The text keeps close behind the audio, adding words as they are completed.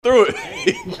through it.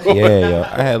 Yeah, yo.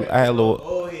 I had a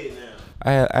little.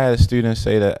 I had a student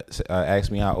say that asked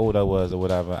me how old I was or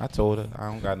whatever. I told her I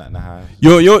don't got nothing to hide.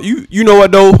 You know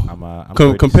what though?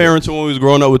 I'm Comparing to when we was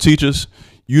growing up with teachers,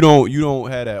 you don't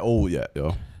have that old yet,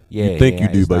 yo. Yeah, you think you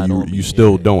do, but you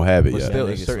still don't have it but yet. Still,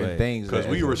 in certain things because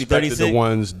we respected 36? the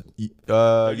ones.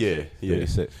 Yeah.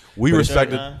 36. We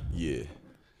respected. 39? Yeah.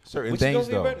 Certain What things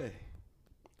you gonna though. be your birthday?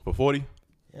 For 40,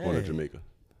 Yeah. going to Jamaica.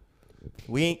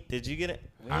 We ain't. Did you get it?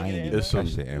 We I ain't get even It's some-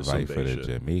 catch the it's some invite for big the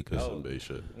shit. Jamaica. That's some big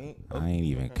shit. I ain't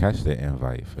even catch the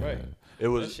invite for Right. that. It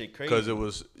was That shit crazy. because it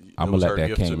was. I'm it gonna was let her that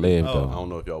gift to king me. live I though. don't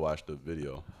know if y'all watched the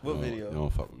video. What You video?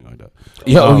 don't fuck with me like that.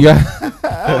 Yo, yeah.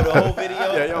 Oh, the whole video.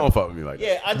 Yeah, y'all don't fuck with me like that.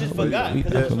 Yeah, I just forgot we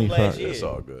because it was from definitely last fuck. year. It's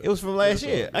all good. It was from last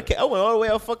year. I went all the way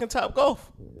out fucking Top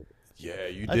Golf. Yeah,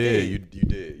 you I did. did. You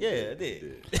did. Yeah, I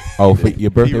did. Oh, for your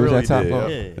birthday He was really that top did, off?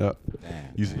 Yeah. Yeah. Damn.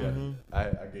 You see, I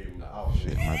gave him the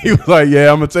outfit. My He was like,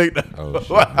 "Yeah, I'm gonna take that." Oh shit,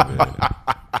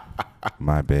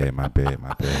 my bad. My bad.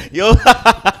 Yo.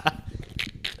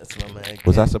 That's my man.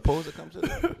 Was I supposed to come to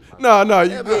that? No,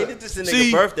 you Yeah, good. man, it's just a nigga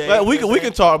See, birthday, like, you we know can what we I'm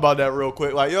can talk about that real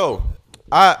quick. Like, yo,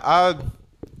 I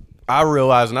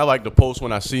realize, and I like to post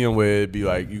when I see him where it be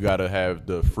like, you gotta have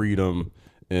the freedom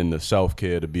and the self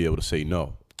care to be able to say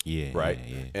no. Yeah, Right.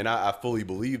 Yeah. And I fully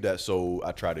believe that, so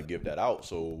I try to give that out.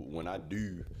 So when I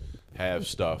do have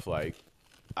stuff, like,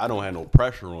 I don't have no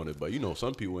pressure on it, but you know,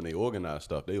 some people when they organize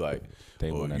stuff, they like,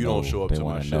 They well, wanna you don't know. show up They to my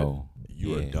wanna shit, know.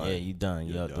 you are Yeah. done. Yeah, you done.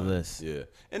 You You're out the done. list. Yeah,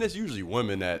 and it's usually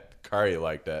women that carry it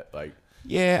like that. Like,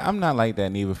 Yeah, I'm not like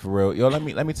that neither for real. Yo, let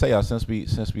me tell y'all since we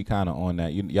kind of on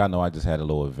that, y'all know I just had a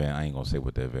little event. I ain't gonna say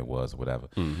what the event was or whatever.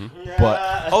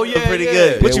 But oh yeah, pretty yeah.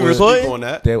 good. What There you was recording? people on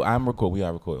that. I'm recording. We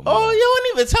are recording. Oh, you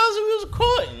didn't even tell us we was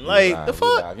recording. Like live, the we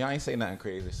fuck. live. Y'all ain't say nothing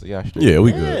crazy, so y'all straight. Yeah,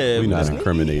 we Yeah, good. We not just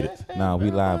incriminated. Nah, we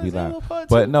live. Part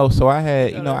But two. no, so I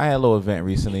had I had a little event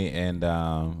recently, and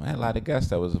I had a lot of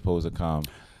guests that was supposed to come.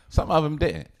 Some of them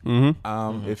didn't.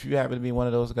 If you happen to be one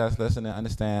of those guys listening,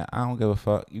 understand, I don't give a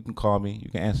fuck. You can call me. You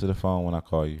can answer the phone when I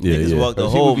call you. Yeah, Niggas yeah. walked the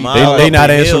Cause whole people be- mile. They up not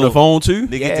the answering hill the phone too.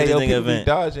 to get Yeah, to yo, this nigga people be event.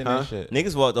 dodging and shit.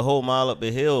 Niggas walked the whole mile up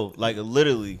the hill, like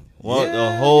literally walked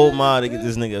the whole mile to get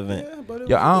this nigga event.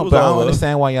 Yo, I don't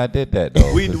understand why y'all did that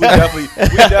though. We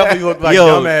definitely look like Yo.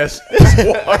 dumbass.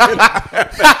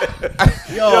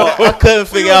 Yo, I couldn't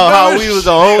figure out how we was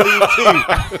the only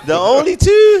two. The only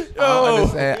two?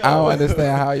 I don't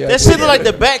understand how y'all. That did shit look like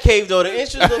the Batcave though. The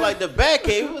entrance look like the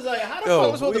Batcave. It was like, how the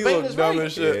fuck was supposed to bang this dumb right?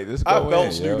 as shit. Yeah, just I go felt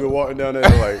in, stupid yo. walking down there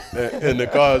like, and the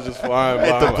car's just flying by.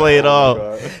 Had I'm to like, play it oh my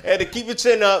off. God. Had to keep your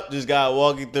chin up. Just got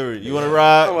walking through it. You want to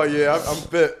ride? I'm like, yeah, I'm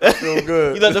fit. I feel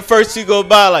good. You let the first two go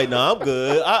by, like, nah, I'm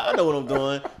good. I know what I'm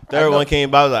doing. Third one came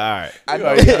by, I was like, all right. I You know,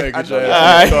 like, you take your All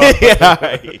ass in the car. right. Yeah, all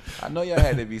right. I know y'all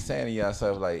had to be saying to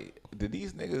yourself like, did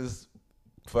these niggas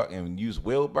fucking use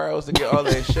wheelbarrows to get all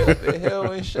that shit up the hill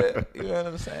and shit? You know what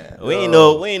I'm saying? We ain't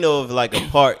know if like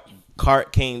a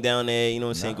cart came down there, you know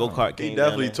what I'm saying? Go-kart He came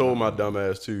definitely down told my dumb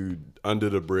ass to under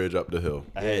the bridge up the hill.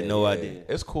 there. I had no idea.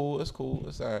 It's cool. It's cool.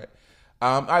 It's all right.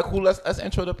 All right, cool. Let's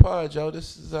intro the pod, Joe.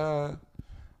 This is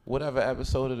whatever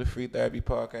episode of the Free Therapy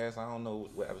Podcast. I don't know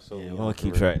what episode. Yeah, we we on want for to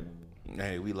keep real. track.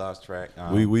 Hey, we lost track.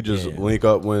 We just link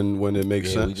up when it makes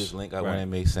yeah, sense. we just link up when Right. it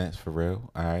makes sense for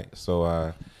real. All right.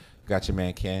 So got your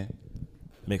man Ken.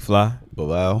 McFly.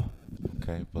 Bilal.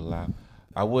 Okay, Bilal.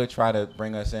 I would try to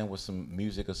bring us in with some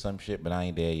music or some shit, but I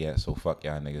ain't there yet. So fuck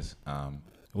y'all niggas.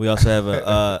 We also have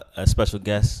a special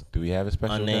guest, Do we have a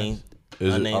special unnamed, guest?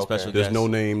 Is it? unnamed Okay. special There's guest. no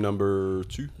name number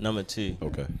 2. Number 2.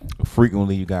 Okay.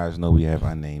 Frequently, you guys know we have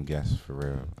unnamed guests for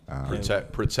real.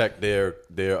 Protect their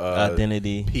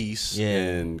Identity, peace Yeah.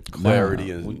 and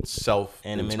clarity Nah, and self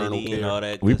internal anonymity, and care. all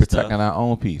that. We good protecting stuff. our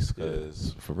own peace,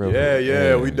 cause for real. Yeah, for real.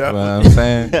 yeah, we You know what definitely- I'm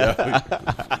saying.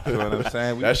 You know what I'm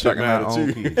saying? We That shit protecting our matter, own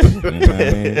too. peace. You know what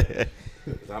I mean?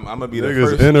 I'm gonna be the Niggas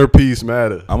first. inner peace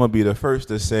matter. I'm gonna be the first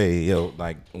to say, yo,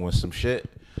 like when some shit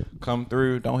come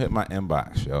through, don't hit my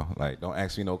inbox, yo. Like, don't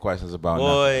ask me no questions about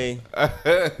nothing.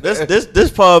 Boy,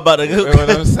 this part about to go, know what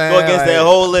I'm saying? go against Like- that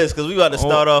whole list because we about to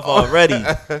start off already.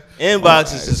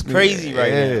 Inbox is just crazy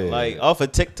right Yeah. now, like off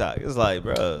of TikTok. It's like,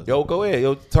 bro. Yo, go ahead,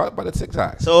 yo, talk about the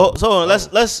TikTok. So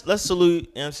let's salute. You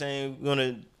know what I'm saying? We're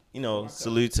gonna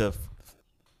salute to,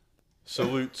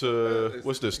 Salute to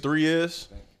what's this? 3 years?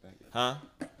 huh?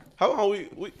 How long we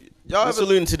y'all We're have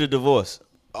saluting to the divorce.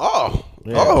 Oh,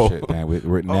 Yeah. oh, Shit, man,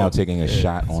 we're now taking a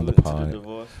shot on the Salute to the pod.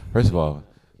 divorce. First of all,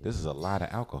 this is a lot of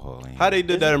alcohol in here. how they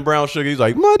did that in Brown Sugar? He's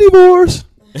like, my divorce.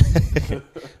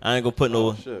 I ain't gonna put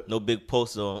shit. no big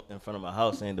poster in front of my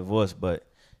house saying divorce, but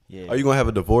yeah. Are you gonna have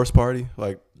a divorce party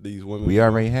like these women? We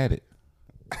already had it.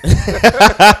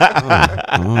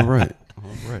 All right.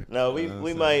 All right. No, we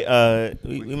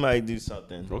might do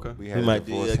something. Okay. We might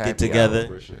do divorce a get happy together. hour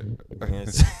for shit.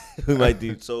 Yes. We might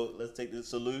do. So let's take the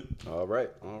salute. All right.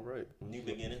 New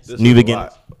beginnings. This New is a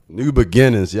beginnings. lot. New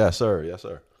beginnings. Yes, sir. Yes,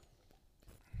 sir.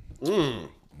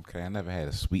 Okay, I never had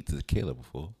a sweet tequila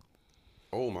before.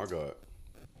 Oh my god.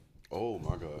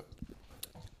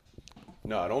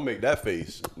 No, don't make that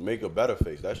face. Make a better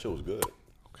face. That shit was good.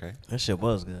 Okay. That shit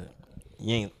was good.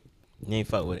 You ain't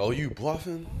fuck with it. Oh, you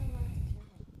bluffing?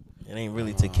 It ain't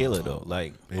really tequila though.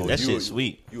 Like Oh, that you shit's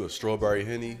sweet. You a strawberry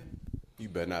Henny? You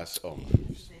better not. Oh,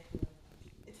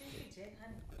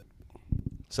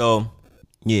 So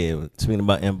yeah, speaking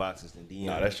about inboxes and DMs.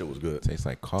 nah, that shit was good. Tastes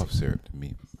like cough syrup to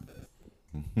me.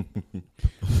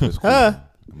 It's cool. I'm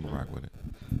gonna rock with it.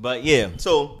 But yeah,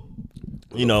 so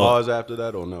you know, Pause after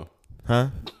that or no? huh?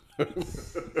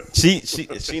 she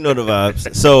know the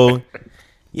vibes. So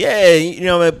yeah, you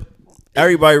know,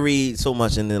 everybody reads so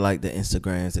much into like the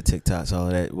Instagrams, the TikToks, all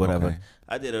of that, whatever. Okay.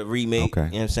 I did a remake. Okay.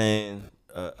 You know what I'm saying?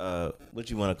 What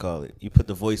you want to call it? You put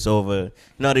the voiceover. You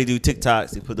know how they do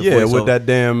TikToks? They put the voiceover. With that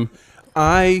damn.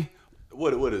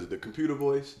 What is it, the computer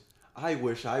voice? I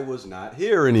wish I was not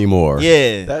here anymore.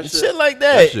 Yeah, that shit like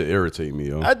that. That shit irritate me,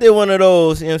 yo. I did one of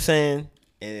those, you know what I'm saying?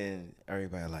 And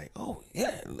everybody like, oh,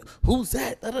 yeah, who's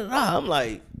that? Da, da, da. I'm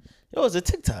like, yo, it's a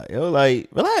TikTok. Yo, like,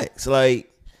 relax.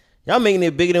 Like, y'all making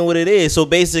it bigger than what it is. So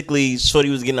basically, Shorty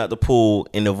was getting out the pool,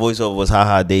 and the voiceover was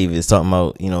Haha Davis talking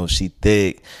about, you know, she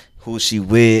thick, who she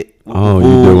with. Oh,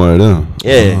 you did one of them.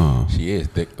 Yeah. Oh. She is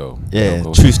thick though. Yeah, Don't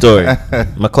go- true story.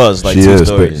 My closet's like She two is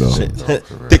stories. thick,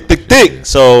 though. Thick, thick, thick.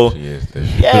 So, She is thick.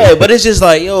 yeah, but it's just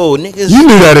like, yo, niggas. You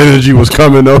knew that energy was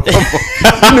coming, though.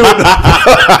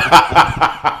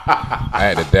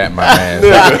 I had to dap my man.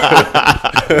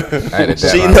 I had to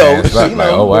dap She my know, man. she Like, know.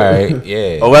 oh, all right,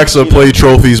 yeah. Alexa, play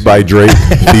Trophies by Drake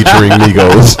featuring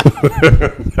Migos.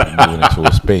 Moving into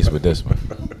a space with this one.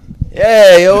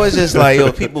 Yeah, yo, it's just like,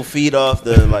 yo, people feed off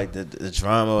the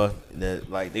drama that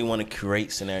like they want to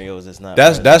create scenarios that's not.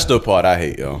 That's the part I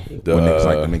hate, yo. The, When niggas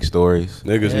like to make stories.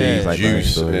 niggas Yeah. need Like to make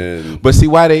juice stories. and But see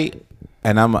why they,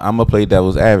 and I'm gonna play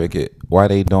devil's advocate. Why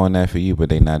they doing that for you, but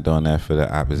they not doing that for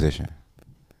the opposition?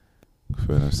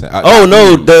 Feel what I'm saying? Oh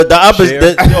no, the Share.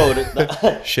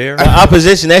 opposition. share. The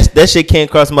opposition. That shit came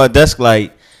across my desk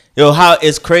like, yo, how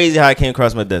it's crazy how it came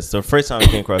across my desk. The first time it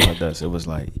came across my desk, it was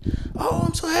like, oh,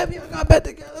 I'm so happy I got back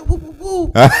together. Woo, woo,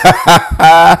 woo.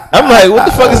 I'm like, what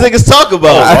the fuck is niggas talking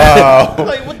about? Wow.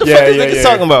 Like, what the fuck is niggas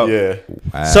talking about?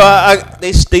 Yeah. So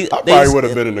they Probably would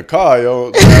have been in the car,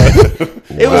 yo.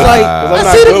 It was like, I'm I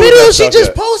not see the good with video that she stuff just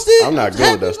yet. posted. I'm not good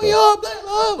Happy with that for stuff. y'all, black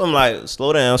love. I'm like,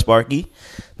 slow down, Sparky.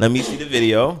 Let me see the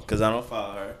video because I don't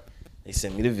follow her. They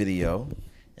sent me the video,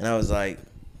 and I was like,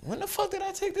 when the fuck did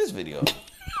I take this video?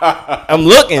 I'm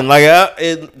looking like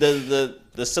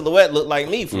the silhouette looked like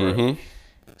me for real.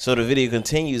 So the video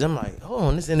continues. I'm like, oh,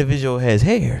 and this individual has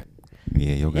hair.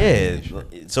 Yeah, yo, Yeah.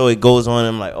 So it goes on.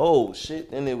 I'm like, oh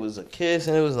shit. Then it was a kiss,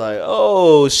 and it was like,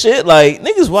 oh shit. Like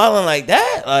niggas wilding like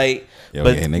that. Like, Yo,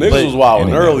 but yeah, Niggas was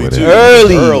wilding early too.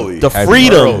 early, the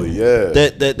freedom, Early, yeah.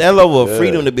 that level of Yeah.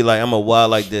 freedom to be like, I'm a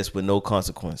wild like this with no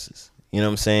consequences. You know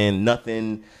what I'm saying?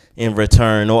 Nothing in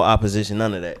return, no opposition,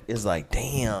 none of that. It's like,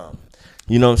 damn.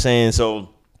 You know what I'm saying? So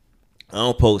I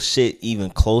don't post shit even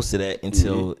close to that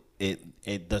until the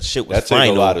shit was That takes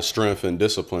final. a lot of strength and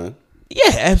discipline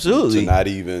Yeah, to absolutely. not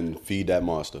even feed that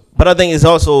monster. But I think it's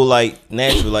also like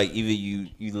natural, like either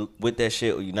you with that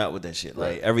shit or you not with that shit.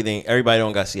 Like everything, everybody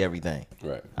don't got to see everything.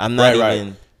 Right. I'm not Right.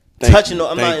 even Thank touching. you.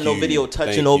 I'm not Thank in no you. video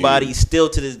touching Thank nobody. you. Still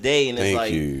to this day, and it's Thank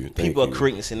like you. Thank people you. are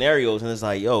creating scenarios, and it's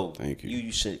like, yo, Thank you.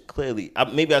 you should clearly.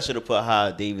 Maybe I should have put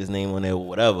Hi Davis' name on there or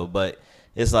whatever. But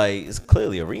it's like it's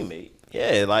clearly a remake.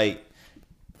 Yeah, like.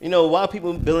 You know, why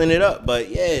people building it up? But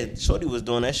yeah, Shorty was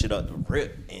doing that shit out the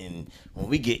rip. And when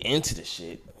we get into the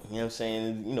shit, you know what I'm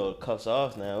saying? You know, the cuffs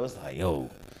off now. It's like, yo,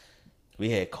 we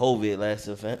had COVID last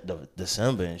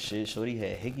December and shit. Shorty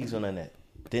had hickeys on her neck.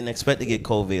 Didn't expect to get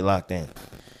COVID locked in.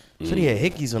 Shorty had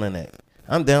hickeys on her neck.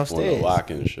 I'm On the downstairs.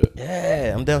 lock and shit.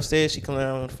 Yeah, I'm downstairs. She coming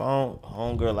out on the phone.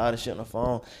 Homegirl, a lot of shit on the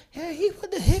phone. Yeah, he put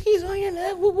the hickeys on your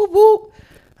neck. Whoop, whoop, whoop.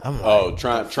 I'm like, Oh,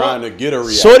 trying to get a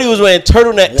reaction. Shorty was wearing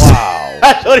turtlenecks.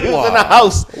 Wow. Shorty was in the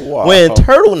house Wow. wearing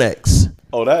turtlenecks.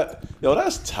 Oh,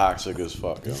 that's toxic as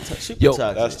fuck. Yo. Super Yo,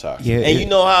 toxic. That's toxic. Yeah, And you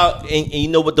know how, and you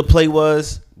know what the play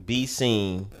was? Be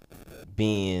seen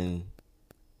being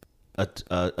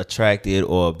attracted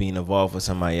or being involved with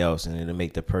somebody else, and it'll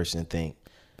make the person think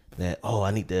that, oh,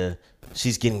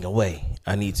 she's getting away.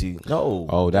 I need to. No.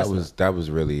 Oh, that was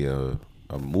really a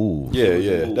move.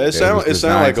 Yeah. move. It sound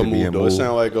designed like a to be move, though. It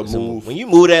sound like a So move. when you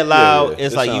move that loud, Yeah.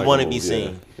 it's It like sound you like want a to be move,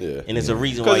 seen. yeah. And it's a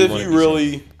reason why Because you if want to you be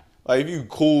really, seen. Like if you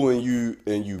cool and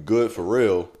you good for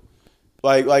real,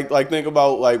 like think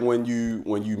about like when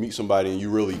you meet somebody and you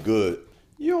really good,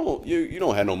 you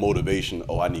don't have no motivation.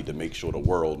 Oh, I need to make sure the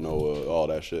world know all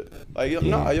that shit. Like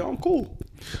nah, yo, I'm cool.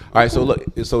 All right, so look,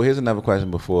 so here's another question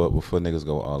before niggas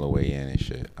go all the way in and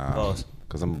shit.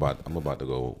 Because I'm about to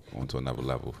go on to another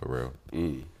level for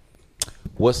real.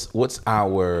 What's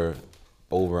our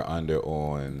over under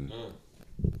on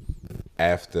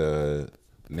after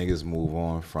niggas move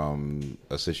on from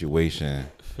a situation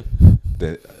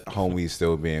that homies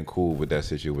still being cool with that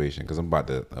situation? Because I'm about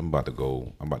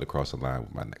to cross the line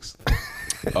with my next.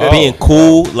 Being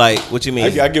cool, like what you mean?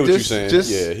 I get what you're saying. Just,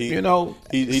 he he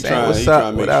trying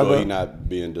to make sure he not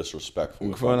being disrespectful.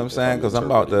 You feel what I'm saying? Because I'm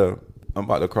about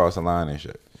to cross the line and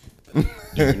shit.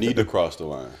 You need to cross the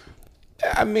line.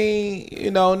 I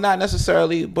mean, not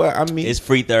necessarily, but I mean, it's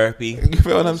free therapy. You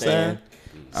feel what I'm saying?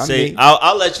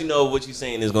 I'll let you know what you're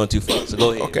saying is going too far. So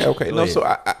go ahead. Okay. No, so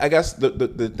I guess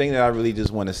the thing that I really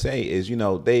just want to say is,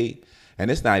 they, and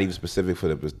it's not even specific for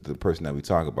the person that we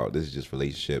talk about. This is just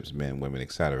relationships, men, women,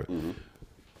 etc. Mm-hmm.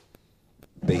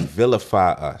 They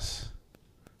vilify us.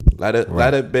 Let a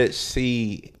bitch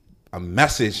see a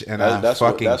message in our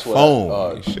fucking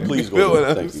phone. Please go. You feel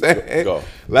what I'm saying? Go.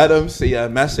 Let them see a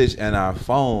message in our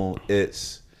phone.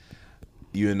 It's,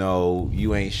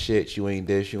 you ain't shit, you ain't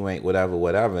this, you ain't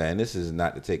whatever. And this is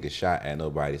not to take a shot at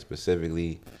nobody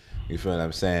specifically. You feel what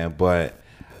I'm saying? But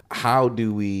how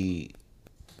do we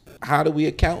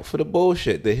account for the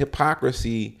bullshit, the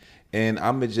hypocrisy? And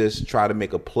I'm going to just try to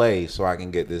make a play so I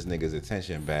can get this nigga's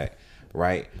attention back,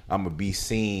 right? I'm going to be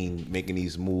seen making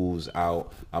these moves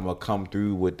out. I'm going to come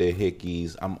through with the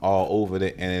hickeys. I'm all over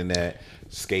the internet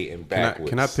skating backwards.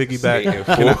 Can I piggyback?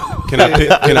 Can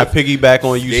I piggyback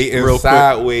on you skating real quick?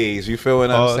 Sideways. You feel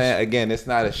what I'm saying? Again, it's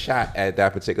not a shot at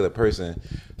that particular person.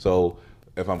 So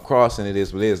if I'm crossing, it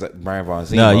is what it is. Like Brian Von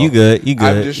Zemo. No, you good.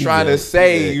 I'm just trying to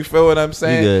say, you feel what I'm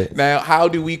saying? Now, how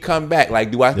do we come back?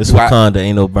 Like, This Wakanda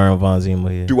ain't no Brian Von Zemo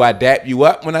here. Do I dap you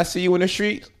up when I see you in the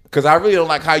streets? Because I really don't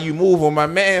like how you move on my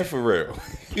man for real.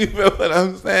 You feel what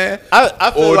I'm saying?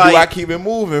 I feel or like, do I keep it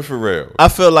moving for real? I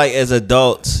feel like as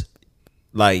adults,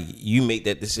 like you make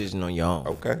that decision on your own.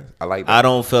 Okay, I like that. I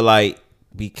don't feel like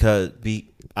because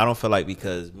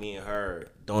me and her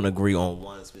don't agree on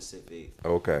one specific.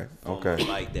 Okay.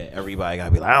 Like that, everybody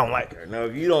gotta be like, I don't like her. No,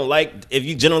 if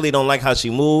you generally don't like how she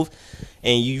move,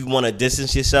 and you want to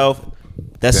distance yourself,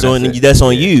 that's on you.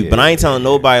 Yeah, but I ain't telling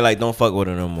nobody like don't fuck with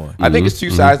her no more. I think it's two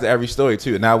sides to every story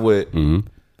too. And I would,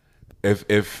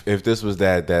 if this was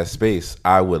that space,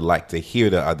 I would like to hear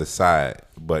the other side.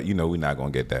 But we're not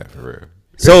gonna get that for real.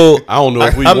 So I don't know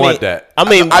if we want that. I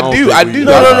mean, I do.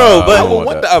 No. But I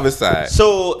want the other side.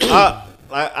 So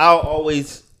I've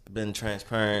always been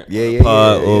transparent.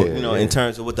 In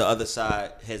terms of what the other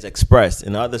side has expressed,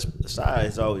 and the other side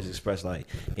has always expressed like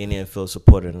they didn't feel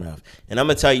supported enough. And I'm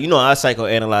gonna tell you, I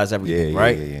psychoanalyze everything,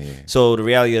 right? Yeah. So the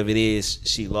reality of it is,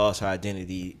 she lost her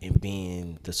identity in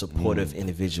being the supportive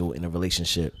individual in a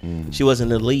relationship. She wasn't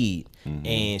the lead,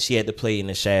 and she had to play in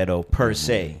the shadow per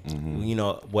se.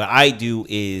 What I do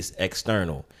is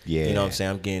external. Yeah. You know what I'm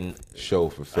saying? I'm getting show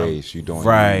for face. You don't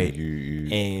right. You.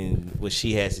 And what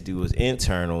she has to do was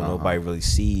internal. Nobody really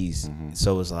sees.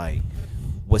 So it's like,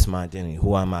 what's my identity?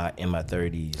 Who am I in my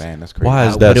 30s? Man, that's crazy. Why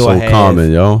is that so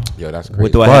common, yo? Yo, that's crazy.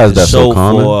 What do I have to show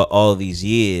for all these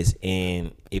years?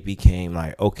 And it became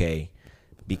like, okay,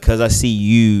 because I see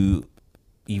you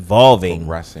evolving,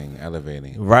 progressing,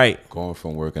 elevating, right? Going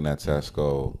from working at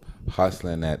Tesco,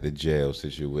 hustling at the jail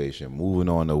situation, moving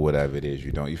on to whatever it is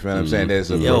you don't. You feel what I'm saying?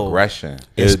 There's a progression.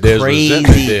 It's there's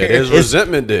crazy. There's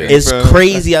resentment there. It's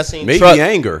crazy. I seen maybe truck,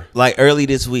 anger. Like early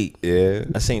this week. Yeah,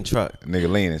 I seen truck. Nigga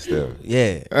leaning still.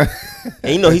 Yeah,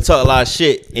 and he talk a lot of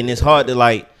shit, and it's hard to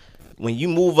like when you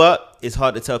move up. It's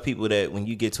hard to tell people that when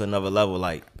you get to another level,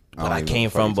 like what I came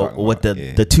from, but what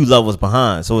the two levels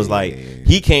behind. So it's like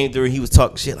he came through and he was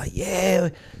talking shit like,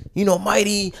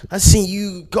 Mighty, I seen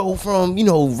you go from,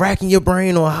 racking your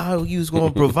brain on how you was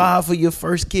going to provide for your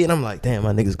first kid. And I'm like, damn,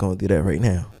 my nigga's going to do that right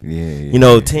now.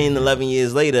 10, 11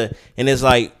 years later. And it's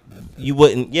like, you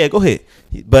wouldn't, go ahead.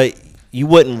 But you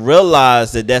wouldn't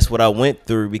realize that that's what I went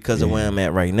through because of where I'm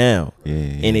at right now.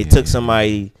 And it took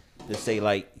somebody to say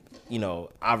like,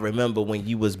 I remember when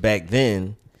you was back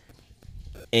then.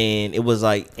 And it was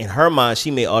like, in her mind, she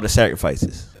made all the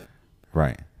sacrifices.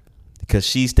 Right. Because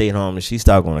she stayed home and she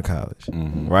stopped going to college.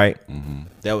 Right?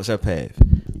 That was her path.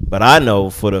 But I know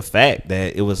for the fact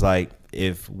that it was like,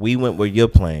 if we went where you're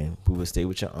playing, we would stay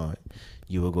with your aunt.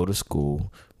 you would go to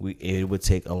school. It would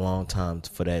take a long time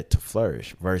for that to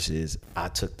flourish. Versus, I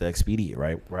took the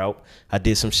expedient route. I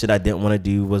did some shit I didn't want to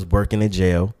do. Was working in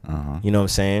jail. You know what I'm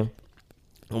saying?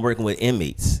 I'm working with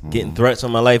inmates, getting threats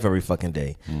on my life every fucking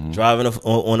day. Driving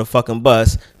on a fucking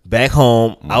bus back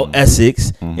home, out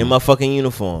Essex, in my fucking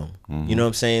uniform. You know what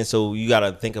I'm saying? So you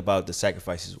gotta think about the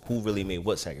sacrifices. Who really made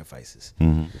what sacrifices?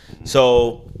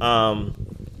 So the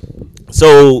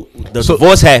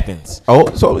divorce happens.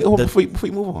 Before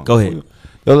we move on, Go ahead.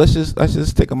 Yo, let's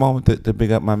just take a moment to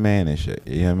big up my man and shit.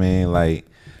 You know what I mean? Like,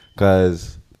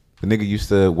 cause the nigga used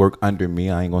to work under me.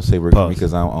 I ain't gonna say work for me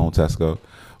because I don't own Tesco.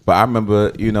 But I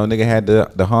remember, nigga had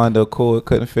the Honda Accord,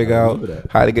 couldn't figure out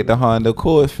how to get the Honda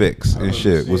Accord fixed and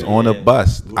shit. Was on a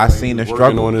bus. I seen the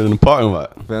struggle on it in the parking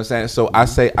lot. You know what I'm saying? So I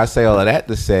say all of that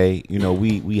to say,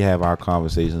 we have our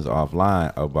conversations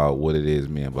offline about what it is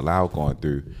me and Bilal going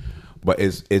through. But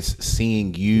it's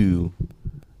seeing you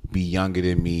be younger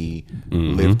than me,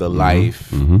 live the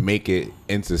life, make it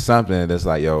into something that's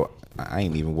like, yo, I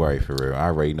ain't even worried for real. I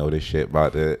already know this shit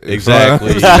about the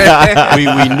exactly. we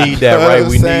need that, right?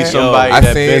 We need somebody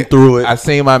that's been through it. I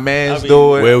seen my man's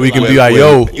do it. Where we can be like,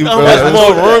 yo, you know how much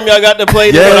more room y'all got to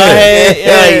play than what I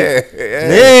had?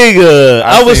 Nigga,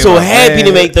 I was so happy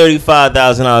to make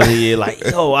 $35,000 a year. Like,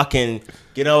 yo, I can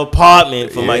get an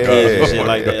apartment for my kids and shit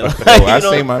like that. I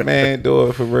seen my man do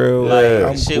it for real. Like,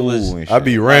 I'm shit cool was. and shit. I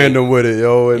be random with it,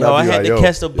 yo. And I had like, to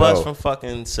catch the bus yo. from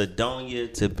fucking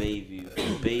Sedonia to Bayview,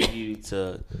 from Bayview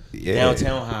to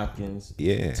downtown Hopkins,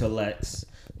 to Lex,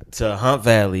 to Hunt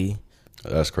Valley.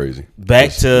 That's crazy.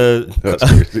 Back to That's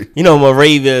crazy.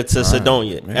 Moravia to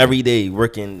Sedonia every day,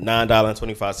 working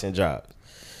 $9.25 jobs.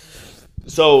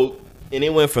 So, and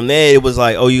it went from there. It was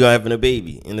like, oh, you having a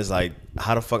baby, and it's like,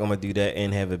 how the fuck I'm gonna do that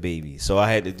and have a baby? So I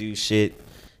had to do shit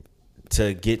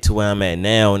to get to where I'm at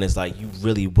now, and it's like you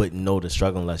really wouldn't know the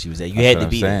struggle unless you was there. You had to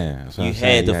be there. You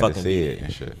had to fucking be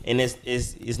there. And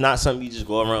it's not something you just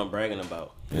go around bragging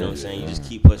about. You know what I'm saying? You just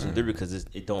keep pushing through because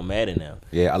it don't matter now.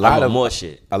 Yeah, a lot of more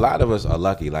shit. A lot of us are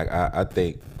lucky. Like I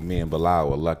think me and Bilal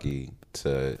were lucky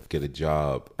to get a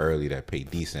job early that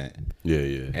paid decent.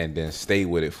 Yeah. And then stay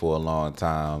with it for a long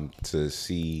time to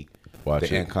see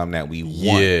the income that we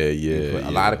want. Yeah.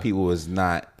 A lot of people was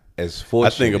not as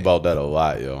fortunate. I think about that a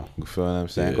lot, yo. You feel what I'm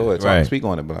saying? Yeah. Go ahead, Right. speak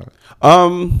on it, Bilal.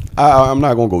 I'm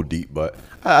not gonna go deep, but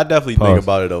I definitely think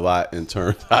about it a lot in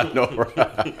terms. I know,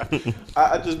 right?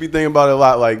 I just be thinking about it a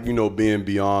lot, like being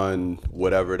beyond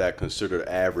whatever that considered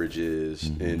average is,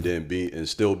 and then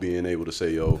still being able to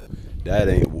say, yo,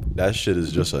 that shit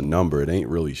is just a number. It ain't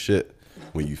really shit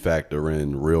when you factor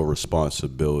in real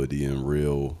responsibility and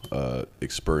real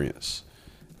experience.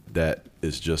 That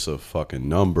is just a fucking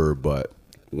number, but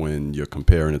when you're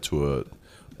comparing it to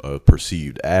a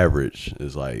perceived average,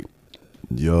 it's like,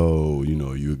 yo,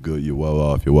 you're good, you're well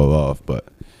off, but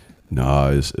nah,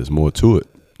 it's more to it,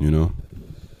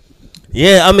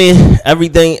 Yeah, I mean,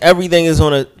 everything is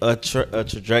on a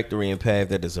trajectory and path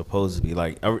that it's supposed to be.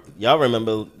 Like, y'all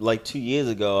remember, like 2 years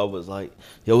ago, I was like,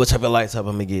 yo, what type of laptop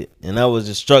I'm gonna get? And I was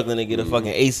just struggling to get a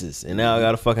fucking Asus. And now I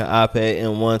got a fucking iPad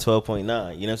M1 12.9. You know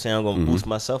what I'm saying? I'm gonna boost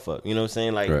myself up. You know what I'm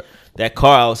saying? Like, that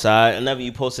car outside, I never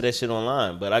you posted that shit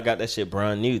online, but I got that shit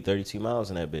brand new, 32 miles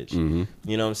in that bitch.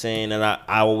 You know what I'm saying? And I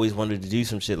always wanted to do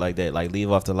some shit like that, like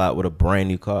leave off the lot with a brand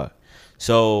new car.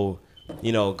 So,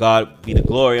 God be the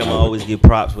glory. I'm gonna always give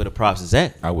props where the props is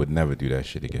at. I would never do that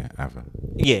shit again, ever.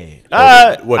 Yeah.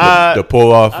 The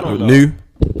pull off new?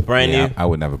 Brand new? I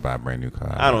would never buy a brand new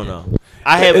car. I don't know.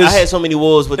 I had so many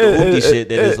wars with the whoopie shit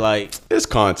that it's like. It's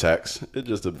context. It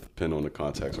just depends on the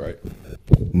context, right?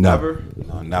 Never.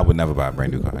 No, I would never buy a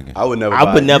brand new car again. I would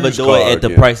never do it at the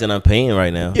price that I'm paying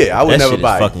right now. Yeah, I would never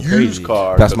buy a fucking used crazy.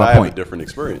 car. That's my I point. have a different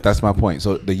experience. That's my point.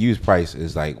 So the used price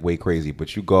is like way crazy,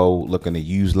 but you go look in the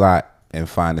used lot and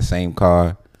find the same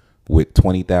car with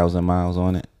 20,000 miles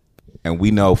on it. And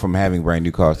we know from having brand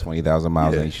new cars, 20,000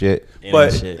 miles ain't shit. But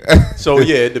so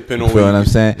it depends on you feel what I'm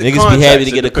saying. Niggas be happy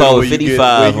to get a car with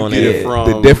 55 on it.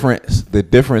 The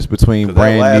difference between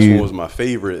brand last new one was my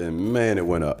favorite, and man, it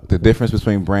went up. The difference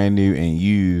between brand new and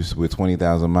used with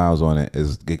 20,000 miles on it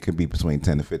is it could be between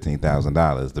 $10,000 to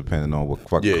 $15,000 depending on what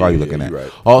fucking car you're looking at.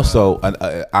 Right. Also,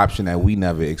 an option that we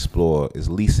never explore is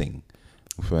leasing.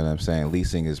 You feel what I'm saying?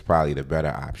 Leasing is probably the better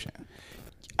option.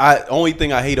 Only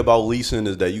thing I hate about leasing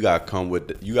is that you gotta come with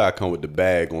the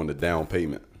bag on the down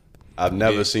payment. I've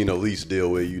never seen a lease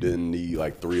deal where you didn't need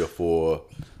like 3 or 4,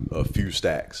 a few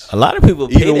stacks. A lot of people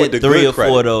pay Even with that the 3 good or 4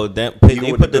 credit. though. They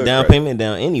Even with put the the good down credit. payment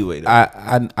down anyway.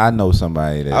 Though. I know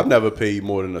somebody that I've never paid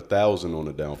more than $1,000 on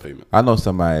the down payment. I know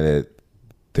somebody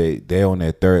that they on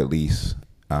their third lease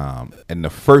And the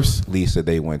first lease that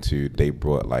they went to, they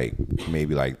brought like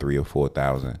maybe like 3,000 or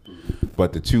 4,000.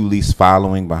 But the 2 lease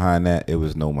following behind that, it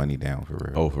was no money down for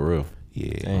real. Oh, for real?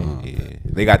 Yeah, yeah.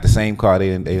 They got the same car. They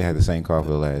had the same car for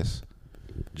the last.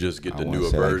 Just get the I wanna newer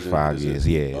say, like, version. 5 Is it? years.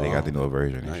 Yeah, they got the Oh, newer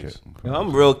version nice. and shit. Yo,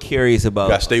 I'm real curious about.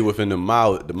 Got to stay within the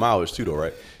mileage too, though,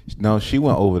 right? No, she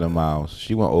went over the miles.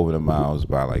 She went over the miles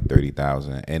by like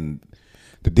 30,000. And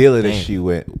the dealer that Damn. she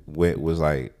went with was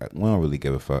like, we don't really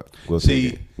give a fuck. We'll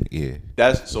See, take it. Yeah.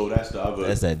 That's the other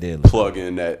That's that dealer. plug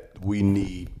in that we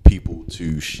need people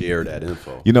to share that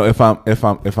info. You know, if I'm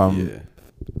Yeah.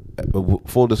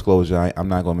 full disclosure, I'm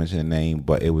not gonna mention the name,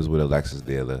 but it was with a Lexus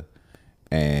dealer,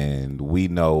 and we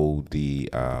know the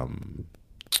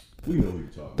We know who you're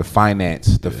talking the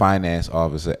finance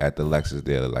officer at the Lexus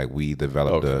dealer. Like, we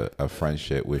developed a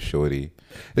friendship with Shorty.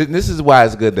 This is why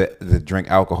it's good to drink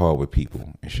alcohol with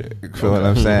people and shit. You feel what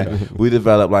I'm saying? We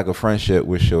developed like a friendship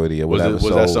with Shorty or Was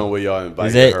whatever. that something where y'all Is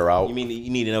invited that her out? you mean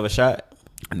you need another shot?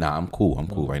 Nah, I'm cool. I'm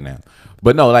cool right now.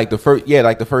 But no, like the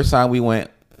first time we went,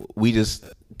 we just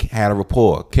had a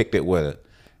rapport, kicked it with her,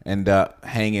 end up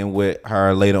hanging with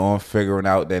her later on, figuring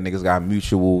out that niggas got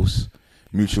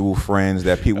mutual friends,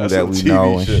 that people That's that some we TV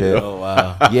know and shit, shit. Oh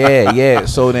wow. Yeah.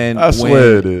 So then I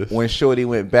swear it is. when Shorty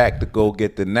went back to go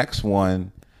get the next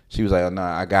one, she was like, "Oh no,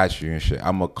 I got you and shit.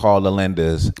 I'm gonna call the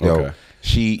lenders." Yo, Okay.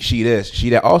 she this, she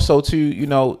that. Also too, you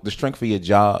know, the strength of your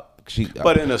job.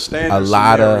 But in a standard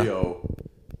scenario,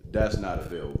 that's not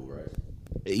available, right?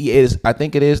 It is. I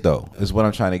think it is though. Is what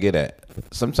I'm trying to get at.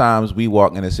 Sometimes we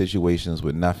walk into situations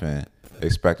with nothing,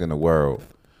 expecting the world,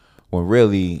 when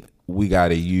really we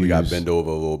gotta use. We got to bend over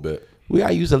a little bit. We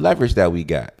gotta use the leverage that we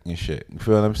got and shit. You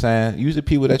feel what I'm saying? Use the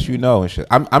people that you know and shit.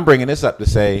 I'm bringing this up to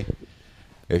say,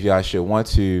 if y'all should want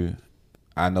to,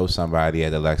 I know somebody at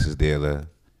the Lexus dealer.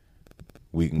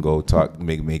 We can go talk,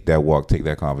 make that walk, take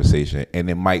that conversation, and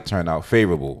it might turn out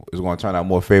favorable. It's going to turn out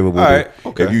more favorable All than right,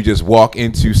 okay. if you just walk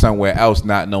into somewhere else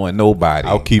not knowing nobody.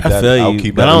 I'll keep I that. feel I'll you,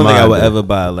 keep but that I don't in think I mind, would though. ever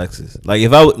buy a Lexus. Like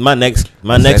if my next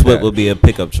said whip that. would be a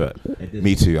pickup truck.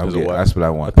 Me too. Is it what? That's what I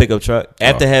A want. pickup truck.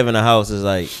 After having a house is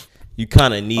like you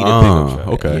kind of need a pickup truck.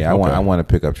 Okay. Yeah, I want a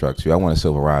pickup truck too. I want a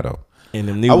Silverado. And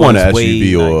the new I want one's an way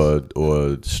SUV nice. or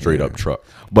a straight up truck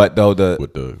But though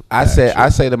with the. I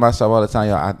say to myself all the time,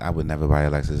 y'all, I would never buy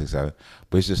a Lexus etc.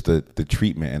 But it's just the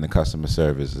treatment and the customer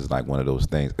service is like one of those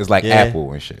things. It's like Yeah.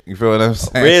 Apple and shit. You feel what I'm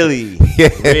saying? Really, Yeah.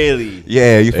 really.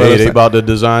 Yeah, you feel Hey, what I'm they saying? about to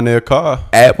design their car.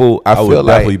 Apple. I I would feel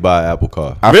definitely like buy an Apple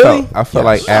car. I Really? feel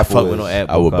like I Apple. fuck with is- no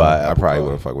Apple I would car. buy I Apple probably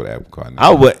car. would fuck with Apple car. I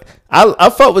would. I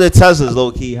fuck with the Teslas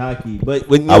low key, high key. But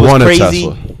when I it was want a crazy,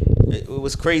 Tesla. it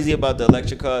was crazy about the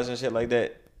electric cars and shit like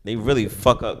that. They really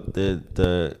fuck up the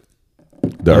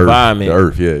The environment.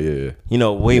 Earth. Yeah. you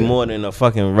know way more than a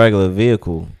fucking regular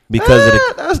vehicle because of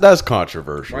the That's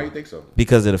controversial. Why you think so?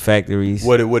 because of the factories.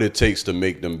 What it takes to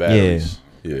make them batteries.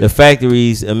 Yeah. The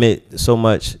factories emit so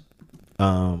much.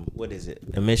 What is it?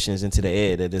 Emissions into the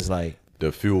air that it's like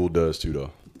The fuel does too,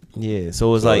 though. yeah.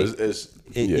 So it's So like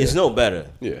yeah. it's no better.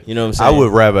 Yeah. You know what I'm saying? I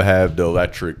would rather have the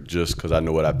electric just because I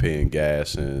know what I pay in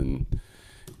gas and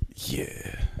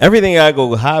yeah. Everything I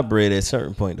go hybrid at a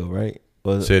certain point though, right?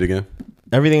 Or Say it again.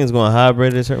 everything is going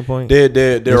hybrid at a certain point. They're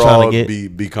trying to all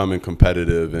get- becoming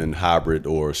competitive in hybrid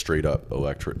or straight up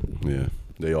electric. Yeah.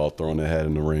 They all throwing their hat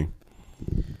in the ring.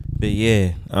 But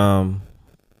yeah,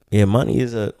 money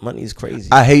is crazy.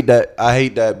 I hate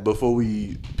that before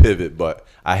we pivot, but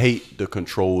I hate the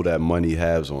control that money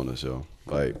has on us, yo.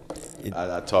 Like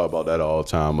I talk about that all the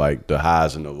time, like the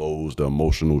highs and the lows, the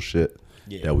emotional shit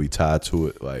that we tie to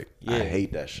it. Like I Yeah.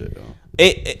 hate that shit, yo.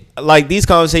 It like these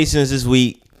conversations this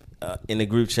week in the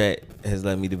group chat has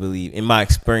led me to believe, in my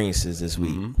experiences this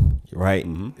week, right,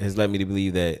 has led me to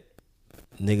believe that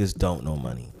niggas don't know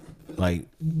money. Like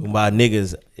by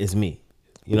niggas, it's me.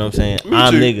 You know what I'm saying?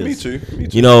 I'm too. niggas. Me too.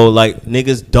 You know, like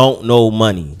niggas don't know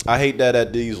money. I hate that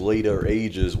at these later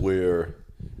ages we're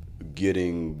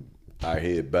getting our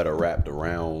head better wrapped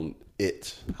around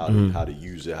it, how to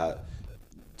use it, how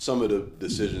some of the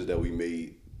decisions that we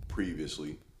made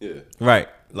previously. Yeah. Right.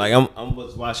 Like I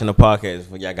was watching a podcast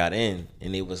when y'all got in,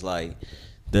 and it was like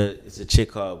it's a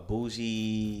chick called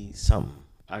Bougie something.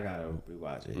 I gotta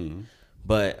rewatch it.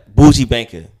 But Bougie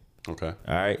Banker. Okay.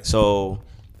 All right. So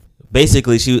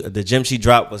basically the gem she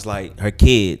dropped was like her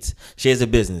kids. She has a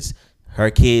business. Her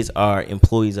kids are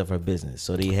employees of her business.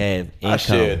 So they have income. I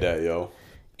shared that, yo.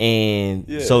 And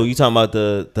Yeah. so you talking about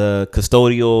the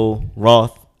custodial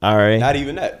Roth IRA? Not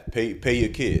even that. Pay your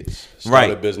kids. Start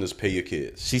Right. a business, pay your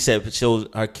kids. She said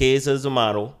her kids as a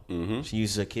model. She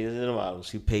uses her kids as a model.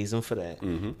 She pays them for that,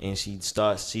 and she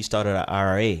started an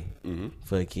IRA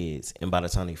for the kids. And by the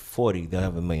time they're 40, they'll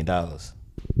have $1 million.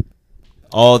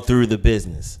 all through the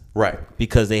business Right.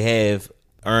 because they have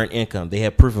earned income. They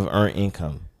have proof of earned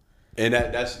income. And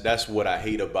that's what I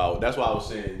hate about. That's why I was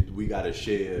saying we gotta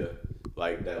share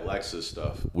like that Lexus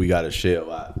stuff. We gotta share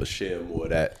more of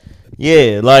that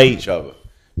Yeah, with like each other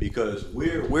because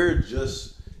we're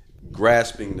just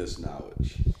grasping this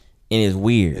knowledge and it's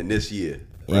weird in this year,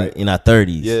 right? in our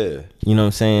 30s. Yeah. You know what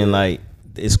I'm saying? Like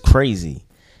it's crazy.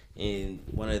 And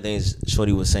one of the things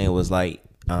Shorty was saying was like,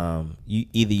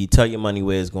 you tell your money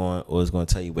where it's going or it's going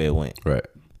to tell you where it went. Right.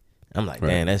 I'm like,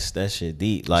 man, that shit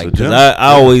deep. Like, So, cause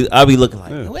Jim, I be looking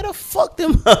like, where the fuck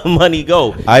did my money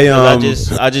go? I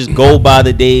just go by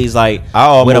the days like what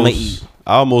I'm gonna eat.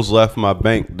 I almost left my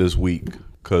bank this week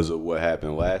because of what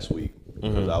happened last week.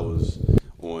 Because I was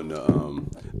on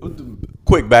the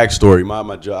quick backstory.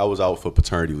 My job, I was out for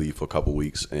paternity leave for a couple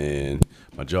weeks, and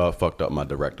my job fucked up my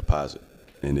direct deposit,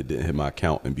 and it didn't hit my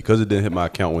account. And because it didn't hit my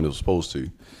account when it was supposed to,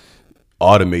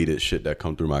 automated shit that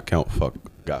come through my account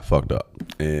got fucked up.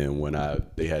 And when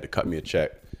they had to cut me a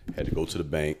check, had to go to the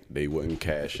bank, they wouldn't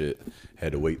cash it.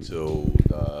 Had to wait till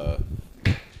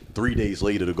 3 days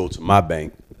later to go to my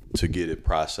bank to get it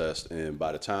processed. And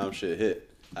by the time shit hit,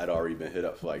 I'd already been hit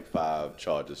up for like 5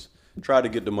 charges. Tried to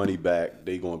get the money back.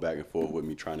 They going back and forth with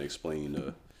me trying to explain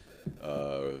the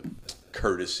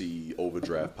courtesy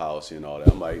overdraft policy and all that.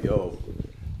 I'm like, yo,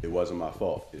 it wasn't my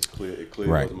fault. It clearly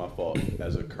Right. wasn't my fault.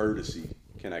 As a courtesy,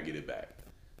 can I get it back?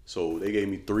 So they gave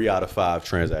me 3 out of 5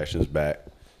 transactions back,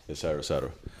 et cetera, et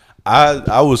cetera.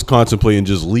 I was contemplating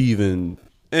just leaving,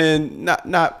 and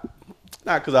not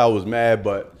because I was mad,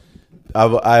 but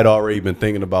I had already been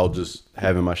thinking about just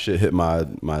having my shit hit my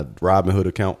Robinhood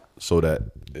account so that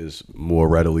it's more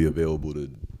readily available to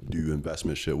do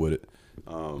investment shit with it.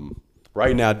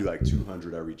 Right now I do like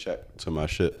 $200 every check to my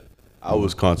shit. I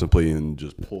was contemplating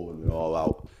just pulling it all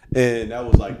out, and that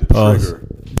was like the trigger.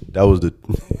 That was the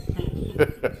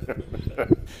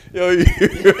yo. You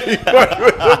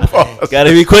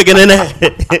Gotta be quicker than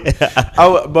that.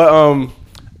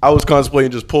 I was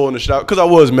contemplating just pulling the shit out because I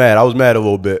was mad. I was mad a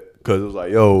little bit because it was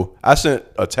like, yo, I sent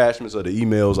attachments of the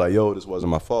emails like, yo, this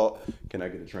wasn't my fault. Can I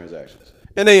get the transactions?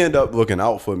 And they end up looking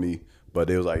out for me, but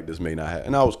they was like, this may not happen.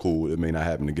 And I was cool. It may not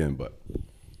happen again. But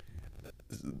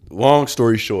long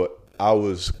story short, I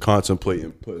was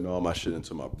contemplating putting all my shit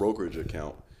into my brokerage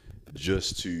account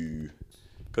just to,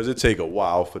 because it take a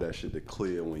while for that shit to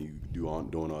clear when you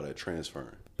doing all that transferring,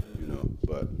 you know.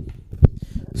 But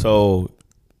So,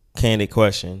 candid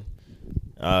question.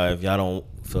 If y'all don't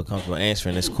feel comfortable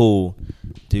answering, it's cool.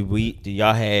 Do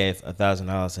y'all have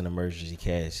 $1,000 in emergency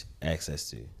cash access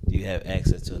to? Do you have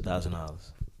access to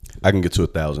 $1,000? I can get to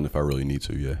 1,000 if I really need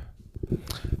to. Yeah.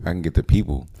 I can get the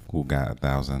people who got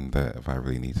 1,000 that if I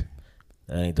really need to.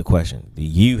 That ain't the question. Do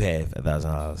you have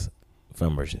 $1,000 for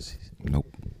emergencies? Nope.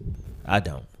 I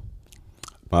don't.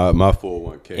 My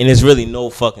 401k. And there's really no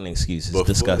fucking excuse. It's Before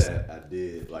disgusting. that, I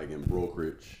did like in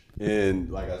brokerage, and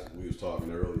like we was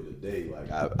talking earlier today, like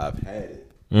I've had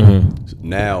it. Mm-hmm.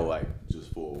 Now, like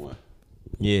just 401.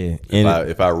 Yeah, and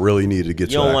If I really needed to get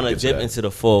you to, don't it, want to dip into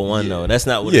the 401 though. That's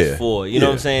not what it's for. You know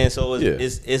what I'm saying? So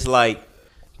it's like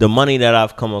the money that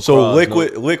I've come across. So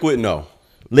liquid, no.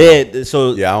 Lead.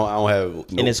 So Yeah, I don't have.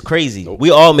 Nope. and it's crazy. Nope.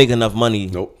 We all make enough money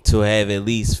Nope. to have at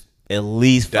least That's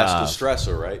 5. the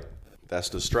stressor, right? That's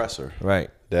the stressor. Right.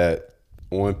 That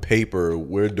on paper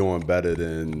we're doing better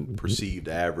than perceived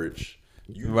average.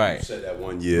 You said that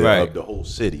one year of the whole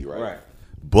city, right? Right.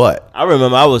 But I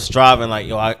remember I was striving like,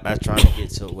 yo, I trying to get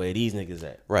to where these niggas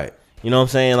at. right. You know what I'm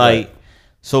saying? Like, Right.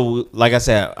 so like I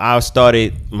said, I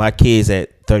started my kids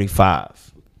at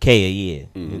 $35K a year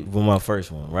for my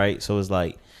first one, right? So it's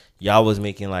like y'all was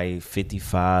making like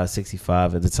 55,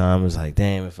 65 at the time. It was like,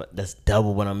 damn, that's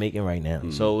double what I'm making right now.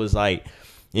 So it was like,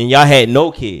 and y'all had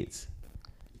no kids.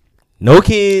 No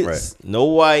kids, Right. no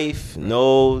wife,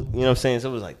 no, you know what I'm saying? So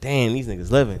it was like, damn, these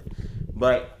niggas living.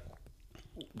 But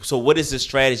so what is the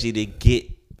strategy to get,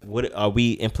 what are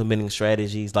we implementing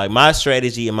strategies? Like my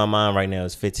strategy in my mind right now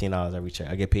is $15 every check.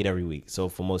 I get paid every week. So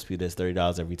for most people, that's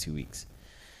 $30 every 2 weeks.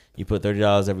 You put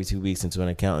 $30 every 2 weeks into an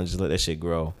account and just let that shit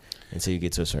grow until you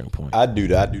get to a certain point. I do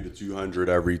that. I do the 200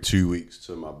 every 2 weeks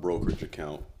to my brokerage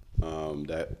account.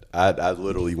 That I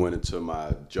literally went into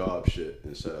my job shit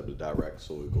and set up the direct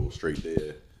so it goes straight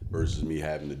there versus me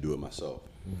having to do it myself.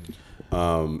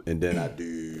 And then I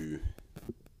do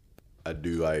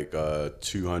like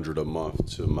 200 a month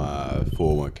to my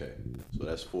 401k. So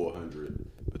that's 400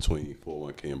 between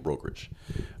 401k and brokerage.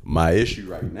 My issue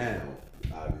right now,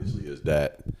 obviously, is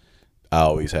that I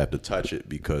always have to touch it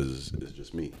because it's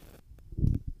just me.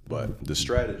 But the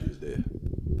strategy is there.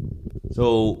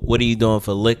 So what are you doing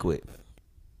for liquid?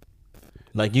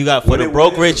 Like you got for When the it-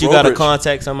 brokerage, the you got to brokerage-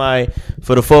 contact somebody.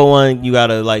 For the 401, you got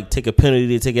to like take a penalty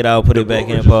to take it out, put it back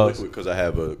in, pause. Because I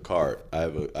have a card. I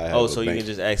have Oh, a so you bank. can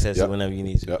just access Yep. it whenever you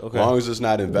need to. Yep. Okay. As long as it's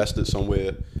not invested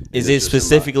somewhere. Is it's it just in my-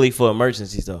 specifically for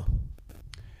emergencies though?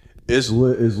 It's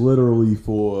literally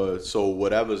for, so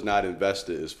whatever's not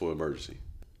invested is for emergency.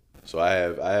 So I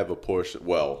have a portion.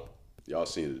 Well, y'all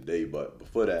seen it today, but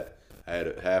before that, I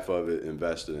had half of it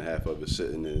invested and half of it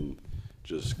sitting in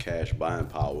just cash buying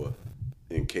power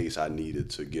in case I needed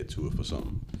to get to it for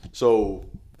something. So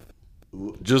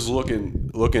just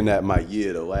looking at my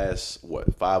year, the last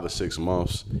 5 or 6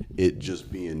 months, it just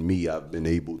being me, I've been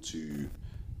able to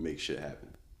make shit happen.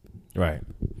 Right.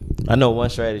 I know one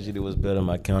strategy that was building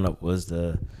my account up was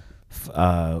the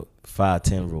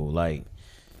 5-10 rule. Like,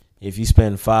 if you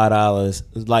spend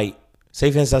 $5, like,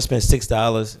 say for instance, I spent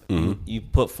 $6, you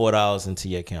put $4 into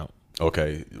your account.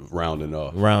 Okay, rounding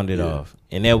off. Round it off.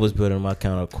 And that was building my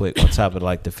account up quick on top of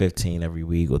like the 15 every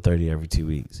week or 30 every 2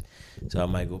 weeks. So I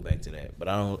might go back to that. But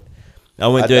I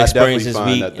went through I experience definitely this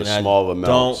find week that the and I small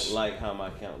amounts- don't like how my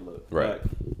account looked. Right.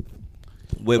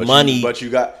 But with money, but you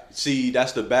got, see,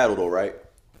 that's the battle though, right?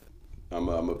 I'm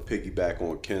a piggyback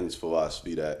on Ken's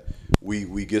philosophy that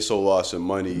we get so lost in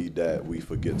money that we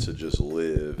forget to just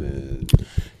live and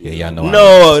Yeah, y'all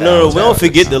know. no, we don't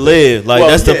forget to live. Like, Well,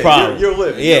 that's the yeah, problem. you're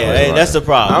living. Yeah, You're living. hey, that's the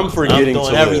problem. I'm forgetting doing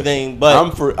to live. everything, but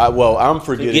I'm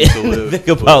forgetting to live. think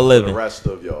for about living. the rest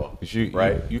of y'all.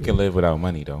 Right? You can live without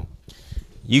money though.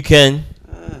 you can.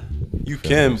 You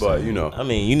can, but you know, I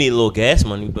mean, you need a little gas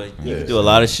money, but you Yeah. can do a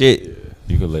lot of shit.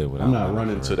 You can live without. I'm not money,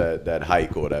 running for to real. that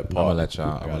hike or that I'm park. gonna let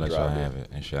y'all. I'm I gonna let gotta y'all drive have it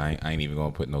and shit. I ain't even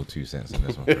gonna put no 2 cents in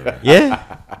this one. For real.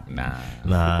 Yeah.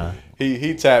 Nah.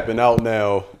 He tapping out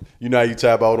now. You know how you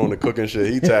tap out on the cooking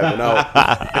shit. He tapping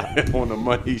out on the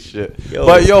money shit.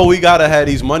 But we gotta have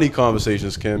these money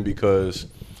conversations, Ken, because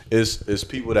it's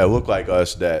people that look like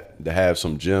us that have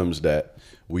some gems that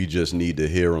we just need to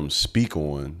hear them speak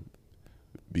on,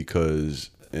 because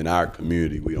in our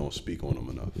community we don't speak on them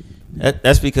enough.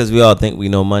 That's because we all think we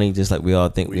know money, just like we all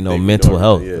think we know think we mental know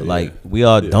health. everything. Yeah, like yeah. we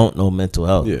all Yeah. don't know mental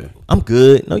health. Yeah. I'm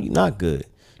good. No, you're not good.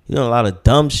 You're doing a lot of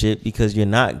dumb shit because you're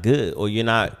not good, or you're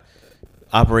not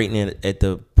operating at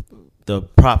the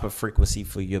proper frequency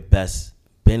for your best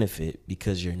benefit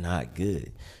because you're not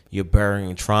good. You're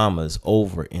burying traumas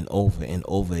over and over and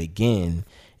over again,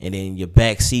 and then your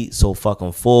back seat so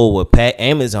fucking full with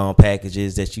Amazon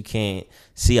packages that you can't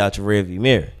see out your rearview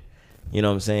mirror. You know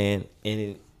what I'm saying?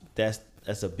 And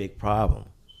that's a big problem,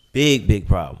 big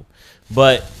problem.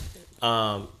 But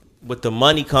with the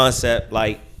money concept,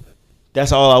 like,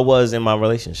 that's all I was in my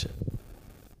relationship.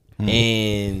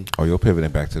 And Oh, you're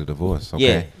pivoting back to the divorce. Okay.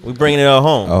 yeah, we bringing it all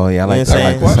home. Oh, yeah, I like You know that. what I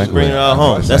I'm like the saying? segue. Bringing it all I like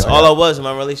home. the That's segue. all I was in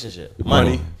my relationship.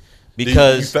 Money.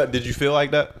 Because did you feel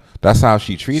like that? That's how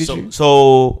she treated you.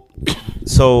 so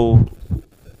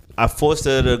I forced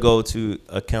her to go to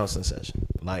a counseling session.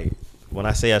 Like, when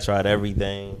I say I tried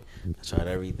everything.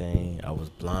 I was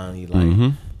blindly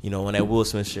like, when that Will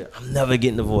Smith shit, I'm never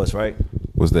getting divorced, right?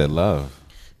 Was that love?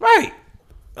 Right.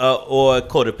 Or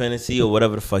codependency, or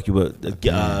whatever the fuck you would,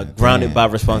 grounded by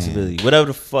responsibility, whatever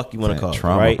the fuck you want to call it,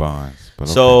 Trauma right? bonds. But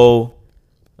So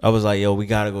I was like, yo, we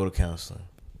gotta go to counseling.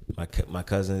 My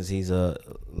cousin, he's a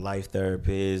life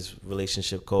therapist,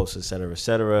 relationship coach, et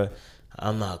cetera.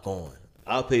 I'm not going.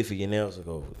 I'll pay for your nails to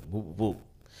go. Whoop, whoop.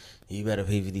 You better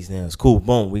pay for these nails. Cool.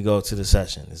 Boom. We go to the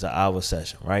session. It's an hour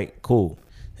session, right? Cool.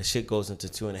 That shit goes into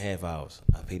 2.5 hours.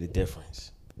 I pay the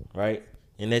difference, right?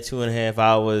 In that 2.5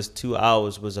 hours, 2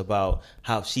 hours was about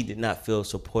how she did not feel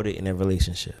supported in that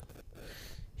relationship.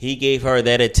 He gave her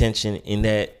that attention in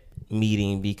that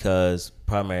meeting because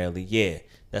primarily,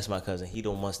 that's my cousin. He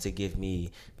don't want to give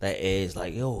me that edge,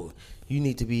 like, yo, you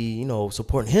need to be,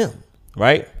 supporting him,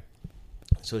 right?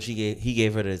 So he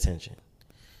gave her the attention.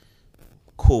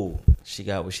 Cool. She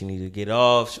got what she needed to get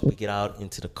off. We get out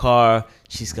into the car.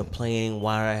 She's complaining,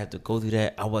 why did I have to go through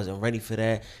that? I wasn't ready for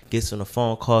that. Gets on the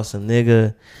phone, calls some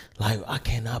nigga. Like, I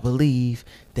cannot believe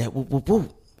that whoop, whoop,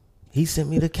 whoop. He sent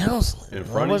me to counseling. In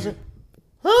front of you?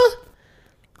 Huh?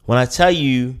 When I tell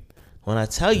you,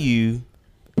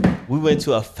 we went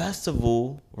to a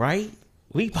festival, right?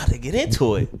 We about to get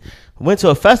into it. Went to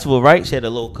a festival, right? She had a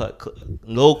low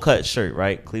cut shirt,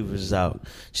 right? Cleavage is out.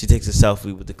 She takes a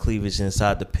selfie with the cleavage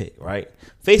inside the pit, right?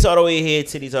 Face all the way here,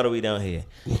 titties all the way down here.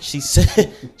 She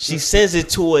sends it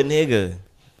to a nigga,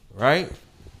 right?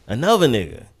 Another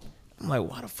nigga. I'm like,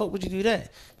 why the fuck would you do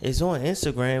that? It's on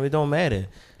Instagram. It don't matter.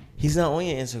 He's not on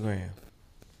your Instagram.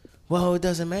 Well, it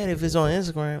doesn't matter if it's on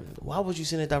Instagram. Why would you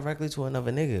send it directly to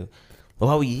another nigga? Well,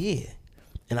 why were you here?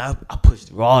 And I pushed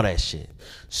through all that shit.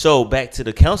 So back to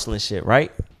the counseling shit,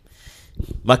 right?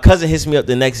 My cousin hits me up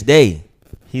the next day.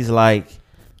 He's like,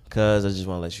 cuz I just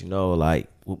want to let you know, like,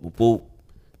 whoop, whoop, whoop.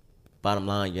 Bottom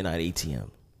line, you're not ATM.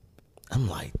 I'm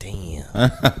like,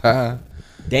 damn.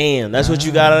 Damn, that's what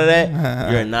you got out of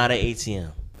that? You're not an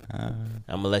ATM. I'm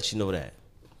going to let you know that.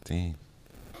 Damn.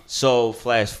 So,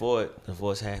 flash forward,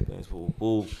 divorce happens. Whoop,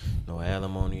 whoop. No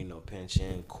alimony, no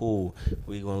pension. Cool.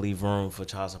 We're going to leave room for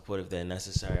child support if that's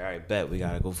necessary. All right, bet. We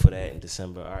got to go for that in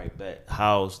December. All right, bet.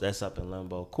 House, that's up in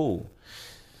limbo. Cool.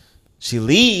 She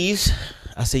leaves.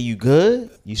 I say, you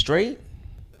good? You straight?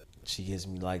 She gives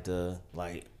me like the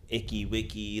icky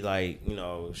wicky, like, you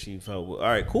know, she felt, all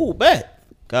right, cool, bet.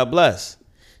 God bless.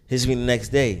 Hits me the next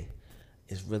day.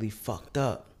 It's really fucked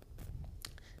up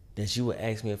that you would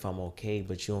ask me if I'm okay,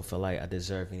 but you don't feel like I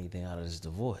deserve anything out of this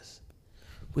divorce.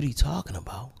 What are you talking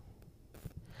about?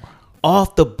 Wow.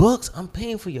 Off the books, I'm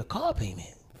paying for your car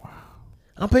payment. Wow.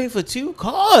 I'm paying for 2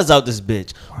 cars out this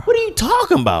bitch. Wow. What are you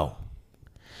talking about?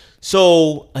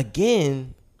 So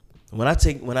again, when I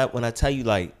tell you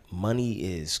like money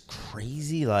is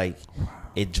crazy, like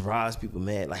it drives people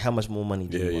mad. Like how much more money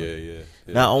do you want? Yeah.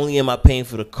 Not only am I paying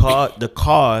for the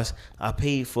cars, I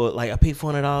paid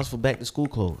 $400 for back to school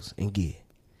clothes and gear.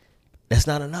 That's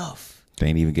not enough. They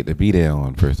ain't even get to be there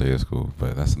on first day of school,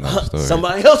 but that's another story.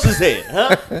 Somebody else is there,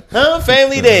 huh?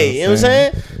 Family day. You know what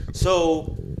I'm saying?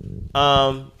 So,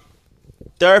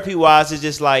 therapy wise, it's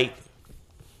just like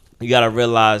you gotta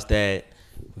realize that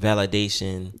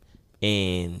validation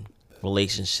in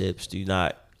relationships do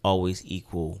not always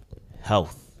equal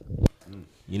health.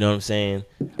 You know what I'm saying?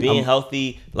 Being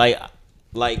healthy, like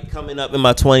coming up in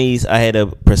my 20s, I had a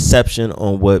perception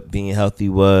on what being healthy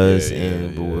was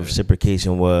and what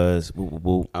reciprocation was.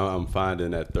 I'm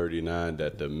finding at 39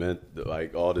 that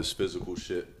like all this physical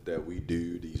shit that we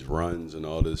do, these runs and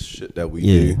all this shit that we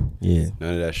do,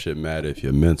 none of that shit matter if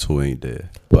your mental ain't there.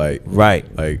 Like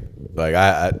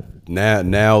I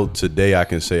now today I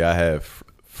can say I have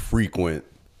frequent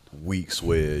weeks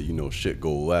where, you know, shit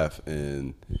go left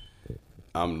and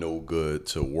I'm no good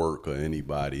to work or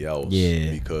anybody else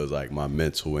because like my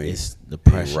mental ain't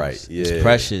right. Yeah. It's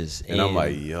precious. And I'm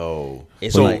like, yo.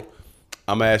 So I'm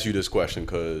gonna ask you this question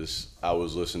because I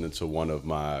was listening to one of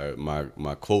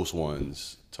my close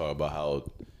ones talk about how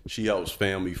she helps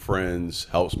family, friends,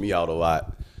 helps me out a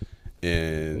lot,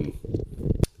 and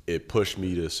it pushed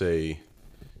me to say,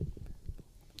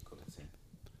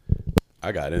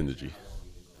 I got energy.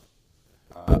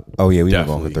 We've been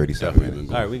going for 37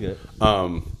 minutes. All right, we good.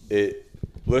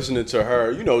 Listening to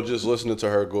her, you know, just listening to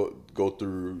her go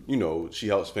through, you know, she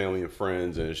helps family and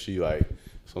friends, and she like,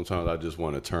 sometimes I just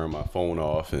want to turn my phone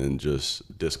off and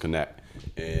just disconnect.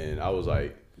 And I was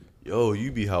like, yo,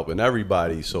 you be helping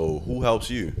everybody, so who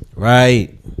helps you?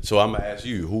 Right. So I'm gonna ask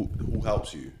you, who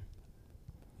helps you?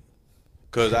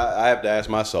 Because I have to ask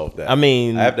myself that. I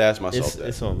mean, I have to ask myself that.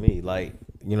 It's on me. Like,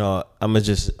 you know, I'm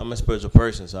a spiritual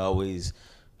person, so I always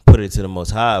put it to the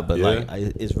Most High. But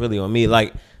it's really on me.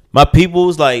 Like my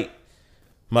people's, like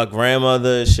my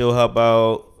grandmother, she'll help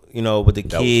out, you know, with the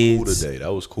kids.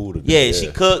 That was cool today. Yeah,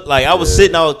 she cooked. Like I was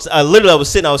sitting out. I was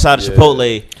sitting outside of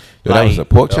Chipotle. Yo, that was a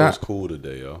pork chop? That was cool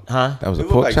today, yo. Huh? That was a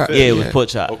pork chop? Yeah, it was pork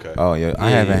chop. Okay. Oh, yeah. I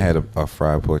haven't had a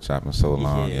fried pork chop in so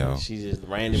long, yo. She just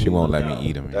randomly. She won't let me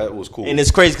eat them. That was cool. And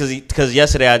it's crazy because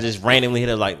yesterday I just randomly hit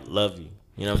her like, love you.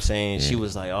 You know what I'm saying? Yeah. She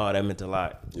was like, oh, that meant a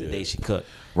lot the day she cooked.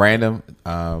 Random,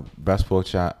 best pork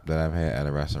chop that I've had at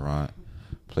a restaurant,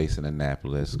 place in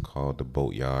Annapolis called the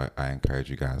Boatyard. I encourage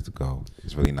you guys to go.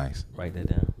 It's really nice. Write that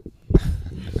down.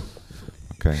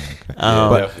 Okay.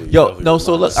 Definitely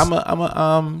so look, I'm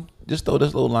a just throw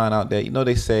this little line out there. You know,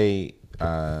 they say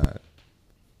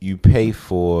you pay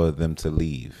for them to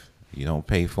leave. You don't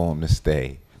pay for them to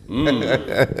stay.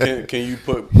 Can you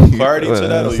put clarity to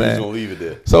that, or you just gonna leave it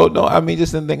there? So no, I mean,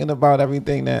 just in thinking about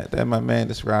everything that my man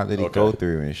described that he go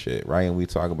through and shit, right? And we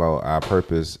talk about our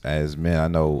purpose as men. I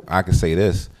know I can say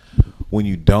this: when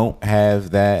you don't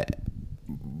have that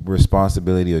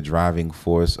responsibility or driving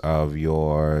force of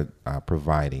your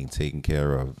providing, taking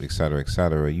care of, et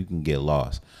cetera, you can get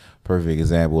lost. Perfect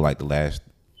example, like the last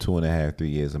 2.5, 3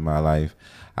 years of my life,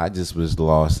 I just was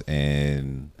lost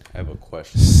in I have a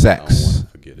question. Sex, I don't want to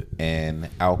forget it. And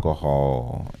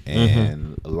alcohol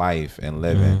and life and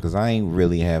living, because I ain't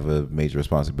really have a major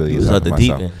responsibility for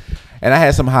myself. And I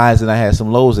had some highs and I had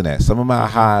some lows in that. Some of my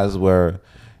highs were,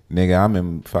 nigga, I'm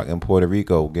in fucking Puerto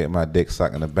Rico getting my dick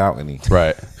sucked in the balcony.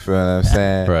 Right. Feel what I'm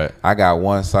saying? Right. I got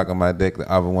one sucking my dick,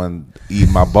 the other one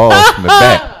eating my balls from the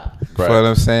back. Right. Feel what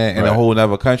I'm saying? In a whole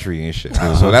other country and shit.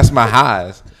 So that's my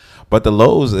highs. But the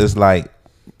lows is like,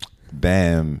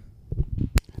 damn,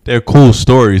 they're cool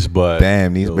stories, but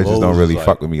damn, these the bitches lows don't really is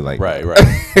fuck with me like right, that.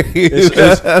 right.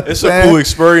 It's a cool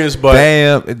experience, but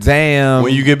damn.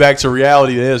 when you get back to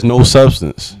reality, there's no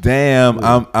substance. Damn,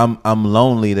 I'm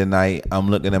lonely tonight.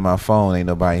 I'm looking at my phone. Ain't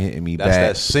nobody hitting me That's back.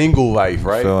 that single life,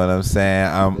 right? Feel what I'm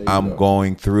saying? I'm go.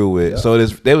 going through it. Yeah. So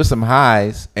there was some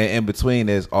highs, and in between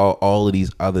there's all of these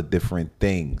other different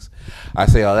things. I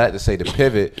say all that to say the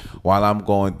pivot while I'm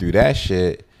going through that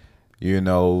shit. You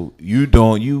know, you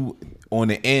on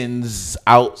the ins,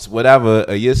 outs, whatever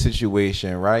of your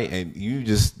situation, right? And you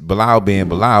just being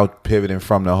Bilal, pivoting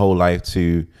from the whole life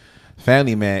to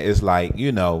family man. It's like,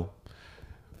 you know,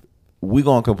 we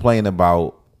gonna complain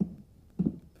about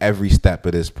every step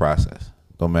of this process.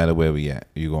 No matter where we at,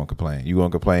 you gonna complain. You gonna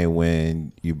complain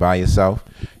when you by yourself.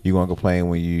 You gonna complain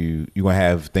when you gonna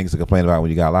have things to complain about when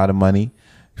you got a lot of money.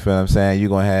 You feel what I'm saying? You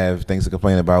gonna have things to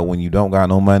complain about when you don't got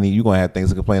no money. You gonna have things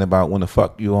to complain about when the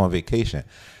fuck you on vacation.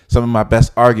 Some of my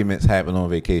best arguments happen on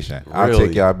vacation. I'll Really?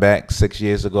 take y'all back 6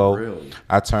 years ago. Really?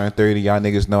 I turned 30. Y'all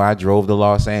niggas know I drove to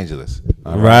Los Angeles.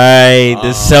 All Right,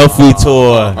 the selfie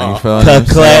tour, You feel what the I'm saying?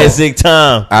 classic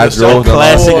time. I The drove to Los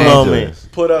classic Angeles. moment.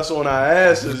 Put us on our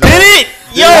asses. Did it?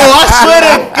 Yo, I swear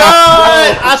to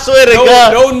God. I swear to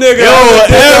God. No nigga. Yo,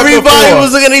 ever did that everybody before.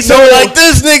 was looking at each other like,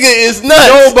 this nigga is nuts.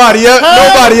 Nobody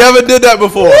ever did that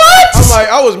before. What? I'm like,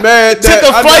 I was mad that Took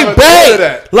a I flight never thought of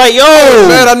back. that. Like, yo.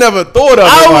 Man, I never thought of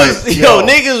it. I Like, was,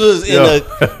 niggas was in Yo. the,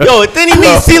 didn't he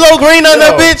meet CeeLo Green on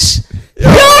that Yo. bitch? Yo.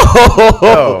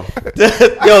 Yo.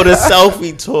 Yo, the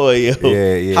selfie tour, yo.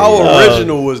 Yeah. How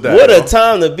original was that? What yo? a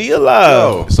time to be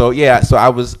alive. Yo. So I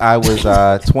was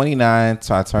 29,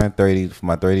 so I turned 30 for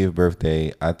my 30th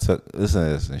birthday. Listen to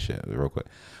this and shit real quick.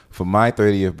 For my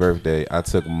 30th birthday, I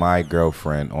took my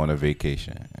girlfriend on a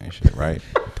vacation and shit, right?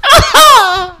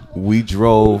 We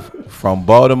drove from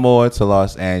Baltimore to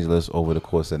Los Angeles over the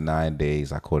course of 9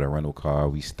 days. I caught a rental car.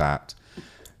 We stopped,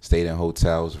 stayed in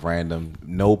hotels, random,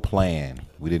 no plan.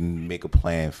 We didn't make a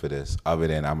plan for this other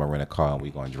than I'm gonna rent a car and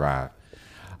we gonna drive.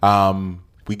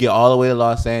 We get all the way to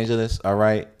Los Angeles. All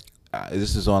right,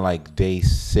 this is on like day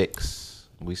 6.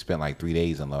 We spent like 3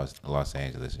 days in Los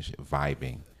Angeles and shit,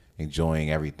 vibing,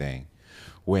 enjoying everything.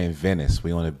 We're in Venice.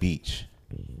 We on the beach.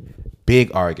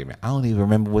 Big argument. I don't even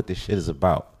remember what this shit is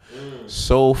about.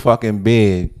 So fucking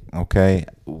big. Okay,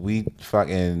 we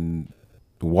fucking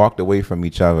walked away from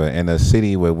each other in a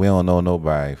city where we don't know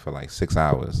nobody for like 6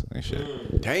 hours and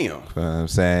shit. Damn. You know what I'm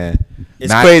saying?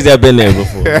 It's crazy I've been there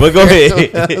before. But go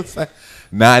ahead.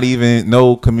 Not even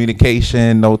no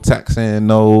communication, no texting,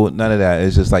 no none of that.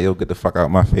 It's just like, yo, get the fuck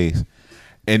out my face.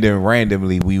 And then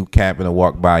randomly we camping and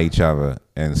walk by each other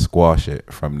and squash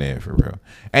it from there for real.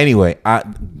 Anyway, I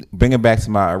bringing back to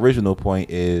my original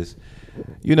point is,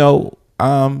 you know,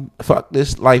 fuck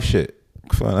this life shit.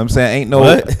 You know what I'm saying? Ain't no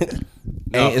What?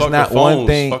 Nah, it's fuck not the one phones,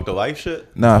 thing. Fuck the life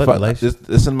shit. Nah, Fuck fuck the life this.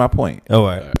 This is my point. All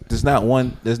right. There's not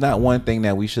one thing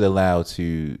that we should allow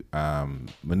to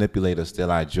manipulate or steal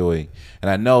our joy.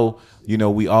 And I know, you know,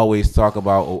 we always talk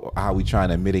about how we trying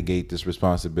to mitigate this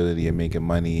responsibility of making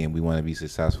money and we want to be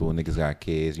successful. Niggas got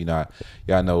kids, you know.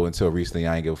 Y'all know until recently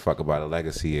I ain't give a fuck about a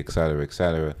legacy, et cetera, et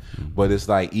cetera. But it's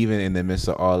like even in the midst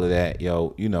of all of that,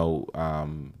 yo, you know,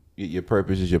 your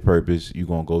purpose is your purpose. You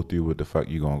gonna go through what the fuck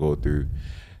you gonna go through.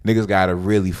 Niggas gotta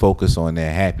really focus on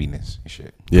their happiness and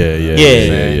shit. Yeah. You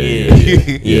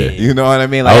know what I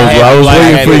mean? Like I was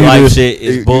waiting for you life to- shit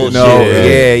is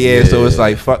bullshit. Yeah. So it's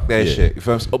like fuck that shit.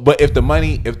 But if the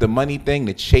money thing,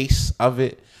 the chase of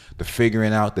it, the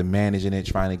figuring out, the managing it,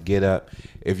 trying to get up,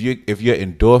 if your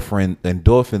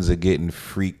endorphins are getting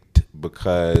freaked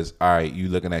because all right, you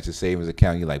looking at your savings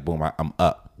account, you're like, boom, I'm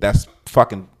up. That's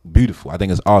fucking beautiful. I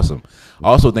think it's awesome. I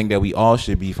also think that we all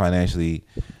should be financially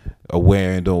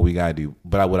aware and doing what we gotta do.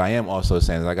 But what I am also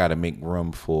saying is I gotta make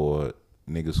room for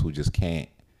niggas who just can't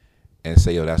and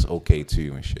say, yo, that's okay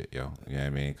too and shit, yo. You know what I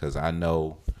mean? Because I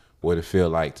know what it feel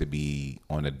like to be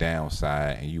on the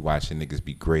downside and you watching niggas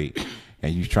be great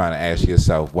and you trying to ask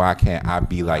yourself, why can't I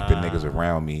be like the niggas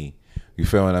around me? You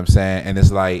feel what I'm saying? And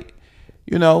it's like,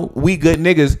 you know, we good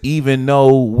niggas, even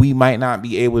though we might not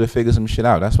be able to figure some shit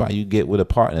out. That's why you get with a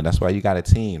partner. That's why you got a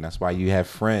team. That's why you have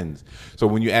friends. So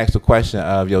when you ask the question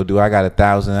of, yo, do I got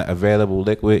 1,000 available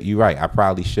liquid? You're right. I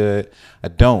probably should. I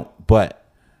don't. But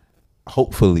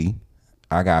hopefully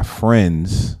I got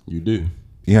friends. You do.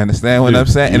 You understand what do. I'm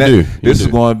saying? You And do. this You is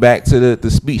do. going back to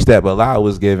the speech that Bilal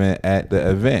was giving at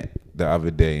the event the other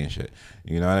day and shit.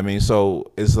 You know what I mean?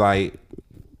 So it's like,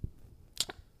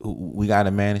 we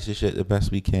gotta manage this shit the best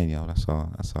we can, yo. That's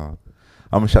all.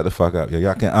 I'm gonna shut the fuck up, yo.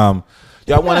 Y'all can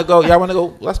y'all wanna go,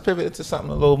 let's pivot into something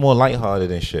a little more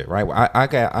lighthearted and shit, right?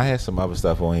 I had some other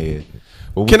stuff on here.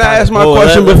 Can I ask my Oh,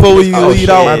 question let- before we oh, lead shit.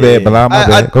 out? My bad, Bilal. My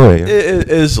bad. Go ahead.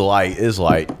 It's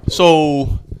like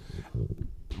so.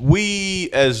 We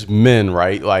as men,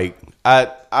 right? Like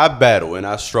I battle and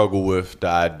I struggle with the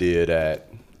idea that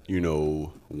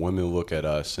women look at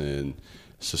us and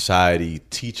society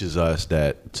teaches us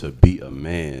that to be a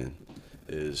man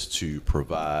is to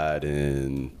provide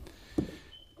and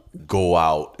go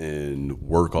out and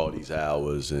work all these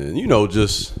hours and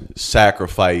just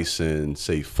sacrifice and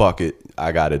say fuck it,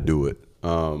 I gotta do it.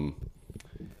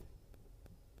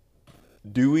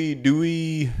 Do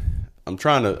we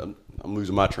I'm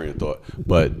losing my train of thought,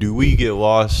 but do we get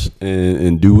lost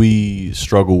and do we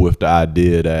struggle with the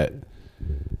idea that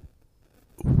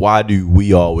why do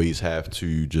we always have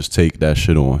to just take that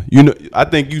shit on? I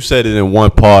think you said it in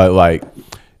one part, like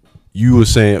you were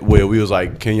saying, well, we was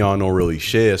like, can y'all don't really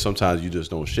share? Sometimes you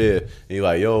just don't share. And you're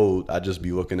like, yo, I just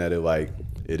be looking at it like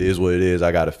it is what it is.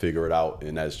 I got to figure it out,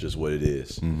 and that's just what it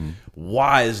is. Mm-hmm.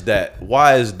 Why is that?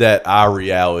 Why is that our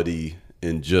reality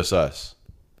in just us?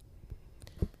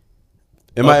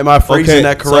 Am I phrasing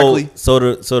that correctly? So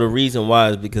the reason why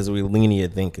is because we're linear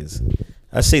thinkers.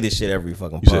 I say this shit every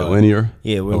fucking You said linear?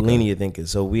 Yeah, we're linear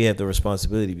thinkers. So we have the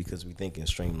responsibility because we think in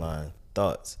streamlined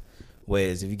thoughts.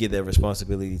 Whereas if you get that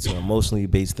responsibility to an emotionally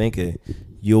based thinker,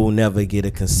 you'll never get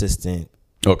a consistent.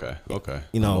 Okay.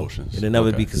 Emotions. It'll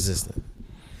never be consistent.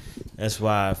 That's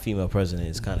why female president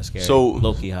is kind of scary. So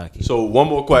low-key hockey. So one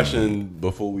more question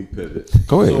before we pivot.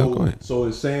 Go ahead. So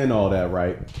in saying all that,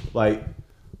 right? Like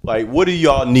what do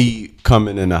y'all need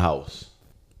coming in the house?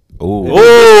 Oh,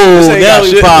 now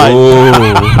we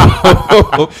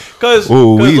Because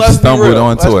we stumbled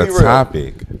onto a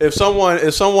topic. If someone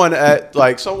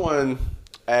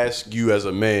asks you as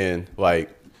a man,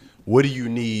 like, what do you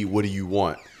need? What do you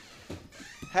want?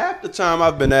 Half the time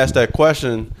I've been asked that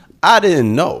question, I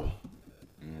didn't know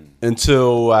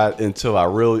until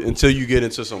you get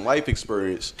into some life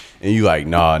experience and you like,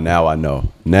 nah, now I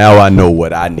know. Now I know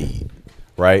what I need,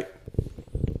 right?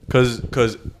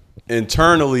 Because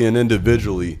internally and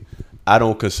individually, I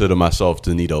don't consider myself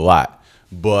to need a lot.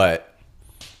 But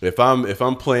if I'm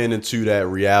playing into that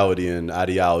reality and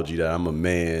ideology that I'm a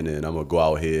man and I'm gonna go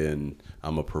out here and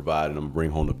I'm gonna provide and I'm gonna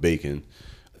bring home the bacon,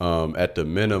 at the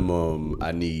minimum,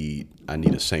 I need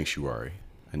a sanctuary.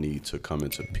 I need to come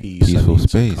into peace. Peaceful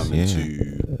space.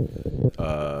 Nurture.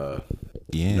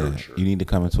 You need to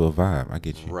come into a vibe. I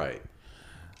get you. Right.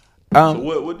 So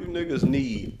what do niggas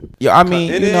need? Yeah, I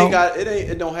mean,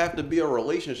 it don't have to be a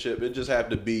relationship. It just have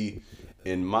to be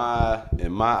in my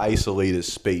isolated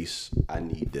space. I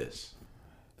need this.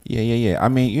 Yeah. I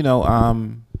mean, how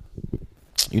I'm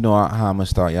gonna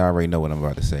start. Y'all already know what I'm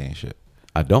about to say and shit.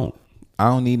 I don't. I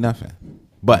don't need nothing.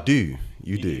 But You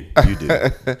do.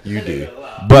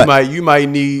 But you might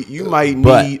need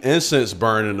incense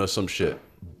burning or some shit.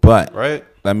 But right.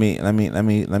 Let me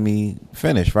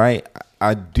finish. Right.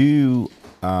 I do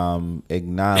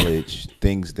acknowledge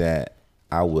things that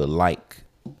I would like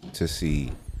to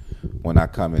see when I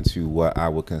come into what I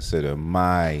would consider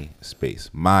my space.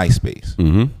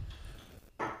 Mm-hmm.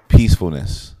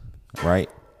 Peacefulness, right?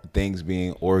 Things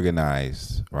being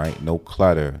organized, right? No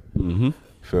clutter. Mm-hmm.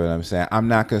 Feel what I'm saying? I'm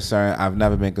not concerned. I've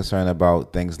never been concerned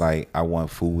about things like I want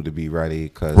food to be ready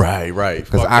because right.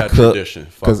 Because I cook. Tradition.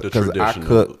 Because I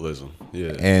cook.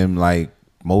 Yeah. And like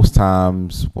most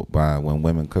times when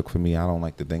women cook for me, I don't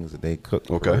like the things that they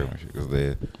cook. Okay.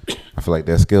 Because I feel like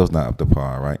their skills not up to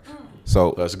par, right?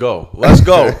 So let's go.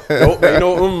 Nope, ain't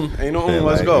no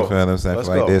let's go. You feel what I'm saying? I Let's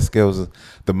feel like their skills,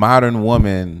 the modern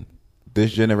woman,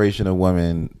 this generation of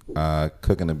women,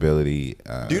 cooking ability.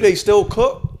 Do they still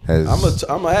cook? I'm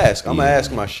gonna ask. I'm gonna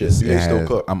ask my shit. Do they still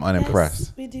cook? I'm unimpressed.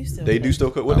 Yes, we do still. They cook. do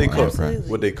still cook. What they cook? Absolutely.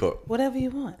 What they cook? Whatever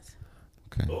you want.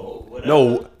 Okay.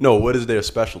 No. What is their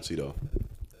specialty though?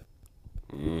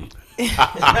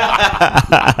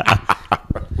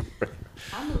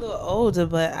 I'm a little older,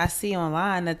 but I see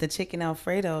online that the chicken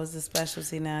Alfredo is a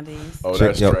specialty nowadays. Oh,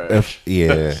 that's trash.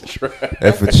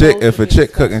 If a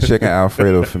chick cooking chicken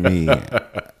Alfredo for me,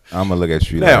 I'm gonna look at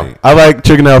you. Now, like, I like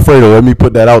chicken Alfredo. Let me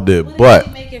put that out there. But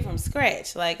you make it from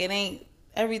scratch. Like it ain't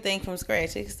everything from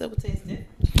scratch. It can still taste different.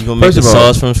 You gonna make the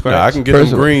sauce from scratch? I can get them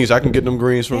greens. I can get them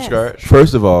greens from scratch.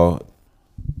 First of all,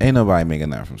 ain't nobody making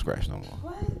nothing from scratch no more.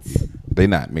 What? They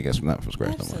not making nothing from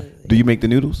scratch no more. Absolutely. Do you make the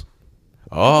noodles?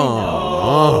 Okay,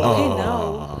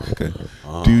 no. Okay.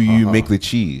 Do you make the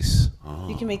cheese?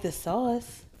 You can make the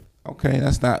sauce. Okay,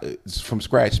 that's not from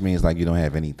scratch. Means like you don't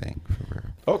have anything.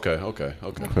 Okay. You know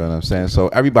what I'm saying? So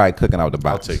everybody cooking out the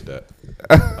box. I'll take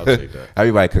that.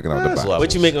 Everybody cooking out the box. Levels.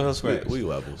 What you making from scratch? We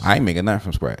levels. I ain't making nothing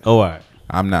from scratch. Oh, all right.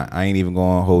 I'm not. I ain't even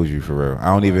gonna hold you for real. I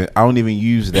don't even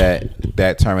use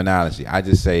that terminology. I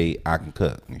just say I can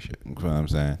cook and shit. You know what I'm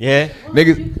saying? Yeah.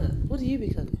 What do you be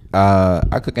cooking?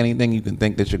 I cook anything you can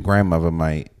think that your grandmother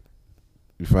might.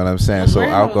 You feel what I'm saying? So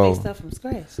Grandma I'll would go. make stuff from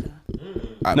scratch.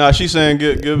 Though. Nah, she's saying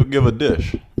give a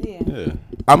dish. Yeah.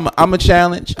 I'm a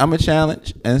challenge.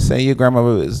 And say your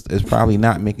grandmother is probably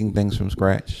not making things from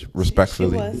scratch.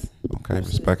 Respectfully. She was. Okay,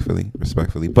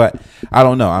 respectfully. But I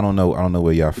don't know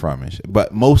where y'all from and shit.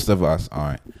 But most of us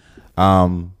aren't.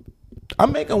 I'm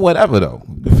making whatever though.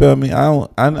 You feel me? I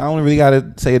don't really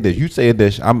gotta say a dish. You say a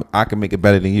dish, I can make it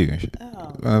better than you and shit. Oh. You know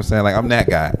what I'm saying? Like I'm that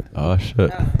guy. Oh shit. You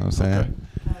know what I'm saying?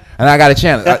 And I got a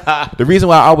challenge. The reason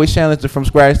why I always challenge the from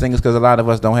scratch thing is because a lot of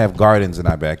us don't have gardens in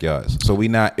our backyards. So we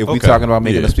not, if we talking about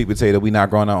making a sweet potato, we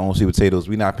not growing our own sweet potatoes.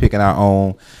 We not picking our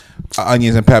own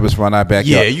onions and peppers from our backyard.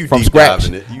 Yeah, you from deep scratch.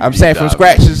 diving it. You I'm deep saying from diving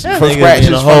scratch it. is That from nigga scratch in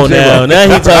is a hole from zero. now. Now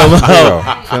he talking about, Feel what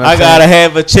I'm I saying? gotta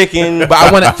have a chicken, But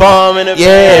I want to farm in the Yeah,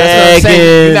 that's what I'm bag.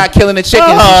 saying. You're not killing the chickens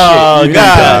Oh, and shit.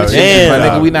 God Chickens, my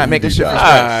damn. nigga, we not making shit from All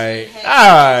scratch. right,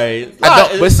 all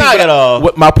right. But see, knock it off.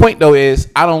 What my point though is,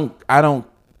 I don't.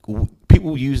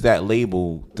 People use that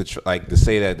label to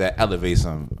say that elevates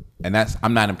them, and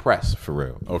I'm not impressed for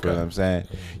real. Okay, you know what I'm saying?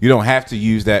 You don't have to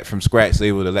use that from scratch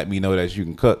label to let me know that you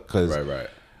can cook, because Right.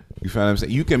 you feel what I'm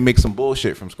saying? You can make some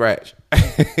bullshit from scratch. You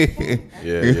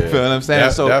feel what I'm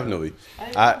saying? So definitely.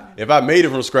 If I made it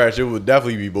from scratch, it would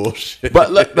definitely be bullshit.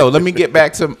 But look, though, let me get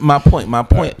back to my point. My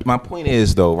point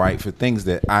is though, right? For things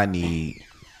that I need,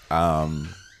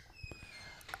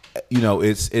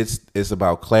 it's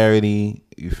about clarity.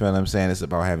 You feel what I'm saying? It's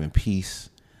about having peace.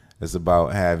 It's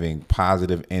about having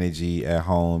positive energy at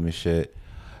home and shit.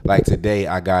 Like today,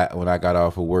 when I got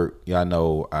off of work, y'all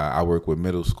know I work with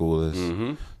middle schoolers.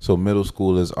 Mm-hmm. So middle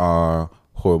schoolers are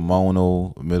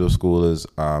hormonal. Middle schoolers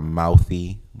are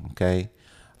mouthy. Okay,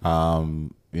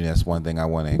 that's one thing I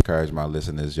want to encourage my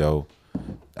listeners, yo.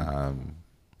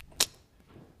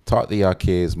 Talk to y'all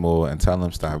kids more and tell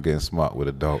them stop getting smart with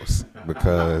adults,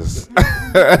 because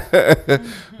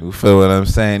you feel what I'm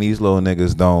saying? These little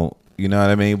niggas don't, you know what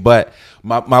I mean? But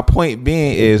my point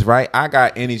being is, right, I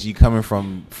got energy coming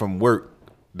from work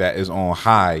that is on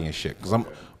high and shit, because I'm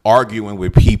arguing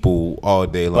with people all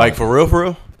day long. Like for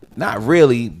real? Not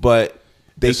really, but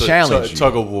they It's a challenge you.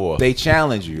 tug of war. They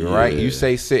challenge you, right? Yeah. You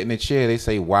say sit in the chair, they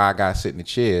say why I gotta sit in the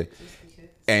chair.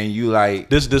 And you like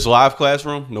This live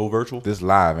classroom, no virtual. this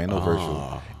live, ain't no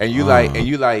virtual. And you like,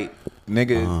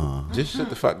 nigga, just shut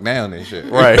the fuck down and shit.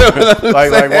 Right.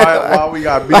 like why we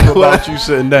got beef about you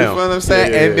sitting down? You know what I'm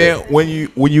saying? Yeah. And then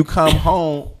when you come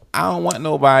home, I don't want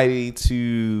nobody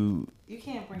to You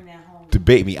can't bring that home.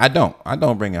 debate me. I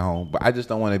don't bring it home, but I just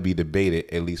don't want to be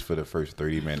debated, at least for the first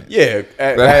 30 minutes. Yeah, Into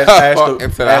the ask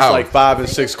house. like 5 and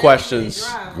 6 questions.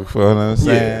 You feel what I'm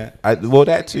saying? Well,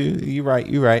 that too. You're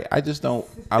right. I just don't.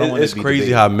 I don't want It's to be crazy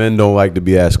debated. how men don't like to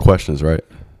be asked questions, right?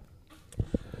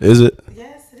 Is it?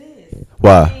 Yes, it is.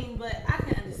 Why? I mean, but I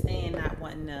can understand not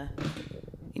wanting to,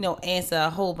 answer a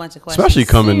whole bunch of questions. Especially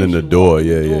coming in the Soon as you door. walk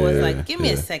Yeah, the door, yeah, It's yeah. like, give me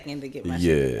yeah. a second to get my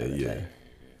shit together. Yeah.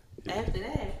 But after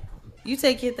that, you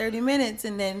take your 30 minutes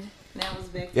and then now it's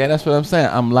back. Yeah, that's what I'm saying.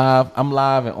 I'm live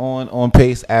and on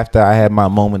pace after I had my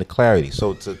moment of clarity.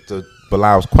 So to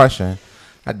Bilal's question,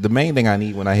 the main thing I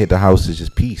need when I hit the house is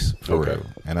just peace, for real,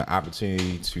 and an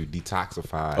opportunity to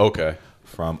detoxify.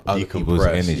 From other people's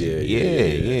Decompress. energy. Yeah.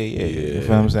 You feel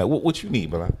what I'm saying? What you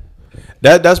need, Bilal?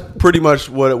 That's pretty much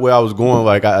where I was going.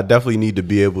 Like I definitely need to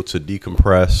be able to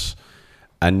decompress.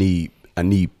 I need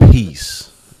peace.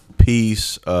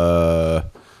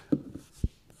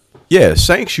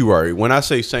 Sanctuary. When I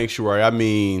say sanctuary, I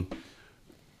mean,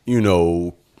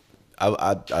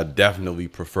 I definitely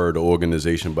prefer the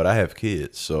organization, but I have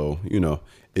kids, so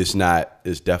it's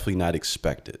definitely not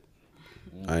expected,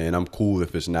 and I'm cool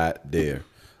if it's not there.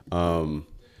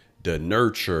 The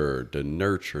nurture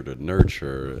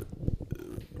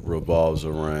revolves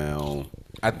around.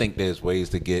 I think there's ways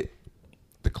to get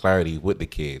the clarity with the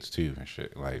kids too and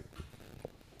shit. Like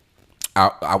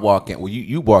I walk in. Well,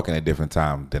 you walk in a different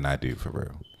time than I do, for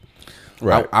real.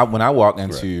 Right. When I walk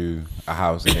into a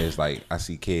house and it's like I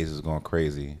see kids is going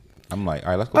crazy, I'm like, all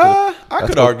right, let's go. I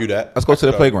could argue that. Let's go to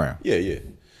the playground. Yeah. You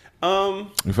feel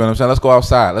what I'm saying? Let's go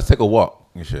outside. Let's take a walk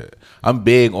and shit. I'm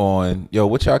big on,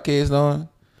 what y'all kids doing?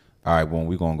 All right, well,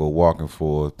 we're going to go walking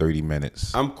for 30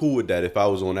 minutes. I'm cool with that if I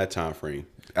was on that time frame.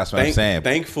 That's what I'm saying.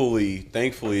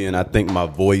 Thankfully, and I think my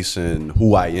voice and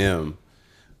who I am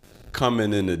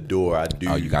coming in the door, I do.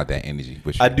 Oh, you got that energy.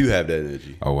 With you. I do have that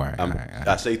energy. Oh, all right.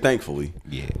 I say thankfully.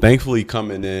 Yeah. Thankfully,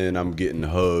 coming in, I'm getting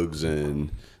hugs and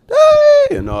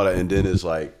and all that, and then it's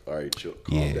like, all right, chill,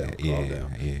 calm down. Yeah.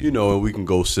 You know, and we can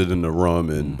go sit in the room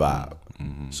and vibe.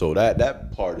 So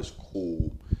that part is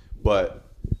cool, but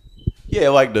yeah,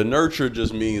 like the nurture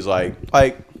just means like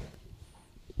I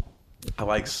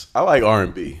like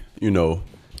R&B. You know,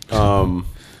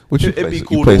 it'd be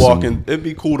cool to walk in. It'd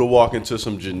be cool to walk into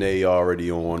some Janae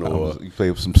already on, or you play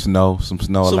with some snow. Some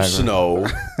snow.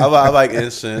 I like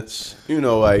incense. You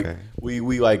know, like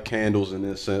we like candles and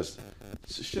incense.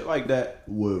 So shit like that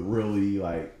would really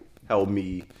like help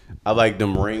me. I like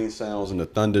them rain sounds and the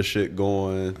thunder shit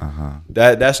going.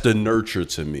 That's the nurture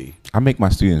to me. I make my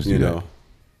students do You that. know,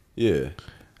 yeah.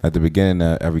 At the beginning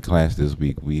of every class this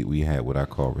week, we had what I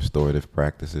call restorative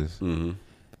practices,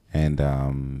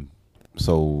 and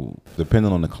so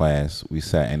depending on the class, we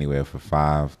sat anywhere for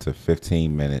 5 to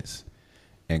 15 minutes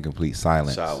in complete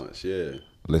silence. Yeah.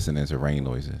 Listening to rain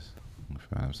noises. You know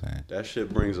what I'm saying? That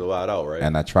shit brings a lot out, right?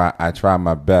 And I try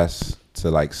my best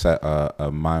to like set a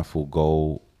mindful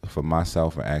goal for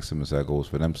myself and ask them to set goals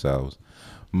for themselves.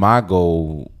 My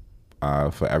goal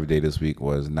for every day this week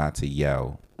was not to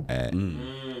yell at.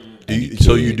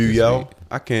 So you do yell? Week.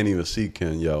 I can't even see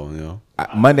Ken yell. You know.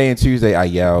 Monday and Tuesday I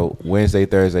yell. Wednesday,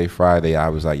 Thursday, Friday I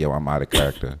was like, yo, I'm out of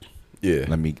character. Yeah.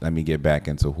 Let me get back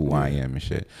into who I am and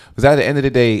shit. Because at the end of the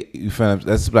day, you feel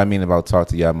that's what I mean about talk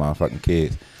to y'all motherfucking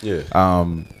kids. Yeah.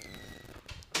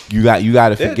 You got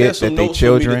to forget that they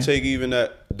children. For me to take even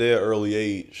at their early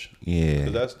age. Yeah.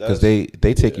 Because they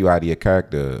take you out of your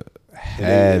character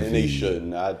heavy. And they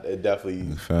shouldn't. It definitely.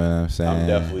 You feel what I'm saying? I'm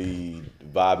definitely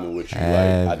vibing with you.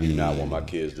 Heavy. Like I do not want my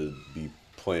kids to be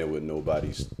playing with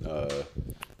nobody's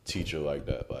teacher like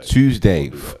that. Like Tuesday.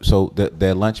 don't do that. So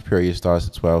their lunch period starts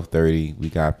at 12:30. We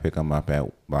got to pick them up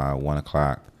by 1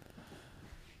 o'clock.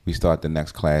 We start the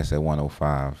next class at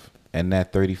 1:05. And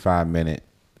that 35-minute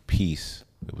piece,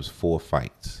 it was 4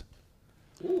 fights.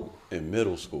 In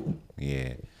middle school.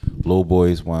 Yeah. Little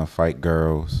boys want to fight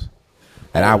girls.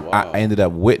 And Oh, wow. I ended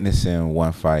up witnessing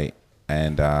one fight.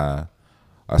 And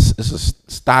it's a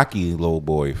stocky little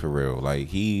boy for real. Like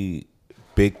he,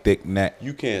 big, thick neck.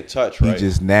 You can't touch, He right?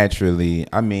 just naturally,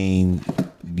 I mean,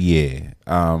 yeah.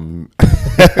 Nah, You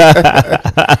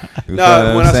when feel what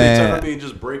I I'm say saying? touch, I mean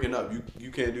just breaking up.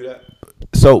 You can't do that.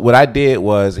 So what I did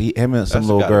was him and some That's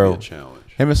little gotta girl. be a challenge.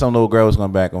 Him and some little girl was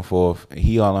going back and forth.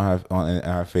 He all on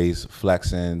her face,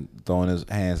 flexing, throwing his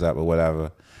hands up or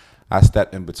whatever. I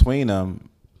stepped in between them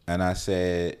and I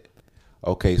said,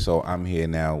 "Okay, so I'm here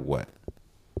now. What?"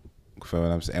 Feel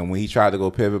what I'm saying? And when he tried to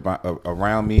go pivot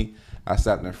around me, I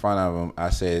stepped in front of him. I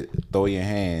said, "Throw your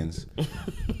hands."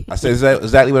 I said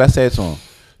exactly what I said to him.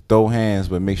 Throw hands,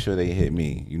 but make sure they hit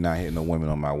me. You're not hitting no women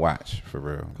on my watch, for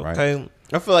real, right? Okay.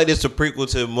 I feel like this is a prequel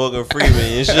to Morgan Freeman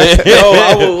and shit. Yo,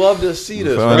 I would love to see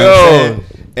this. Feel what man. I'm Yo, saying?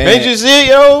 can't you see it,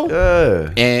 yo?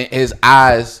 Yeah. And his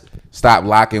eyes stopped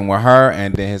locking with her,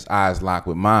 and then his eyes locked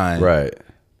with mine. Right.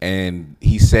 And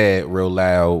he said real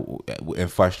loud in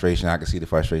frustration, I could see the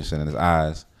frustration in his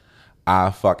eyes,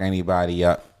 "I'll fuck anybody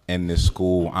up in this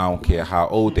school. I don't care how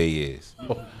old they is."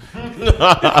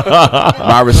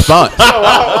 My response,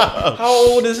 How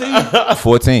old is he?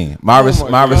 14. My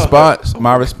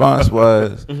response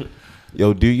was,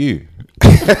 "Yo, do you?" You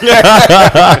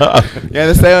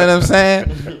understand what I'm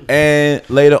saying? And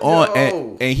later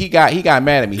on, and he got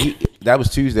mad at me. That was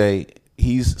Tuesday.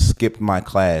 He's skipped my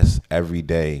class every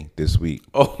day this week.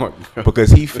 Oh my god. Because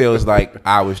he feels like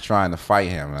I was trying to fight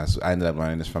him. I ended up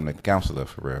learning this from the counselor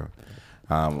for real.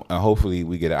 And hopefully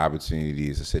we get an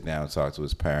opportunity to sit down and talk to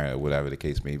his parent or whatever the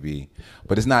case may be.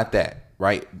 But it's not that,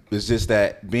 right? It's just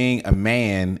that being a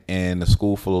man in a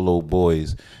school full of little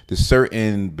boys, there's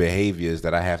certain behaviors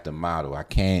that I have to model. I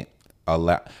can't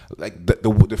allow, like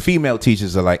the female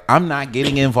teachers are like, "I'm not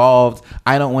getting involved.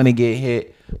 I don't want to get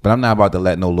hit." But I'm not about to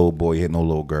let no little boy hit no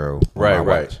little girl. on my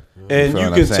Right. watch. And feel you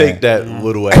what can I'm saying? take that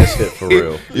little ass hit for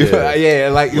real. You feel- yeah,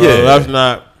 like Bro, yeah. that's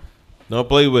not. Don't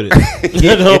play with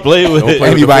it. Don't play with Don't it.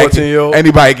 play with the 14-year-old?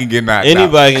 Anybody can get knocked out.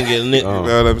 Anybody can get nicked. You know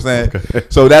what I'm saying?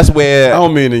 So that's I where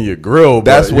don't mean in your grill,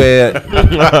 but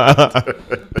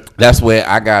that's where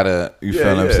I gotta, you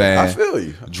feel what I'm saying? I feel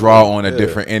you. Draw on a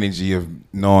different energy of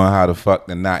knowing how to fuck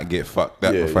and not get fucked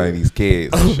up in front of these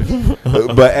kids. And shit.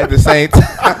 But at the same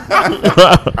time,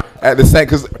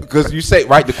 because you say,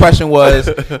 right, the question was,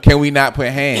 can we not put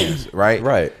hands, right?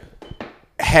 Right.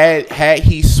 Had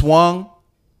he swung,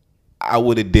 I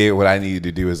would have did what I needed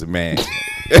to do as a man. You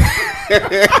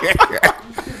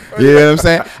know what I'm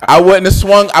saying? I wouldn't have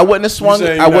swung. I would not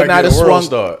have swung.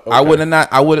 I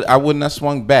I wouldn't have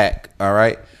swung back. All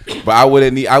right. But I would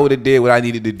have did what I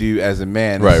needed to do as a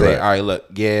man and say, all right, look,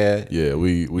 yeah,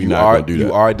 we not gonna do that.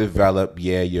 You are developed,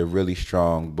 yeah, you're really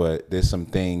strong, but there's some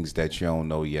things that you don't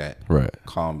know yet. Right.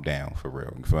 Calm down for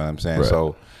real. You feel what I'm saying? Right.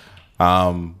 So,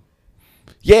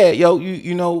 yeah, yo,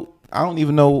 you know, I don't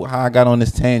even know how I got on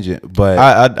this tangent, but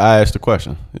I asked the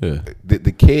question. Yeah.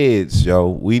 The kids, yo,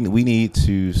 we need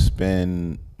to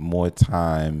spend more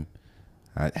time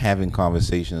having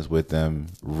conversations with them,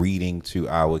 reading to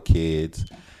our kids,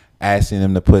 asking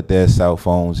them to put their cell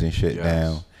phones and shit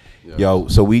down. Yes. Yo,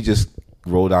 so we just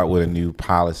rolled out with a new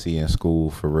policy in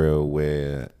school for real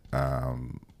where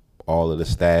all of the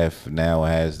staff now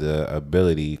has the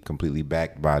ability, completely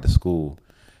backed by the school,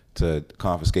 to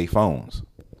confiscate phones.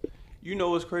 You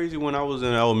know what's crazy? When I was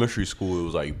in elementary school, it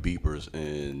was like beepers,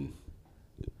 and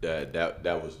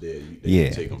that was there. They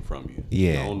could take them from you.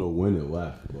 Yeah. I don't know when it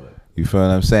left, but you feel what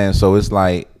I'm saying? So it's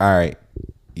like, all right,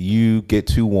 you get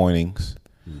 2 warnings.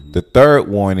 Mm-hmm. The third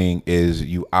warning is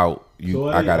you out.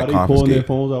 I gotta confiscate. Pulling their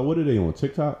phones out? What are they on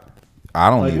TikTok? I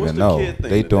don't even know.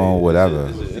 They doing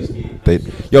whatever.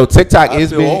 TikTok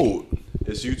is big. Old.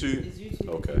 It's YouTube.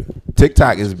 Okay.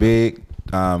 TikTok is big.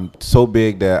 So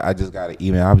big that I just got an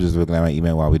email. I was just looking at my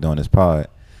email while we're doing this pod.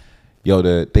 Yo,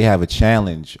 they have a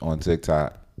challenge on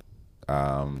TikTok.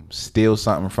 Steal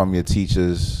something from your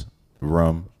teacher's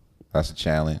room. That's a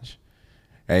challenge.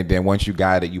 And then once you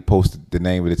got it, you post the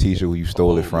name of the teacher who you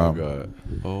stole it from.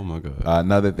 Oh my god.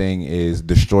 Another thing is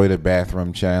destroy the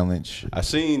bathroom challenge. I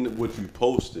seen what you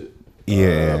posted.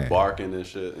 Yeah. Barking and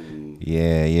shit. And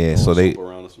yeah. So they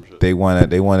want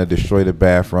to destroy the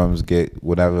bathrooms, get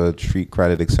whatever street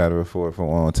credit, etc. for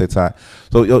on TikTok.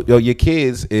 So yo, your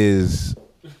kids is.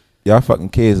 Y'all fucking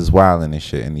kids is wilding and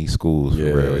shit in these schools.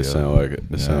 Yeah, for real, it sound like it.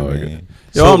 It sound like it.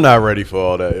 So, I'm not ready for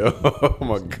all that, yo. Oh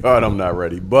my god, I'm not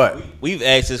ready. But we've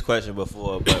asked this question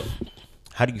before, but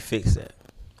how do you fix that?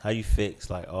 How do you fix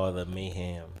like all the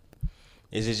mayhem?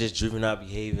 Is it just juvenile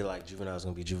behavior? Like juveniles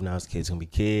gonna be juveniles, kids gonna be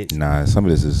kids? Nah, some of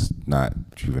this is not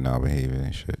juvenile behavior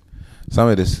and shit. Some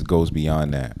of this goes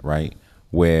beyond that, right?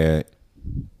 Where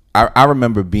I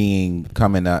remember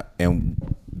coming up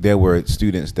and there were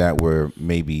students that were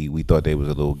maybe we thought they was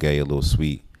a little gay, a little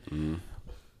sweet. Mm-hmm.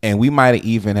 And we might have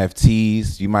even have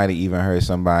teased. You might have even heard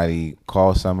somebody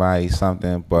call somebody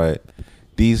something. But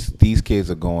these kids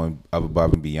are going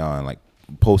above and beyond, like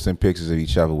posting pictures of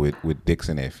each other with dicks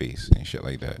in their face and shit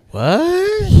like that.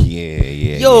 What?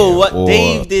 Yeah. Yo, what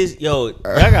Dave this? Yo,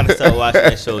 I gotta start watching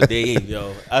that show, Dave.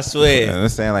 Yo, I swear. I'm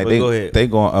saying like they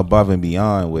going above and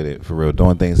beyond with it for real,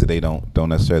 doing things that they don't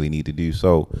necessarily need to do.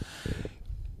 So.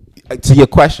 To your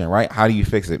question, right? How do you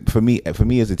fix it? For me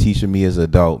as a teacher, me as an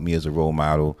adult, me as a role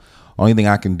model, only thing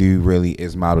I can do really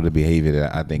is model the behavior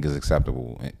that I think is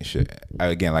acceptable.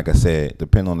 Again, like I said,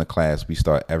 depending on the class, we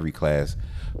start every class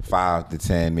 5 to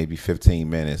 10, maybe 15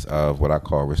 minutes of what I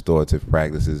call restorative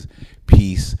practices,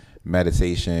 peace,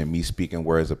 meditation, me speaking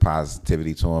words of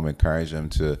positivity to them, encourage them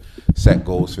to set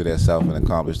goals for themselves and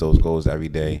accomplish those goals every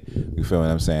day. You feel what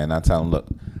I'm saying? I tell them, look,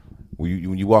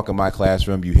 when you walk in my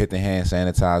classroom, you hit the hand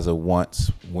sanitizer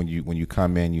once. When you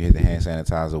come in, you hit the hand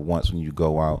sanitizer once when you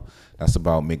go out. That's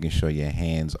about making sure your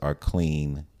hands are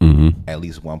clean at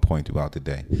least one point throughout the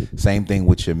day. Same thing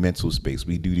with your mental space.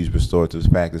 We do these restorative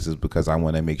practices because I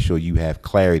want to make sure you have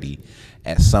clarity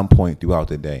at some point throughout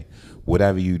the day.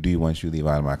 Whatever you do once you leave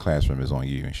out of my classroom is on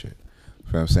you and shit.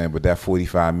 You know what I'm saying? But that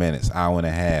 45 minutes, hour and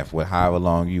a half, however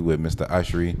long you with Mr.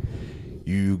 Ushery,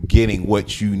 you getting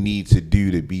what you need to do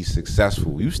to be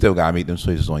successful. You still gotta make them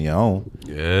choices on your own.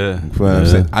 Yeah. You know what I'm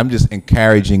saying? I'm just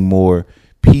encouraging more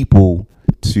people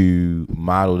to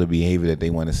model the behavior that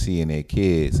they want to see in their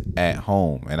kids at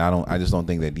home. And I just don't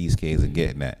think that these kids are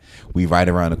getting that. We right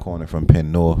around the corner from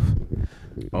Penn North.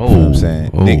 Oh, you know what I'm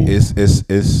saying?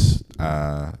 It's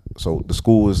so the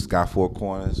school has got 4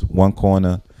 corners. One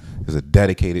corner is a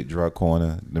dedicated drug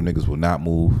corner. Them niggas will not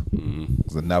move.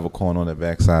 There's another corner on the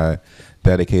backside.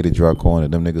 Dedicated drug corner.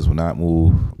 Them niggas will not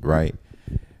move, right?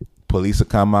 Police will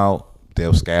come out.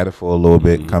 They'll scatter for a little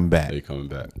bit, come back. They coming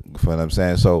back. You feel what I'm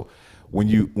saying? So when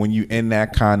you in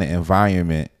that kind of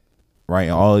environment, right,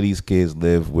 and all of these kids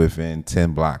live within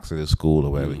 10 blocks of the school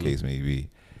or whatever the case may be,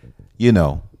 you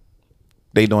know,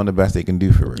 they doing the best they can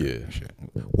do for real. Yeah. Shit.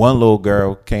 One little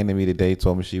girl came to me today,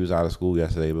 told me she was out of school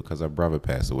yesterday because her brother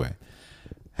passed away.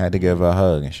 Had to give her a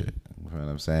hug and shit. You know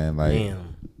what I'm saying? Like,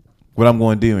 damn. What I'm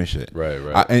going to do and shit. Right.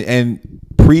 And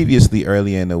previously,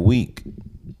 earlier in the week,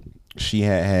 she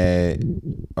had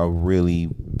a really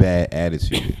bad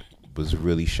attitude. Was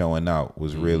really showing out.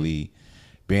 Was really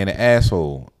being an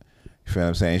asshole. You feel what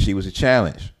I'm saying? She was a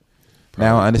challenge. Probably,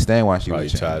 now I understand why she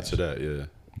was a challenge. Tied to that, yeah.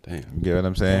 Damn. You get what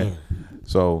I'm saying?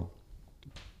 So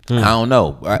I don't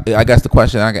know. I guess the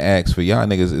question I can ask for y'all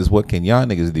niggas is, what can y'all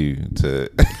niggas do to?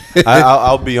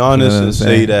 I'll be honest You know what I'm and say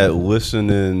saying? that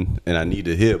listening, and I need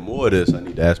to hear more of this. I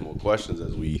need to ask more questions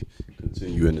as we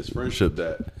continue in this friendship.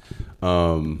 That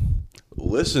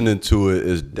listening to it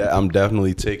is I'm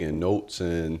definitely taking notes,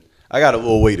 and I got a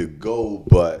little way to go,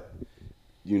 but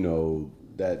you know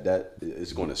that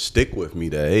is going to stick with me.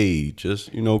 That hey,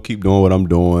 just keep doing what I'm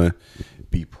doing,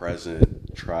 be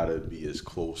present, try to be as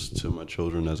close to my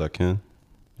children as I can,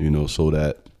 so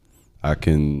that I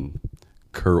can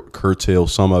curtail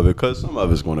some of it, because some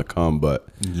of it's going to come, but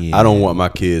Yeah. I don't want my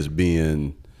kids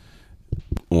being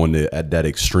at that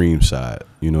extreme side.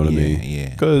 You know what I mean? Yeah.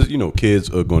 Because kids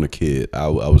are going to kid. I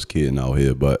was kidding out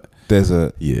here, but There's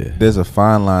a yeah.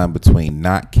 fine line between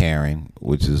not caring,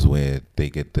 which is where they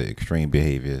get the extreme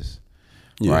behaviors,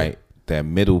 Yeah. right? That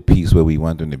middle piece where we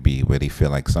want them to be, where they feel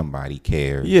like somebody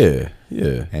cares. Yeah.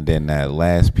 And then that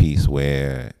last piece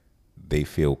where they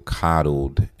feel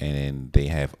coddled and they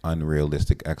have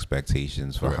unrealistic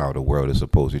expectations for how the world is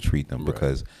supposed to treat them,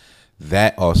 because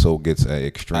that also gets an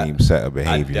extreme set of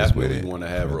behaviors I with it. definitely want to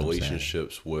have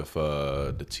relationships with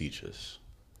the teachers,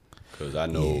 because I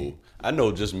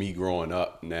know just me growing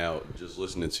up now, just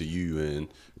listening to you and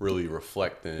really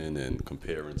reflecting and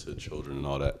comparing to children and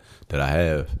all that I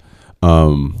have.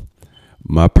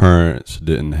 My parents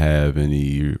didn't have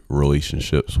any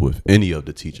relationships with any of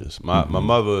the teachers. My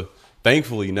mother,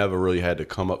 thankfully, never really had to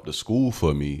come up to school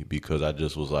for me, because I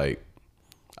just was like,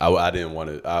 I didn't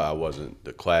want to. I wasn't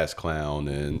the class clown,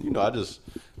 and I just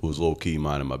was low key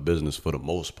minding my business for the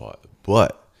most part.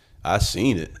 But I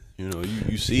seen it.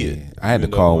 You see it. I had to You end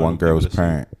up call one one of the people girl's that see it.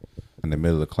 parent in the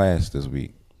middle of class this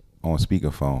week on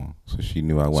speakerphone, so she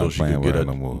knew I So wasn't she playing could with her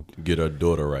no more. get her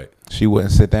daughter right. She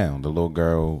wouldn't sit down. The little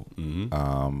girl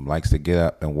Mm-hmm. likes to get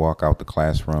up and walk out the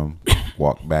classroom,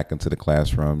 walk back into the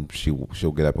classroom.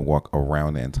 She'll get up and walk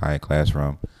around the entire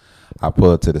classroom. I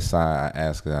pull her to the side. I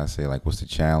ask her, I say, like, what's the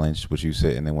challenge with you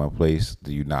sitting in one place?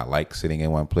 Do you not like sitting in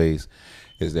one place?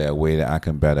 Is there a way that I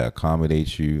can better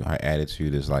accommodate you? Her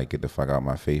attitude is like, get the fuck out of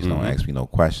my face. Don't ask me no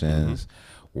questions.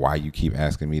 Why you keep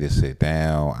asking me to sit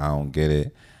down? I don't get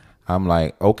it. I'm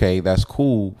like, okay, that's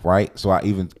cool, right? So I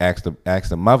even asked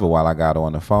the mother while I got her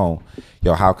on the phone,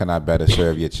 yo, how can I better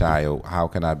serve your child? How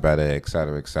can I better, et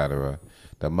cetera, et cetera?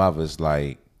 The mother's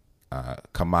like,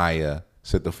 Kamaya,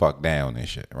 sit the fuck down and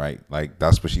shit, right? Like,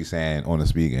 that's what she's saying on the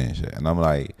speaker and shit. And I'm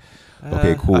like,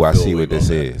 okay, cool, I feel see way what this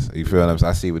about is. You feel what I'm saying?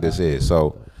 I see what this is.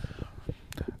 So,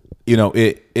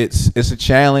 it's a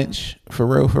challenge for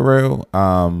real.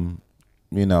 I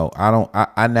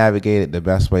navigate it the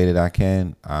best way that I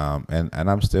can. And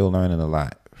I'm still learning a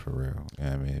lot for real. You know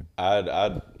what I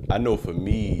mean? I know for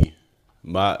me,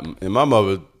 my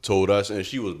mother told us, and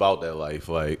she was about that life.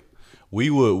 Like we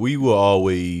were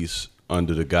always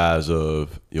under the guise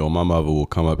of, my mother will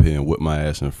come up here and whip my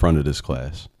ass in front of this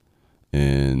class,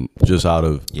 and just out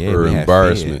of her we have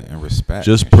embarrassment fear and respect.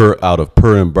 just out of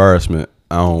pure embarrassment,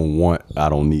 I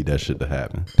don't need that shit to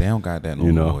happen. They don't got that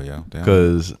no more, yo.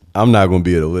 Because I'm not gonna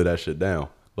be able to live that shit down.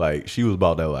 Like, she was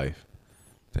about that life.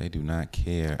 They do not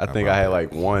care. I think I had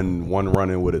like one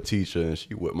run-in with a teacher, and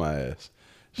she whipped my ass.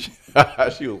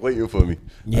 She was waiting for me.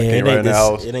 Yeah, I it came right in the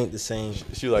house. It ain't the same.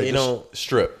 She was like, They just don't.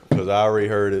 strip, because I already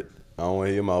heard it. I don't want to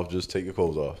hear your mouth. Just take your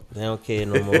clothes off. They don't care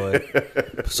no more.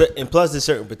 And plus, there's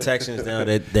certain protections now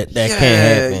that can't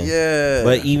happen. Yeah.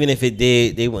 But even if it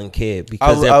did, they wouldn't care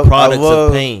because they're products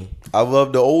of pain. I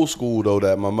love the old school though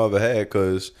that my mother had,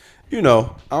 because I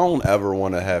don't ever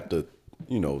want to have to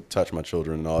touch my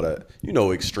children and all that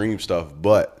extreme stuff,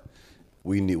 but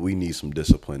we need some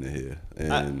discipline in here.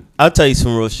 And I'll tell you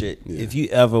some real shit. Yeah. If you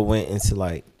ever went into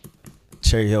like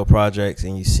Cherry Hill projects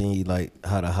and you see like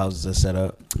how the houses are set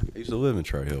up, I used to live in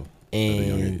Cherry Hill at a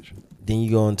young and age. then you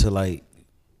go into like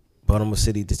Baltimore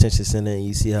City Detention Center and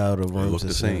you see how the They rooms look are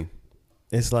the set up. same.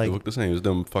 It's They like, look the same. It's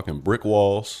them fucking brick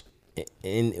walls,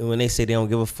 and when they say they don't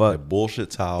give a fuck, that bullshit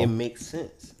towel. it makes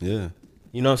sense. Yeah.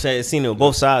 You know what I'm saying? It's seen it on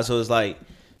both sides, so it's like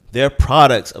they're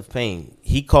products of pain.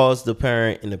 He calls the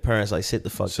parent, and the parent's like, "Sit the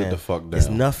fuck Sit down." the fuck There's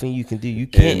down. nothing you can do. You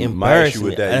can't And my embarrass issue me.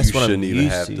 with that, That's you what shouldn't I'm even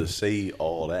used have to. to say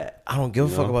all that. I don't give a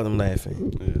fuck know? about them laughing,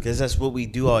 because that's what we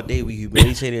do all day. We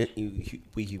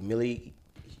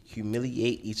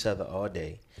humiliate each other all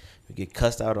day. We get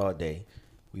cussed out all day.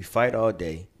 We fight all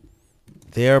day.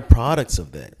 They're products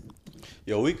of that.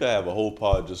 Yo, we could have a whole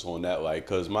pod just on that, like,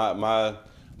 cause my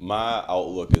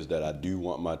outlook is that I do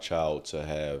want my child to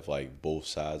have like both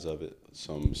sides of it,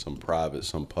 some private,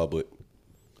 some public,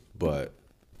 but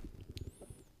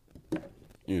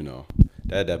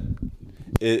that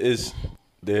it is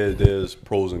there's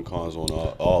pros and cons on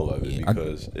all of it,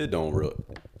 because it don't really.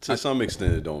 To some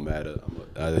extent, it don't matter.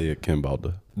 I hear Kim about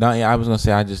the. No, yeah, I was gonna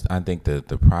say I think that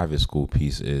the private school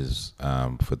piece is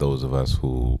for those of us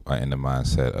who are in the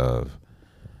mindset of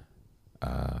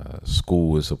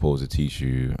school is supposed to teach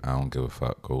you. I don't give a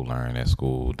fuck. Go learn at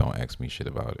school. Don't ask me shit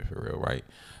about it for real, right?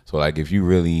 So like, if you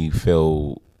really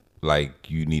feel like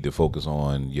you need to focus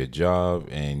on your job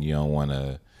and you don't want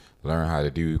to learn how to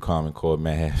do Common Core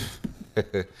math,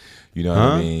 you know what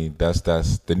I mean? That's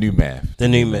the new math. The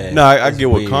new math. No, I get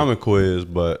what Common Core is,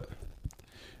 but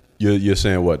you're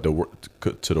saying what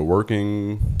to the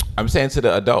working? I'm saying to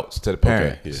the adults, to the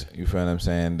parents. Okay, yeah. You feel what I'm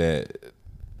saying? That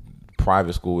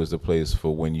private school is the place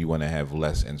for when you want to have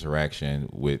less interaction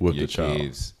with your the child.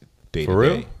 kids day For to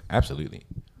real? day. Absolutely.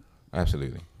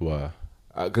 Why?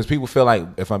 Because people feel like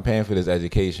if I'm paying for this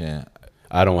education,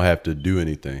 I don't have to do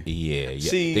anything. yeah,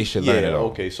 See, they should learn it all.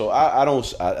 Okay, so I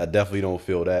definitely don't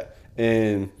feel that,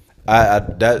 and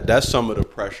that's some of the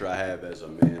pressure I have as a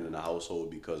man in the household,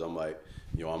 because I'm like,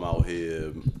 I'm out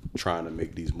here trying to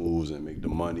make these moves and make the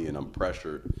money, and I'm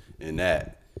pressured in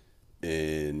that,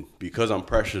 and because I'm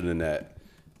pressured in that,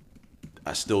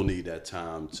 I still need that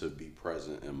time to be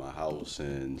present in my house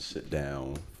and sit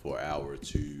down for an hour or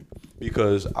two,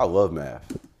 because I love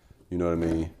math. You know what I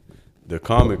mean? The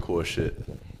Common Core shit,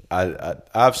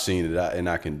 I've seen it and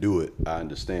I can do it. I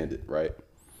understand it, right?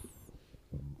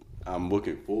 I'm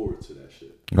looking forward to that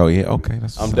shit. Oh yeah, okay.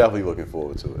 I'm definitely looking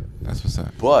forward to it. That's what's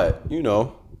up. But,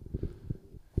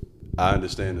 I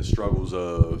understand the struggles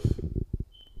of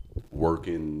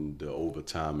working the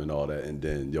overtime and all that, and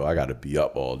then I got to be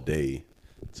up all day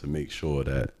to make sure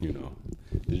that, did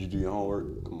you do your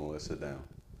homework? Come on, let's sit down.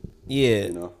 Yeah.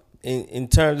 In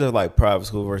terms of like private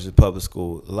school versus public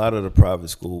school, a lot of the private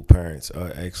school parents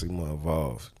are actually more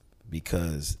involved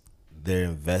because they're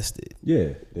invested.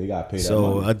 Yeah, they got paid.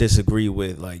 So I disagree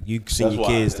with like you send your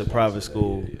kids to private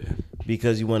school Yeah.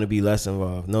 because you want to be less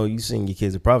involved. No, you send your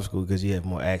kids to private school because you have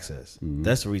more access. Mm-hmm.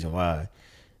 That's the reason why.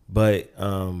 But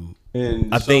And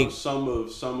I think some of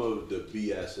the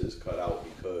BS is cut out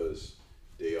because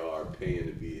they are paying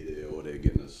to be there, or they're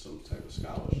getting some type of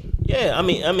scholarship. yeah, I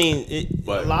mean,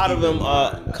 But a lot of keep in them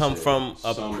mind, I come said from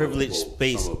some a of privileged both,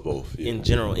 space some of both, yeah. in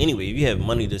general. Anyway, if you have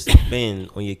money to spend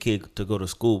on your kid to go to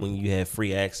school when you have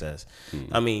free access,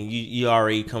 I mean, you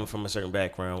already come from a certain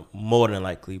background, more than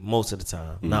likely, most of the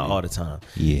time, not all the time.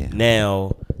 Yeah.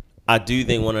 Now, I do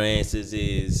think one of the answers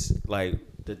is like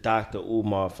the Dr.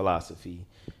 Umar philosophy,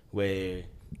 where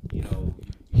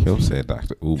Yo said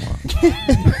Dr. Umar.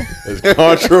 It's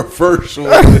controversial.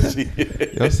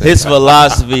 his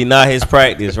philosophy, not his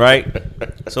practice, right?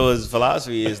 So his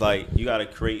philosophy is like you got to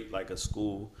create like a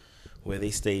school where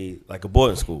they stay like a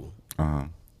boarding school. Uh-huh.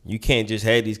 You can't just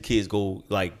have these kids go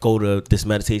to this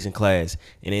meditation class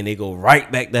and then they go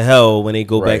right back to hell when they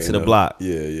go back to the block.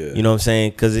 Yeah. You know what I'm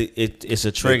saying? Because it's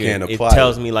a trigger. can't It apply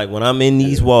tells it. me like when I'm in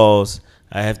these walls,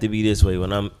 I have to be this way.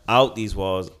 When I'm out these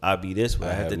walls, I be this way.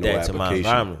 I have to no adapt to my application.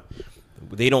 environment.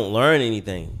 They don't learn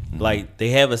anything. Like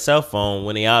they have a cell phone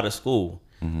when they out of school,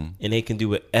 and they can do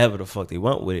whatever the fuck they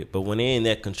want with it. But when they're in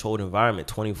that controlled environment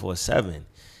 24/7,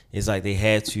 it's like they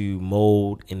had to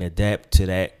mold and adapt to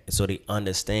that so they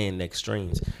understand the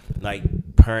extremes. Like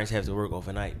parents have to work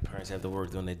overnight. Parents have to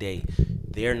work during the day.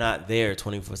 They're not there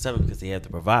 24/7 because they have to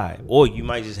provide. Or you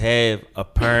might just have a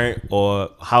parent or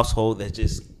household that's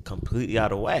just completely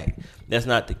out of whack. That's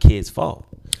not the kid's fault.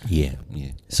 Yeah.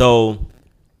 So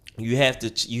you have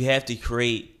to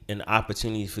create an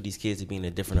opportunity for these kids to be in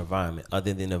a different environment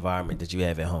other than the environment that you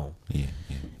have at home. Yeah.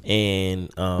 And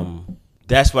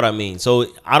that's what I mean. So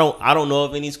I don't know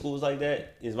of any schools like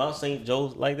that. Is Mount St.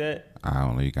 Joe's like that? I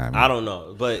don't know. You got me. I don't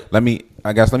know, but Let me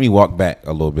walk back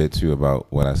a little bit too about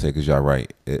what I said, because y'all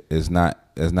right. It's not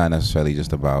necessarily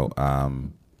just about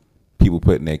people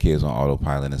putting their kids on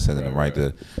autopilot and sending them right.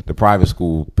 The private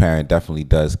school parent definitely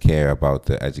does care about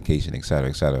the education, et cetera,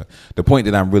 et cetera. The point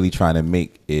that I'm really trying to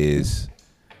make is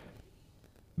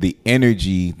the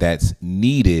energy that's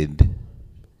needed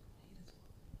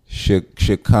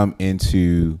should come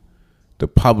into the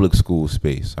public school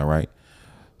space. All right,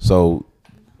 so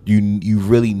you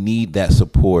really need that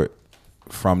support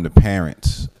from the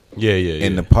parents. Yeah.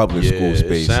 In the public school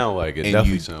space. It sound like it. And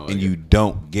Definitely you, sound like and it. you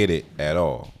don't get it at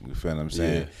all. You feel what I'm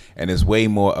saying? Yeah. And it's way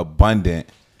more abundant.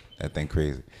 That thing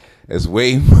crazy. It's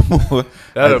way more.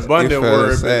 That you abundant feel what I'm word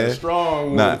been a saying?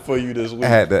 strong Nah, one for you this week. I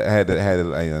had to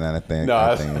that thing.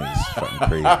 Nah, That thing is fucking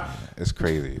crazy. Man. It's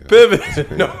crazy. Pivot. It's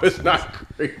crazy. No, it's not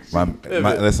crazy.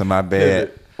 Listen, my bad.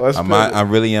 Pivot. Let's I pivot.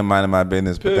 really am minding my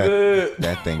business, but Pivot.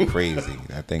 that thing crazy.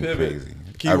 That thing Pivot. crazy.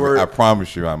 Keyword. I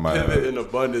promise you, I'm Pivot and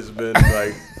abundance been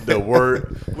like the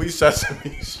word. We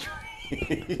Sesame Street.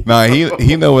 Nah,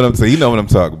 he know what I'm saying. He know what I'm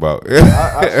talking about.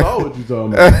 I saw what you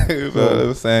talking about. You know what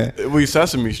I'm saying? We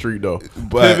Sesame Street though.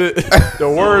 But- Pivot. The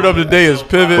word of the day is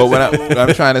pivot. But what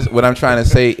I'm trying to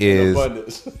say is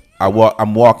Abundance.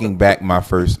 I'm walking back my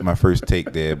first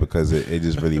take there because it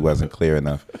just really wasn't clear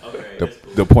enough.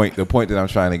 The point that I'm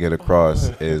trying to get across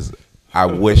is I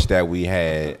wish that we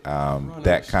had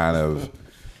that kind of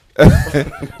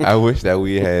I wish that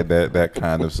we had that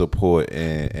kind of support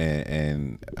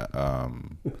and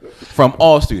from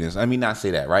all students. I mean, not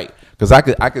say that, right? Because I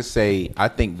could say I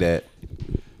think that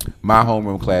my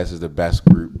homeroom class is the best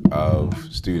group of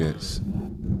students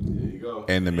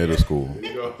in the middle school.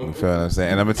 You feel what I'm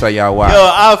saying? And I'm gonna tell y'all why. Yo,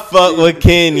 I fuck with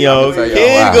Ken, yo. tell y'all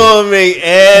Ken why. gonna make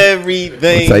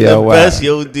everything I'ma tell y'all the why. best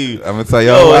yo do. I'm gonna tell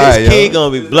y'all Yo, why. his kid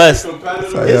gonna be blessed. Tell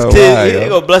His y'all why, kid, he yo.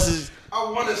 gonna bless his. I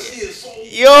want to see it so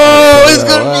Yo, it's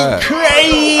gonna why. be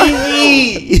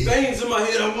crazy. things in my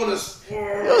head. I want to.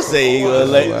 Don't say he gonna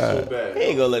let. He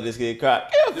ain't gonna let this kid cry.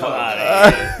 Get the fuck out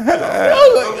of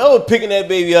here. I was picking that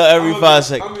baby up every 5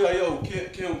 seconds. I'm be like, yo,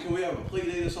 can we have a play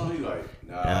date or something? He like,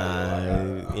 nah. You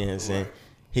know what I'm saying?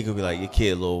 He could be like, your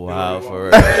kid a little wild for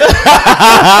real. My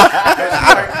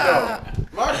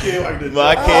kid like this.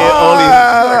 My kid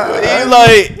only, he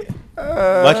like,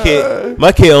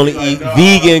 my kid only eat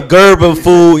vegan Gerber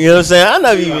food. You know what I'm saying? I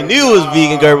never even knew it was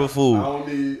vegan Gerber I food. don't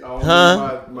need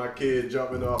Huh? my kid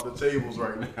jumping off the tables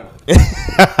right now.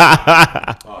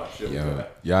 Oh shit. Yo,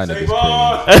 y'all niggas Save crazy.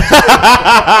 on.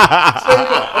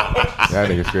 Y'all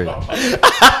niggas crazy.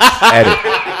 Edit.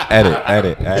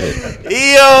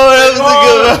 Yo, that was a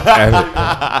good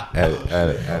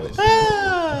one. Edit.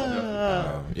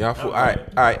 Y'all fool. All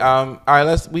right.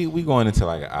 Let's we going into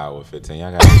like an hour 15.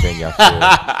 Y'all got anything y'all feel?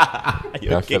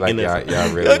 Y'all feel like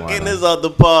y'all really You're want getting this off the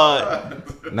pod.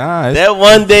 Nah. It's, That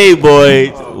one day, boy.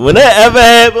 When that ever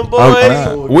happened, boy.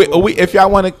 nah. We if y'all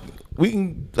want to, we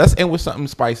can. Let's end with something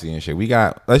spicy and shit.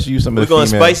 Let's use some of We the going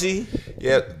female. spicy?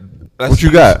 Yeah. What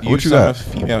you got? Use What you some got? of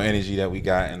the female energy that we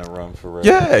got in the room for real.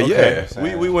 Yeah, Okay.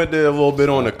 yeah. We went there a little bit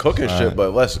on the cooking All shit, right.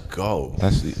 but let's go.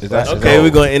 Okay,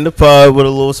 we're going to end the pod with a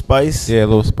little spice. Yeah, a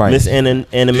little spicy. Miss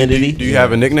Anonymity. Do you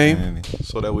have a nickname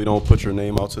so that we don't put your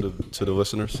name out to the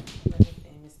listeners?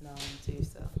 Famous known too,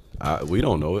 so. We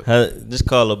don't know it. Just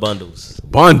call her Bundles.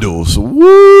 Bundles.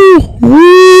 Woo!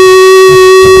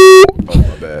 Oh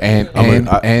my bad. And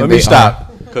let me they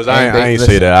stop because I and they- ain't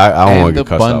listen, say that. I don't want to the get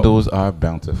cussed out. bundles are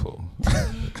bountiful.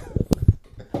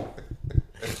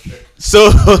 So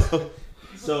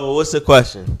what's the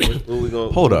question? What we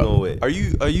going? Hold Going up. with? Are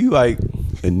you like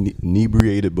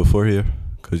inebriated before here?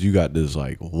 Cause you got this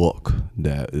like look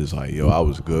that is like, yo, I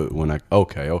was good when I.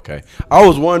 Okay. I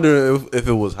was wondering if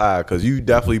it was high, cause you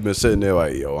definitely been sitting there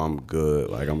like, yo, I'm good.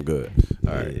 Like I'm good.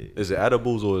 All right. Is it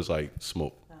edibles or is like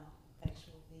smoke? No,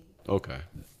 actual weed. Okay.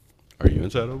 Are you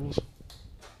into edibles?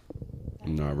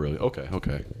 Not really.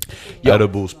 Okay. Yo.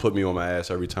 Edibles put me on my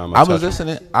ass every time I I was touch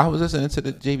it. listening to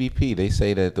the JVP. They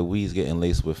say that the weed's getting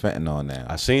laced with fentanyl now.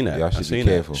 I seen that. Y'all I should seen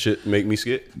be careful. that. Shit make me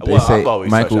scared. They Well, say I've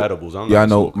always touched edibles. I'm y'all not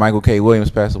know smoking. Michael K.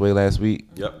 Williams passed away last week.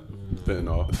 Yep.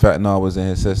 Fentanyl. Fentanyl was in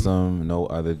his system. No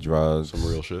other drugs. Some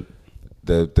real shit.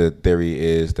 The theory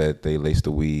is that they laced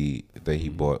the weed that he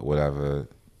bought, whatever,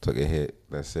 took a hit.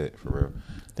 That's it for real.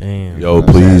 Damn. Yo, You know what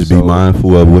I'm please saying? be So,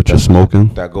 mindful of what you're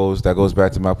smoking. That goes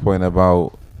back to my point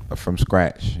about from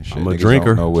scratch. And shit. I'm a Niggas drinker.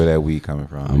 Don't know where that weed coming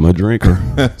from. I'm a drinker.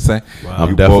 Saying,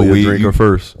 I'm you definitely bought a weed, drinker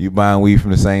first. You buying weed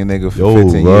from the same nigga for Yo,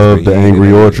 15 love years. the but he ain't Angry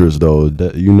get that- Orchards though.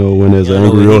 That, you know when there's You an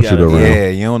don't know Angry what he Orchard got. around. Yeah,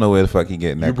 you don't know where the fuck he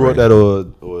getting that. You brought bread.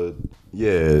 that or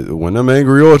yeah. When them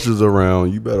Angry Orchards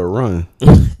around, you better run.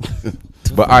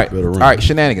 But all Better run. right,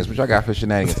 shenanigans. What y'all got for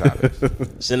shenanigan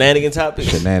topics? Shenanigan topics.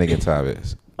 Shenanigan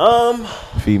topics.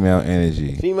 Female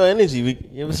energy. Female energy.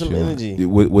 Give us some energy.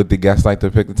 Would the guests like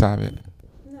to pick the topic?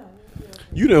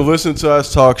 You didn't listen to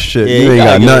us talk shit. Yeah, you you ain't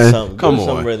gotta got give us nothing. something. Come Give us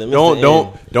some on. rhythm. It's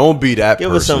the Don't be that Give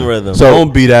person. us some rhythm. So-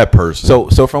 Don't be that person.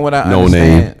 So from what I No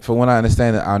understand, name. from what I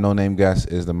understand, our no name guest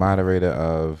is the moderator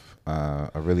of a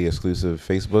really exclusive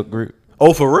Facebook group.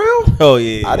 oh, for real? Oh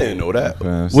yeah. I didn't know that. You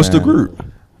know what I'm What's the saying? group?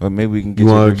 Well, maybe we can get You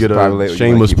wanna groups get a private later. You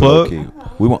wanna shameless keep it plug? low-key?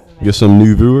 We want. Get some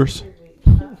new viewers.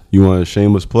 You want to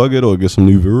shameless plug it or get some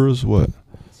new viewers? What?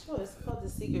 Sure, it's called the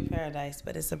Secret Paradise,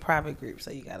 but it's a private group,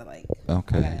 so you gotta like.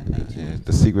 Okay, yeah,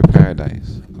 the secret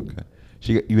paradise.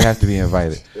 Okay, you have to be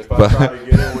invited. If But- to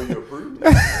get in when you approve,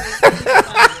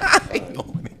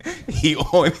 He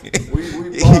on it. we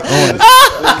He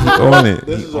on it.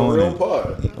 This He is a on real it.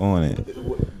 pod. He on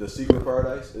it. The secret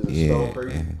paradise is it Yeah. spelled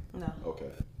crazy? yeah. No. Okay.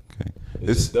 Okay. Is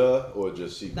This, it the or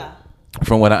just secret? Nah.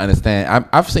 from what I understand,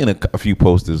 I've seen a few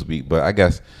posts this week, but I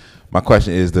guess my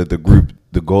question is that the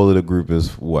goal of the group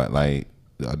is what? Like,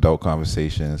 adult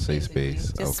conversation, safe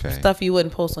space. Just Okay. stuff you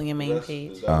wouldn't post on your main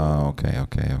page. Oh, okay.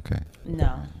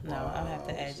 No, I'll have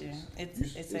to add you.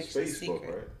 It's actually Facebook,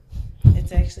 secret. right?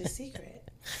 It's actually secret.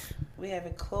 We have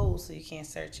it closed so you can't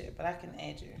search it, but I can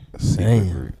add you. Secret Damn.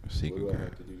 group. What Secret do I group.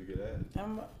 have to do to get added?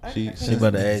 She She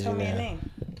about to add tell you me your now. name.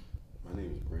 My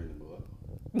name is Brandon Blood.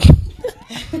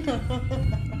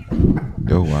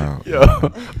 Oh wow.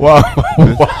 Wow.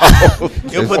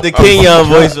 You'll put the Kenyon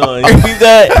voice on. You keep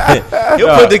that?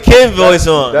 You'll put the Ken voice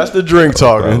on. That's the drink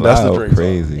talking. That's the Wow, drink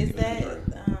crazy. Is that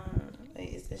wait,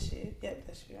 is this you? Yep,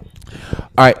 that's you.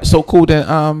 All right, so cool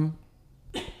then.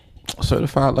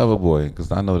 Certified Lover Boy,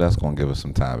 because I know that's gonna give us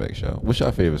some time back show. What's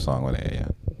your favorite song on the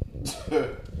air?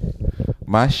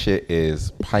 My shit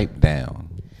is Pipe Down.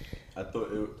 I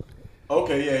thought it.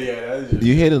 Okay, yeah. That is just,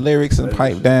 You hear the lyrics in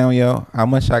Pipe Down, yo? How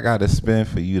much I gotta spend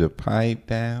for you to pipe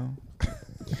down?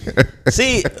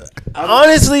 See,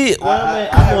 honestly, I'm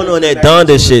haven't going on that connected Donda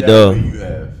to shit it that though. way You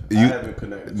have. I You- haven't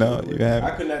connected. No, to it. you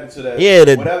haven't. I connected to that. Yeah,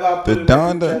 whatever I put the in the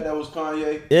Donda- group chat that was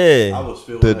Kanye. Yeah. I was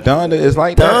feeling The that Donda shit. is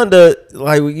like that. Donda,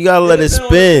 like you gotta let it depends on the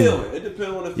spin. feeling. It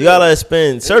depends on the You gotta let it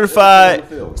spin. It Certified,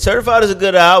 depends on the feeling. Certified is a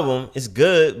good album. It's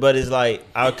good, but it's like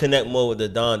I'll connect more with the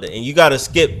Donda, and you gotta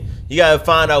skip. You gotta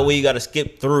find out where you gotta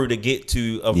skip through to get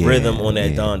to a Yeah, rhythm on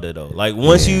that yeah. Donda though. Like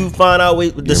once Yeah. you find out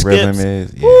what the Your rhythm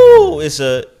skips, is, yeah. woo, it's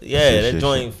a Shit, that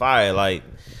joint fire. Like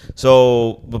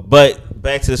so, but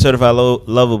back to the Certified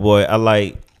Lover Boy. I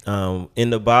like In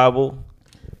the Bible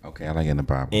Okay, I like In the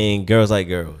Bible. and Girls Like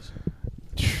Girls.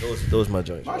 Those my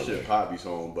joints. My shit Poppy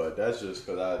song, but that's just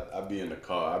because I be in the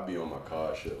car. I be on my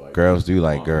car shit like. Girls do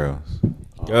like girls.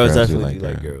 Girls Girls do definitely like do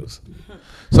like girls. girls.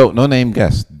 So, no name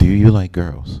guest. Do you like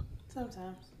girls?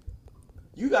 Sometimes.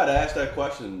 You gotta ask that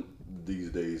question these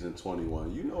days in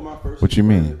 21. You know my first. What you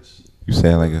mean? experience You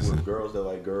say it like it's. with girls that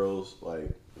like girls like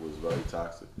was very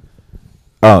toxic.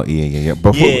 Oh yeah.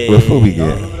 Before we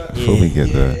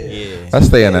get there, Yeah. let's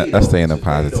stay in the Today, though,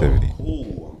 positivity. I'm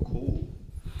cool.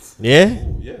 Yeah.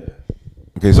 Cool, yeah.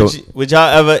 Okay, so Would y'all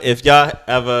ever, if y'all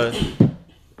ever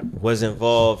was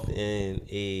involved in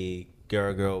a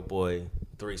girl boy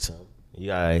threesome, you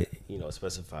gotta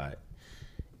specify it,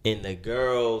 and the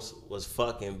girls was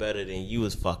fucking better than you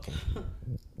was fucking,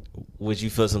 would you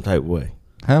feel some type of way?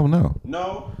 hell no.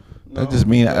 No. That just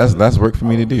mean that's work for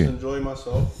me to I'm just do. enjoying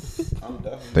myself. I'm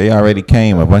definitely. They already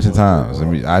came a bunch of times.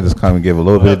 I just come and give a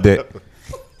little bit of dick.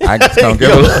 I just come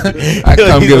give a little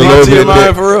bit of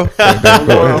dick. for real.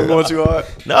 I'm going too hard.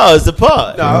 No, it's the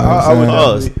part. No,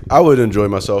 I would enjoy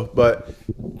myself, but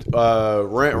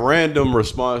random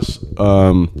response.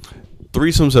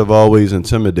 Threesomes have always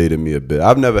intimidated me a bit.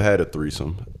 I've never had a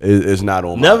threesome. It's not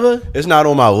on. Never? It's not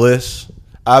on my list.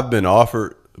 I've been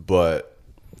offered, but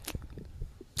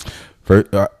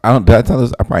First, I don't. Did I tell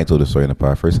this? I probably told this story in the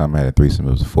pod. First time I had a threesome,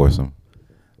 it was a foursome,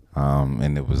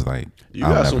 and it was like you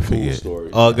I'll got never some cool forget.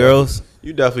 stories. All girls.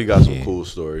 You definitely got some Yeah. cool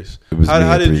stories. It was me How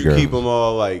and did three you keep girls. them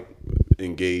all like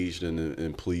engaged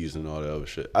and pleased and all that other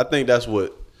shit? I think that's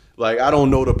what. Like I don't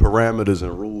know the parameters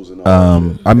and rules and all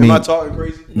that shit. I mean- Am I talking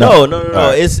crazy? No. All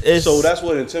right. It's So that's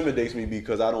what intimidates me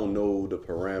because I don't know the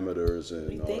parameters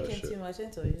and You all that thinking shit. too much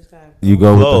into it. You just gotta. You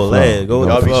go with Flow, the flow. lad, go with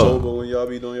You Y'all the be flow. sober when y'all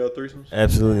be doing your threesomes?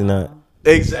 absolutely not.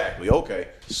 Exactly. Okay.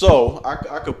 So I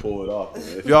could pull it off.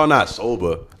 Man. If y'all not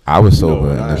sober, I was sober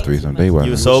No, in I- this threesome. They were.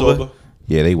 You was sober?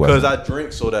 Yeah, they because wasn't. I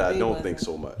drink so that I They don't wasn't. think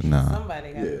so much. Nah.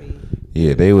 Somebody gotta Yeah. be.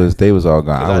 Yeah, they was all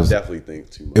gone. Because I I was. definitely think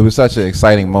too much. It was such an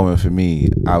exciting moment for me.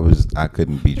 I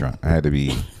couldn't be drunk. I had to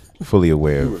be fully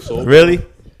aware. You were sober? Really?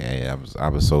 Yeah, I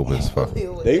was sober as fuck.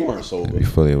 They weren't sober. Be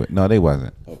fully aware. No, they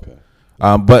wasn't. Okay.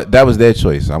 But that was their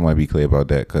choice. I want to be clear about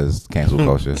that because cancel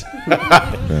culture.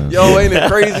 Yo, ain't it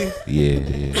crazy?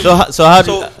 Yeah. So how do So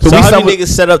how we do stumbled-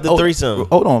 nix set up the threesome?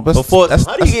 Hold on. Before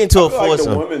how do you get into a I feel like the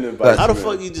foursome? woman invites How the me.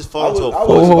 fuck you just I fall was, into a I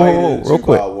foursome? was Whoa, invited whoa, into real by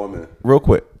quick. a woman. Real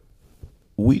quick.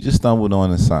 We just stumbled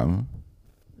on something.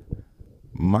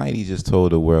 Mighty just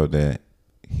told the world that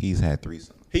he's had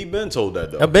threesomes. He been told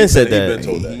that though. I been said that. He been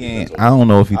told that. He He been ain't, told I don't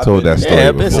know if he I've told been- that story Yeah,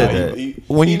 I've been before. said that.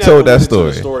 When he you never told that went into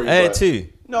the story. I had but- two.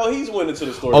 No, he's went into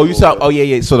the story. Oh, you a saw? little Oh, bit.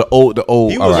 yeah. So the old. He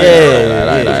all was- right, yeah, all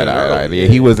right, yeah, all right. yeah. Yeah,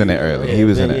 he was in there early. He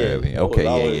was in Yeah, there yeah. early. Y'all was Okay,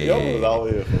 out yeah, here- y'all was yeah. out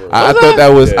here for real. I thought that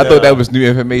was. I Yeah. thought that was new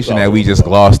information that we just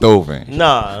glossed over.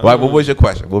 Nah. Like, what was your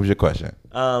question? What was your question?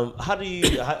 How do you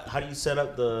set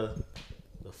up the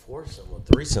foursome or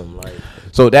threesome? Like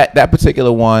So that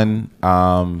particular one,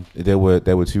 there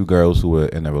were two girls who were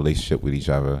in a relationship with each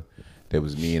other. There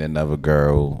was me and another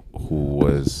girl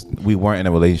we weren't in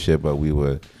a relationship, but we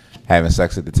were having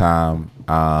sex at the time.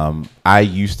 I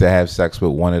used to have sex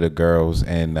with one of the girls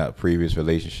in a previous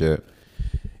relationship,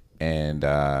 and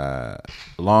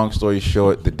long story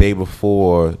short, the day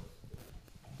before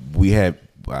we had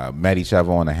met each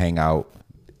other on a hangout.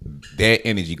 Their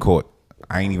energy caught.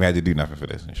 I ain't even had to do nothing for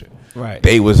this and shit. Right.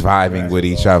 They was vibing with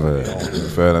each other. You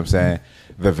feel what I'm saying?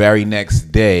 The very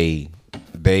next day,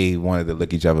 they wanted to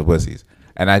lick each other pussies,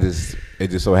 and it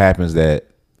just so happens that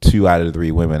 2 out of the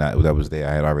 3 women that was there,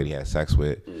 I had already had sex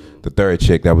with. The third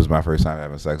chick, that was my first time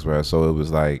having sex with her. So it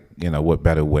was like, what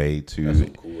better way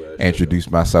to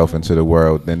introduce myself into the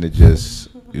world than to just,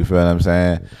 you feel what I'm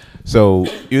saying? So,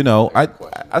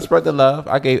 I spread the love.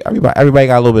 I gave everybody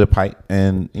got a little bit of pipe,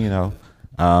 and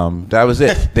that was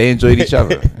it. They enjoyed each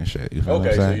other and shit. You feel what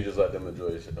I'm saying? So you just let them enjoy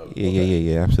it. Okay.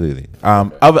 Yeah, absolutely.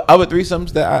 Other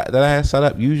threesomes that I had set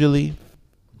up, usually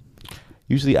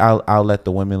I'll let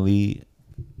the women lead.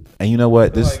 And you know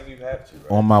what? This like you have to,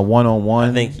 right? On my one-on-one.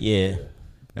 I think, yeah.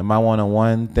 In my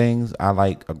one-on-one things, I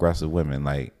like aggressive women.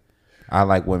 Like, I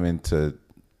like women to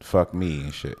fuck me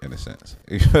and shit, in a sense.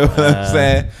 You know what I'm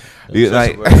saying?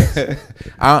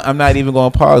 I'm not even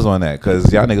going to pause on that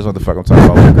because y'all niggas know what the fuck I'm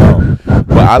talking about.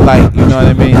 But I like, you know what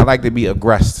I mean? I like to be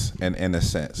aggressed in a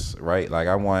sense, right? Like,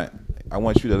 I want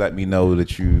you to let me know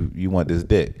that you want this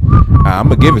dick. I'm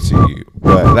gonna give it to you,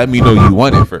 but let me know you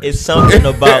want it first. It's something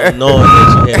about knowing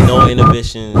that you have no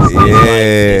inhibitions.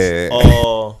 Yeah, it's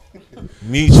all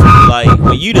mutual. Like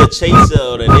when you the chaser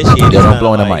or the initiator. Don't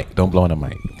blow in the mic. Don't blow in the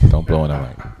mic. Don't blow in the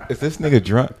mic. Is this nigga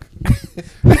drunk?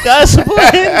 He got some more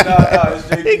Henny.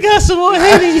 Nah, He got some more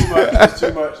Henny. It's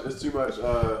too much.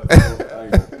 I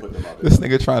ain't gonna put them out there. This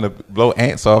nigga trying to blow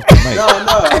ants off the mic. No,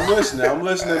 I'm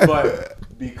listening, but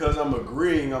because I'm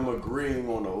agreeing on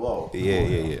the low.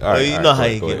 Yeah. All right, you know how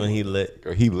he get when he lit.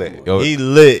 He lit. He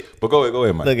lit. But go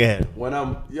ahead, Mike. Look at him. When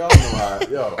y'all know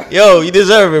how, Yo, you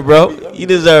deserve it, bro. You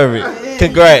deserve it.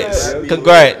 Congrats. You know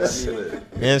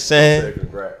what I'm saying?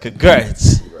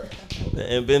 Congrats.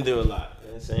 And been through a lot. You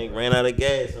know what I'm saying? Ran out of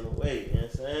gas on the way. You know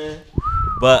what I'm saying?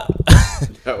 But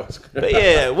that was great. But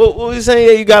yeah, what we saying?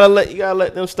 Yeah, you gotta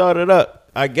let them start it up.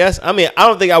 I guess. I mean, I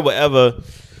don't think I would ever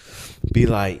be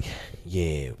like,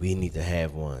 yeah, we need to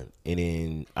have one, and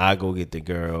then I go get the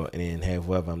girl, and then have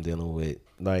whoever I'm dealing with,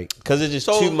 like, cause it's just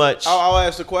too much. I'll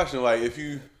ask the question, like, if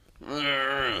you,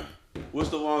 what's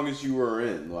the longest you were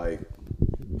in? Like,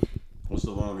 what's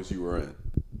the longest you were in?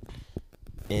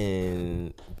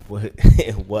 And what?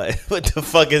 What the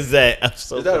fuck is that? I'm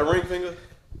so. Is that a ring finger?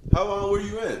 How long were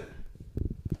you in?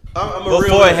 I'm a Before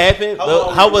real it happened,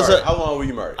 how long were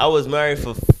you married? I was married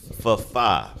for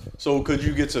 5. So could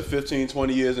you get to 15,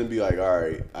 20 years and be like, all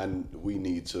right, we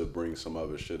need to bring some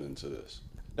other shit into this?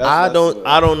 I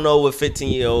don't know what 15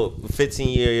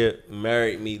 year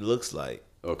married me looks like.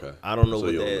 Okay. I don't know So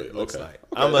what you'll that wait. looks Okay. like.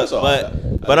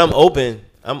 Okay, But I'm open.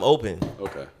 I'm open.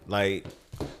 Okay. Like,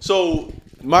 So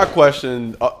my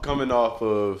question, coming off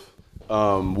of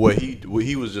what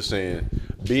he was just saying,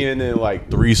 being in like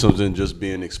threesomes and just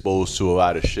being exposed to a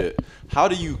lot of shit, how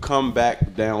do you come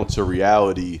back down to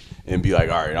reality and be like,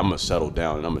 all right, I'm gonna settle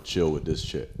down and I'm gonna chill with this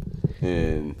shit?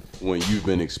 And when you've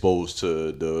been exposed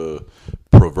to the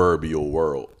proverbial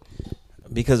world,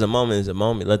 because the moment is the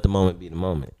moment. Let the moment be the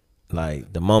moment.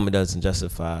 Like, the moment doesn't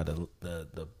justify the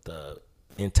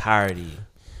entirety.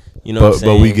 You know what I'm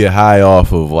saying? But we get high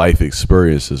off of life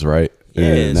experiences, right? Yeah,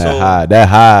 and that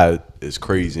high is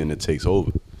crazy and it takes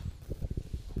over.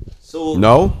 So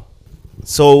no.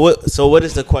 So what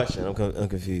is the question? I'm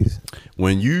confused.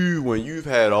 When you've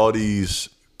had all these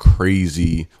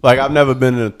crazy, like, I've never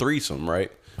been in a threesome,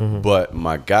 right? Mm-hmm. But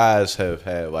my guys have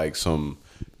had like some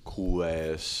cool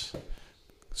ass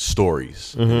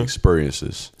stories and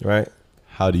experiences. Right.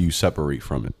 How do you separate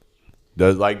from it?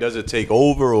 Does it take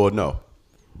over or no?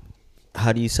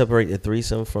 How do you separate the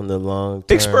threesome from the long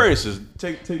term experiences?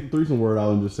 Take the threesome word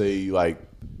out and just say like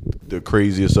the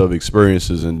craziest of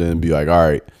experiences, and then be like, all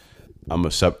right,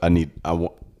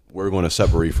 we're going to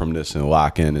separate from this and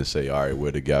lock in and say, all right,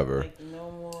 we're together. Like,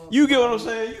 no more. You get what I'm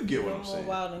saying? You get what I'm No more saying?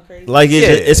 wild and crazy. Like,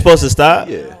 it's supposed to stop?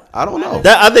 Yeah, I don't know.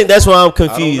 I think that's why I'm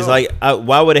confused. know. Like,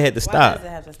 why would it have to Why stop? does it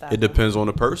have to stop? It depends on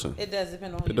the person. It does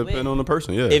depend on who It you depends with. on the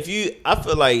person. Yeah. I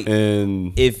feel like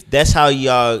And if that's how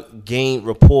y'all gain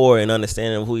rapport and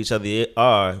understanding of who each other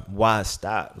are, why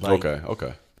stop? Like,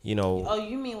 okay. You know. Oh,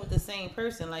 you mean with the same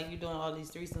person? Like, you doing all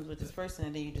these threesomes with this person,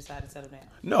 and then you decide to settle down?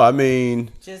 No, I mean,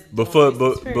 Just before,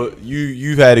 doing threesomes, but period.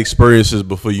 you've had experiences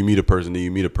before you meet a person. Then you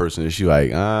meet a person, and she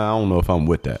like, I don't know if I'm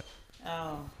with that.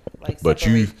 Oh, like But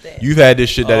separate that. you've had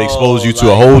this shit that exposed you to a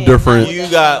like, whole yeah, different. You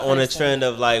got on a trend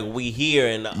of like we here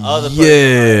and the other person.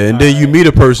 Yeah, and then you meet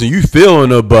a person, you feeling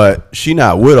her, but she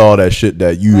not with all that shit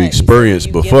that you Right, experienced so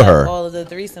you before give up her. all of the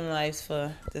threesome lives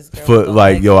for this girl. For who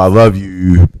like, don't yo, I love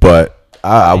you, but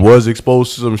I was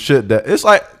exposed to some shit that it's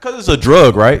like because it's a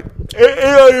drug, right?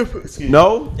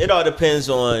 No, It all depends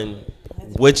on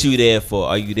what you there for.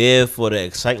 Are you there for the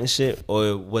exciting shit,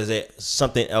 or was it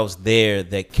something else there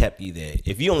that kept you there?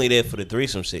 If you only there for the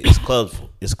threesome shit, it's clubs.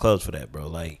 It's clubs for that, bro.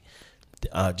 Like,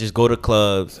 just go to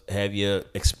clubs, have your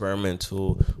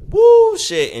experimental woo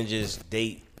shit, and just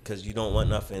date because you don't want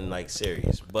nothing like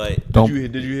serious. But Don't.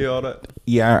 did you hear all that?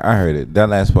 Yeah, I heard it. That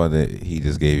last part that he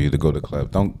just gave you to go to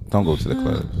club. Don't go to the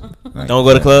clubs. Like, don't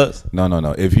go to clubs. No.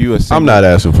 If you a single, I'm not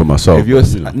asking for myself. If you're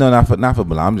no, not for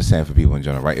Bilal. I'm just saying for people in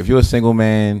general, right? If you're a single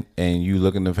man and you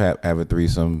looking to have a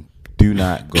threesome, do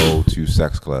not go to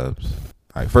sex clubs.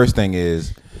 All right. First thing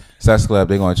is, sex club,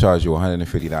 they're gonna charge you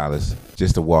 $150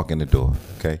 just to walk in the door.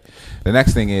 Okay. The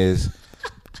next thing is,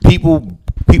 people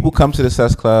come to the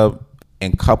sex club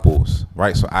in couples,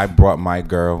 right? So I brought my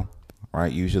girl,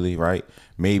 right? Usually, right?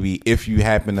 Maybe if you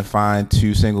happen to find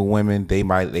two single women, they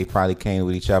probably came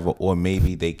with each other, or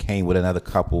maybe they came with another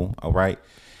couple. All right.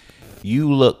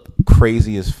 You look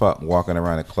crazy as fuck walking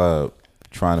around a club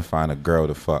trying to find a girl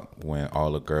to fuck when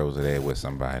all the girls are there with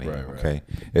somebody. Right. Okay.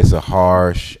 It's a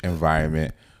harsh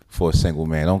environment for a single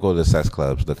man. Don't go to the sex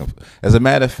clubs looking for. As a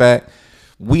matter of fact,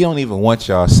 we don't even want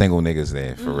y'all single niggas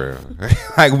there for real.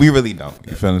 Like, we really don't.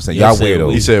 You feel what I'm saying? Y'all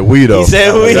weirdos. He said we though. He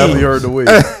said we. I definitely heard the we.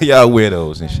 Y'all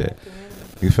weirdos and shit.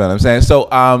 You feel what I'm saying? So,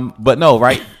 but no,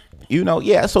 right? You know,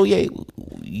 yeah. So yeah,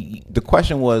 the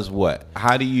question was what?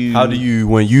 How do you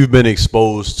when you've been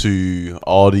exposed to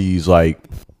all these like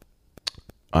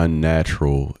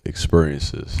unnatural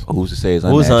experiences? Who's to say it's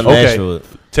Who's unnatural? unnatural?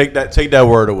 Take that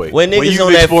word away. When niggas you've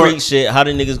on that explored- freak shit, how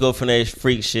do niggas go from that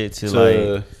freak shit to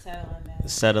like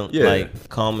settle, Yeah. like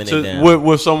calming it down?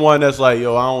 with someone that's like,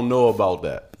 yo, I don't know about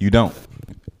that. You don't.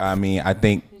 I mean, I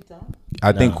think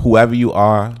whoever you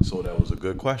are, So that was a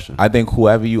good question. I think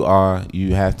whoever you are,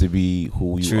 you have to be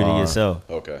who you True are. to yourself.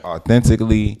 Okay.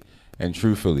 Authentically and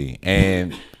truthfully.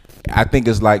 And I think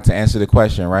it's like, to answer the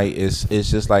question, right? It's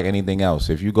just like anything else.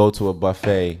 If you go to a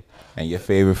buffet and your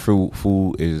favorite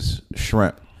food is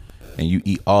shrimp, and you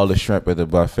eat all the shrimp at the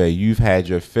buffet, you've had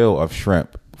your fill of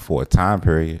shrimp for a time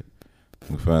period.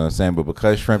 You feel what I'm saying? But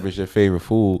because shrimp is your favorite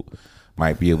food,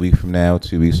 might be a week from now,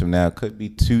 2 weeks from now, could be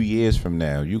 2 years from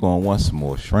now, you're gonna want some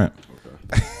more shrimp.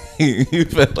 Okay. You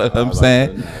feel what I'm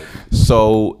saying?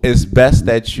 So it's best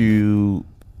that you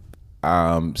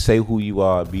say who you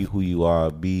are,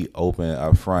 be open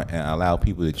up front, and allow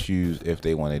people to choose if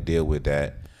they want to deal with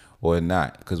that or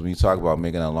not. Because when you talk about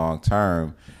making a long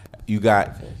term, you're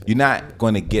not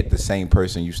going to get the same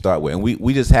person you start with. And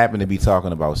we just happen to be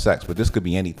talking about sex, but this could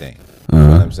be anything. You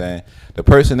know what I'm saying? The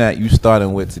person that you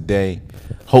starting with today,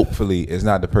 hopefully, is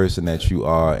not the person that you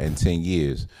are in 10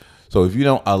 years. So if you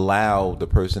don't allow the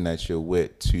person that you're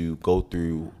with to go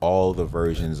through all the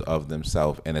versions of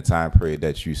themselves in a time period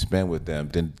that you spend with them,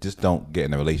 then just don't get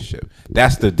in a relationship.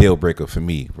 That's the deal breaker for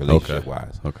me, relationship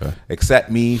wise. Okay.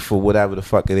 Accept me for whatever the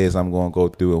fuck it is I'm going to go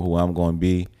through and who I'm going to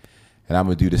be. And I'm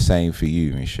going to do the same for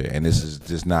you and shit. And this is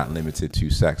just not limited to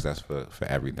sex. That's for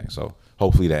everything. So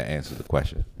hopefully that answers the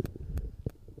question.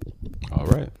 All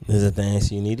right. Is that the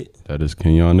answer you needed? That is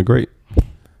Kenyon the Great.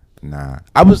 Nah.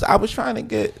 I was trying to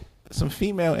get some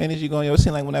female energy going. It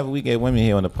seems like whenever we get women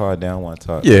here on the pod, they don't want to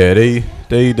talk. Yeah, they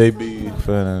be. You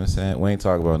feel what I'm saying? We ain't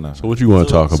talk about nothing. So what you want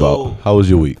to talk about? How was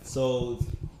your week? So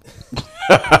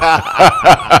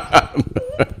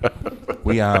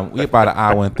We about an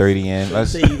hour and 30 in. you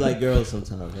Let's. say you like girls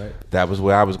sometimes, right? That was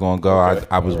where I was going to go. Okay.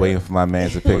 I was waiting for my man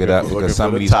to pick it up Looking because for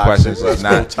some the of these toxic. questions Let's is go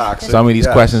not. toxic. Some of these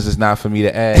Yes. questions is not for me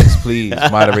to ask. Please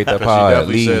moderate the She pod.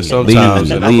 definitely said Leave.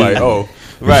 sometimes, and I'm like, oh,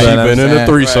 Right. She You know what been I'm in a saying?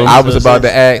 threesome. I was about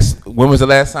to ask, when was the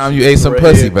last time you ate some Right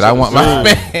pussy? here But to I the want my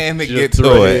side. man to Just get threw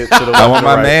to her it. head to the I left want and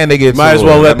my right. man to get to it. Might as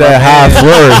well let my that high man-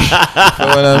 flourish. You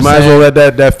know what I'm Might as saying? well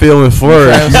let that feeling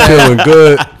flourish. You know what I'm You feeling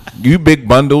good. You big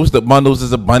bundles. The bundles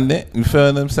is abundant. You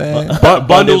feel what I'm saying?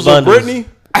 Bundles of bundles. Britney.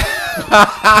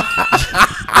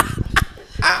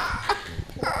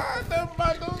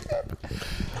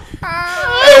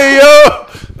 Hey yo.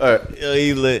 All right. Yo,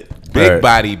 he lit. Big All right.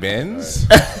 body bends.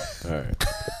 All right.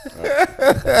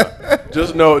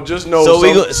 Just know. So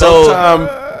we go- so sometime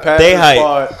past they this hype.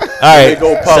 pod, All when right, they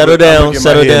go public, settle I'ma down, get my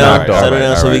settle head down, knocked off. settle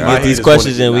down, so we all can right. get these I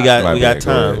questions just in. We wanna got get we knocked got off.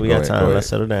 time. Go We got ahead, time. go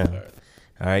Let's ahead. settle down.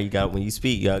 All right, you got when you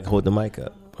speak, you got to hold the mic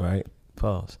up. All right,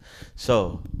 pause.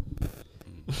 So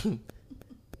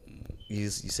you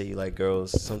say you like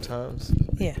girls sometimes.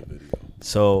 Yeah.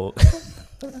 So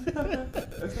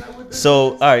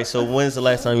all right. So when's the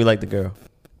last time you liked the girl?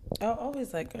 I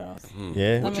always like girls.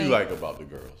 Yeah. What you like about the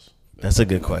girls? That's a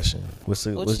good question. What What do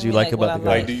you you mean, like like, about what the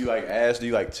I girl? Like, do you like ass? Do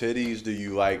you like titties? Do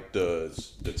you like the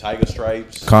tiger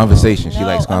stripes? Conversation. She No,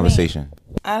 likes I mean- conversation.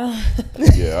 I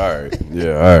don't. Yeah, all right.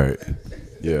 Yeah, all right.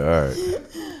 Yeah, all right.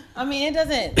 I mean, it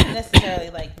doesn't necessarily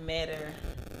like matter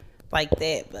like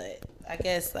that, but I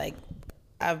guess like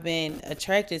I've been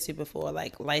attracted to before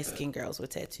like light skinned girls with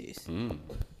tattoos.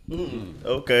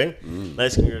 Okay.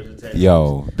 Nice girls with tattoos.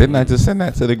 Yo, didn't I just send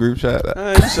that to the group chat?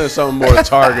 You said something more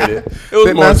targeted. It was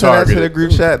Didn't more I send that to the targeted.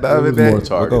 group chat the other was day? more Well,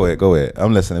 targeted. go ahead.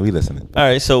 I'm listening. We listening. All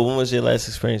right. So when was your last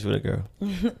experience with a girl?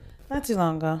 Not too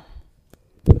long ago.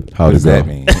 How'd What does it go? that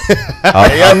mean?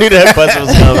 I knew that question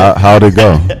was coming. How'd it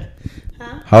go?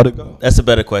 How'd it go? That's a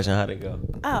better question. How'd it go?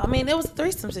 Oh, I mean, it was a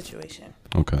threesome situation.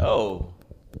 Okay. Oh.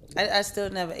 I still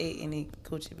never ate any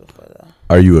coochie before though.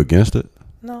 Are you against it?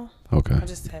 No, Okay. I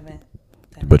just haven't.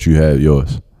 Done But you have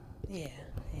yours. it.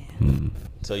 Yeah.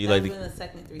 So you That like was the the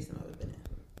second threesome I've ever been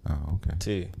in. Oh, okay.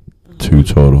 two? 2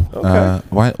 total. Okay.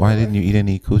 Why didn't you eat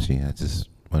any coochie? I just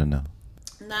want to know.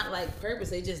 Not like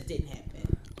purpose. It just didn't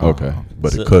happen. Okay.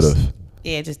 But So- it could have.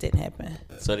 Yeah, it just didn't happen.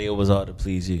 So it was all to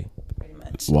please you. Pretty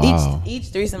much. Wow. Each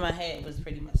threesome I had was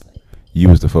pretty much like. You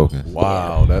was the focus.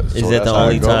 Wow. That's, Is that the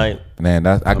only time? Man,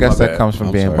 I my guess that bad. comes from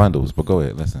I'm being sorry. bundles. But go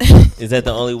ahead, listen. Is that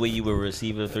the only way you would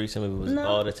receive a threesome? If it was No.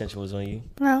 all the attention was on you.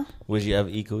 No. Would you ever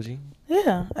eat coochie?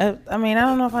 Yeah. I mean, I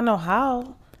don't know if I know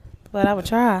how, but I would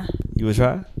try. You would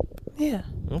try. Yeah.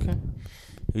 Okay.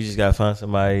 You just gotta find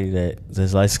somebody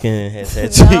that's light skinned, has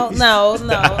tattoos. No.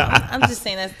 I'm just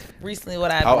saying that's recently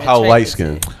what I've been How attracted light to.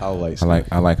 skin? How light I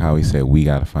skin? like how he said we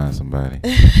gotta find somebody.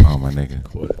 Oh my nigga.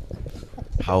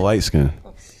 How light skin?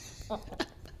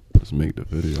 Let's make the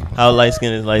video. How light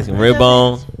skinned is light skin? It Red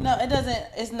bone. doesn't- No, it doesn't.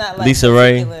 It's not like Lisa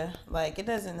Ray? particular. Like it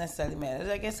doesn't necessarily matter.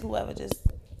 I guess whoever just.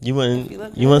 You wouldn't. If you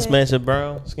look You wouldn't good. smash a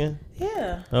brown skin?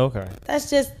 Yeah. Okay. That's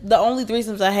just the only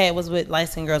threesomes I had was with light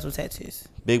skinned girls with tattoos.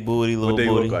 Big booty, little What they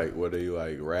booty. look like? Were they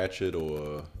like ratchet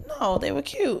or? No, they were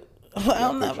cute.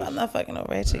 I'm not fucking no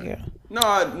ratchet girl. No.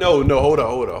 Hold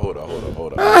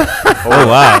on. Oh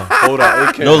wow. Hold on.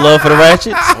 It can't- No love for the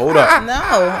ratchets. Hold up. No,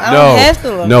 I don't have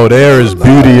to look. No, there is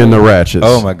beauty in the ratchets.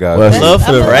 Oh my God. Let's- Love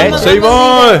for the I'm ratchets. Save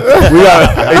on. We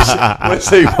got. Let's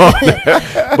save on.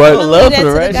 But Don't love do for that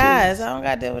the to ratchet. guys. I don't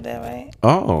got to deal with that, right?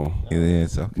 oh, Yeah,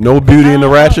 so no beauty in the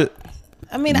ratchet.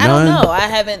 I mean, I don't None? know. I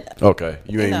haven't. Okay,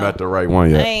 you ain't No. met the right one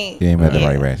I yet. ain't. you ain't met the yeah.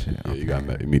 right ratchet. Yeah, you got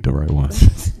to meet the right one.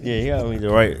 Yeah, you gotta be the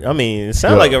right. I mean, it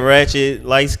sounds Yo. like a ratchet,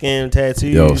 light skin tattoo.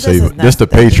 Yo, This save is it. This the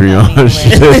not- this is not Patreon. me,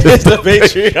 shit. It's the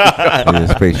Patreon. Yeah,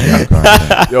 it's Patreon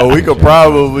content. Yo, we could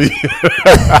probably.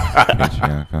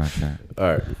 Patreon content. All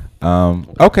right.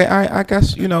 Okay. I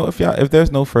guess if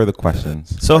there's no further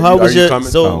questions. So Are how you- was are you your coming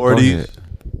so to more of go these? ahead.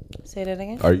 Say that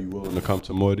again. Are you willing to come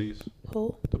to more of these?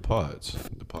 Who? The pods.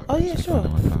 The podcast. Oh yeah, sure.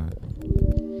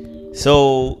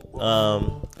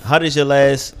 how did your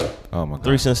last Oh my God.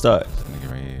 threesome start? This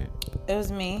nigga right here. It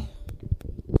was me.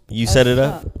 You set it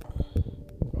up.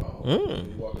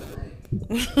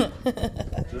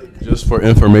 Just for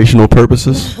informational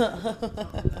purposes.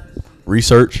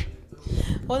 Research.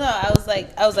 Well, no, I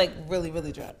was like really,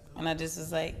 really drunk, and I just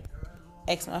was like,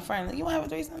 asking my friend, like, you want to have a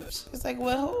threesome? She was like,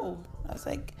 well, who? I was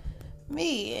like,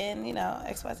 me and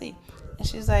XYZ, and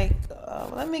she was like,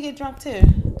 well, let me get drunk too,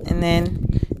 and then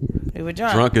we were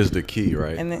drunk. Drunk is the key,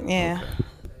 right? And then yeah,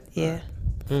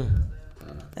 and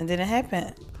then it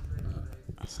happened.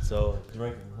 So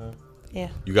drinking, huh? Yeah,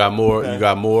 You got more. Okay. You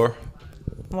got more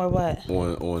more what?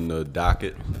 on the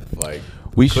docket. Like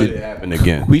We could should it happen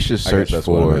again? We should I guess search that's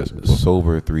what for I'm asking.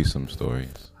 sober threesome stories.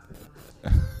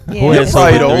 Yeah, Who it's is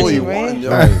probably the really only rare. one,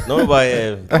 yo. Nobody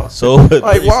have sober.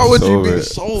 Like, why would you be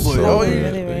Sober. sober, yo? Sober. You,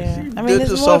 Really rare. you I mean, did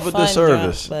it's yourself more a fun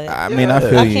disservice. drunk, but I mean, I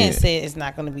feel I you. can't say it's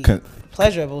not going to be Con-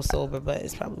 pleasurable sober, but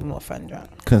it's probably more fun drunk.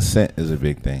 Consent is a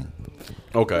big thing.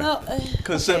 Okay. No,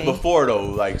 Consent okay. before though,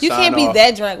 like You sign can't be off.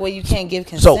 that drunk where you can't give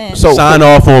consent. So Sign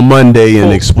off on Monday and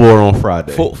Full- explore on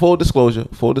Friday. full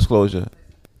disclosure.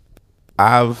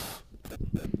 I've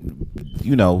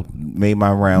made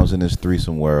my rounds in this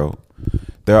threesome world.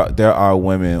 There are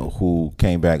women who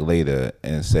came back later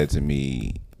and said to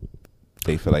me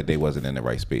they feel like they wasn't in the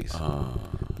right space.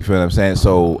 You feel what I'm saying?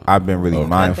 So I've been really Okay.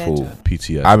 mindful.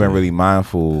 PTSD. I've been really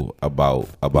mindful about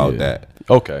Yeah. that.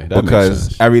 Okay, that makes Because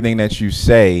sense. everything that you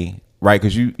say, right?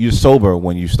 Because you're sober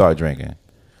when you start drinking.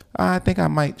 I think I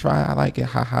might try. I like it.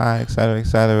 Ha ha, et cetera, et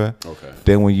cetera. Okay.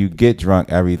 Then when you get drunk,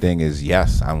 everything is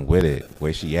yes, I'm with it.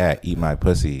 Where she at? Eat my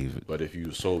pussy. But if you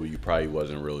were sober, you probably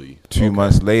wasn't really. 2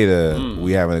 months later,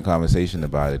 we having a conversation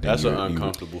about it. then That's you- an you-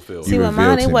 uncomfortable feeling. See, you with mine,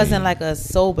 revealed it to wasn't me. like a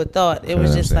sober thought. It Feel was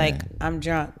what I'm just like, saying? I'm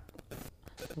drunk.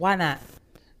 Why not?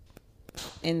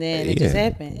 and then it just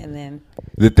happened, and then.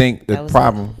 The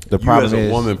problem You as a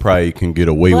is, woman probably can get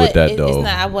away with that though. It's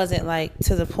not. I wasn't like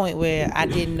to the point where I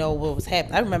didn't know what was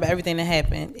happening. I remember everything that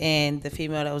happened, and the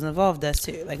female that was involved does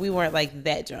too. Like we weren't like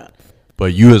that drunk.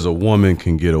 But you as a woman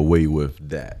can get away with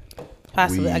that.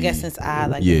 Possibly, I guess since I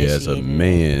like. Yeah, as a initiated it.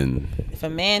 man, If a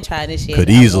man tried this shit, could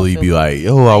easily be like,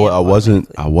 "Yo, I wasn't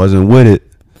with it,"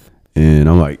 and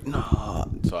I'm like, "Nah."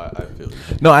 So I feel you.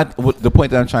 no. The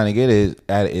point that I'm trying to get is,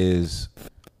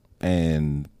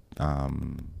 and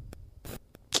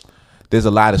there's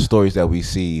a lot of stories that we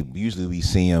see. Usually, we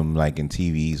see them like in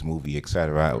TVs, movie,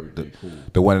 etc.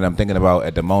 The one that I'm thinking about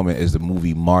at the moment is the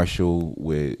movie Marshall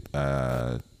with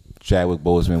Chadwick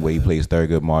Boseman, where he plays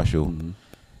Thurgood Marshall. Mm-hmm.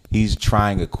 He's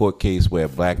trying a court case where a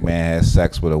black man has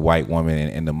sex with a white woman,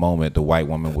 and in the moment, the white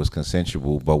woman was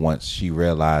consensual. But once she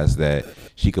realized that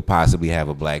she could possibly have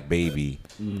a black baby,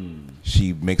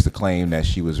 she makes the claim that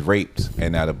she was raped,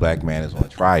 and now the black man is on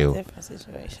trial. Different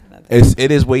situation.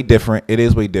 It is way different. It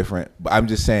is way different. But I'm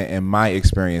just saying, in my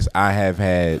experience, I have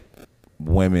had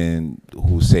women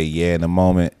who say yeah in the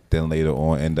moment, then later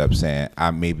on end up saying I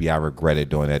regretted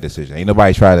doing that decision. Ain't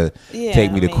nobody try to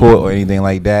take me to court or anything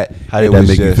like that. How did that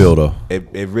make you feel though?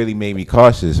 It really made me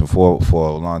cautious, and for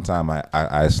a long time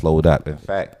I slowed up. In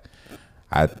fact,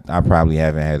 I probably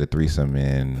haven't had a threesome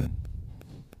in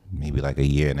maybe like a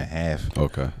year and a half.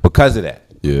 Okay. Because of that.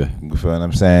 Yeah. You feel what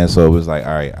I'm saying? So it was like,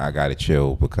 all right, I gotta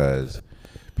chill, because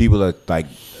people are like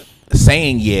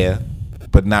saying yeah,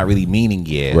 but not really meaning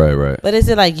yeah. Right. But is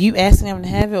it like you asking them to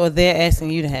have it, or they're asking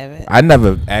you to have it? I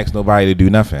never asked nobody to do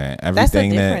nothing. That's the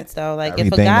difference, though. Like,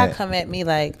 if a guy come at me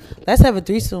like, let's have a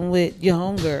threesome with your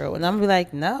homegirl, and I'm gonna be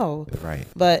like, no. Right.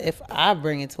 But if I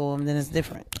bring it to him, then it's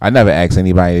different. I never asked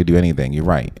anybody to do anything. You're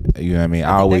right. You know what I mean?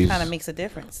 I always that kind of makes a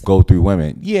difference. Go through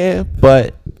women. Yeah,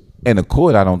 but in the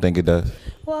court, I don't think it does.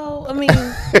 Well, I mean,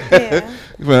 yeah.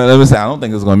 You feel what I'm saying? I don't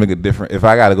think it's gonna make a difference if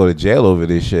I gotta go to jail over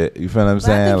this shit. You feel what I'm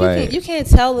saying? Like, you can't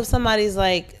tell if somebody's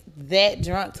like that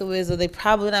drunk to it, or they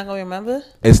probably not gonna remember.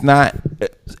 It's not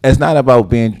about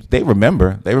being. They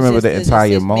remember. They remember the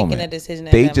entire moment. Making a decision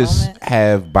at they that just moment.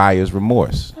 have buyer's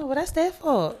remorse. Oh, well, that's their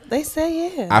fault. They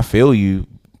say yeah. I feel you,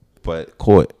 but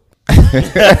court. Feel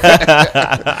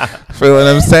what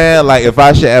I'm saying? Like, if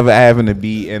I should ever happen to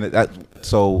be in it,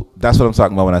 so that's what I'm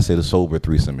talking about when I say the sober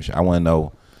threesome. I want to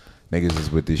know niggas is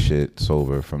with this shit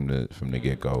sober from the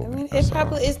get go. I mean, it's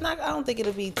not. I don't think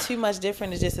it'll be too much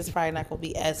different. It's just it's probably not gonna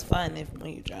be as fun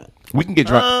when you're drunk. We can get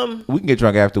drunk. We can get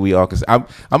drunk after we all. Cause I'm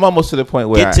almost to the point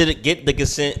where get the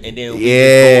consent and then we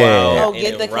go out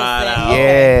get the ride consent. out.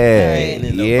 Yeah, and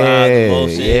then the vibe, the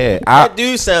bullshit. I That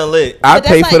do sound lit. I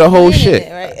pay for the whole shit.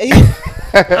 It, right?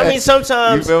 I mean,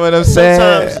 sometimes you feel what I'm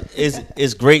saying? Sometimes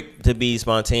it's great to be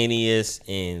spontaneous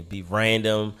and be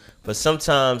random, but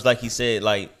sometimes, like you said,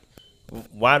 like,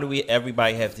 why do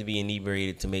everybody have to be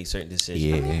inebriated to make certain decisions?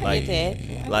 Yeah, but why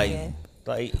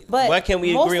can't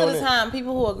we agree on it? Most of the time,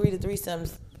 people who agree to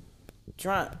threesomes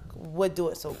drunk would do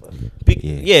it sober.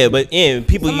 Yeah, but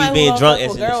people Somebody use being drunk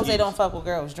as girls. They don't fuck with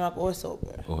girls, drunk or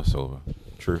sober.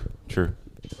 True.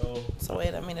 So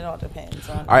it all depends.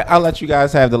 All right, I'll let you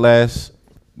guys have the last.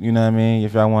 You know what I mean?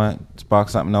 If y'all want, spark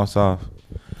something else off.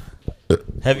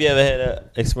 Have you ever had an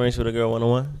experience with a girl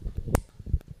one-on-one?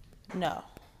 No.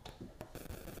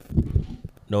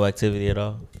 No activity at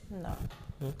all? No.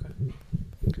 Okay.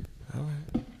 All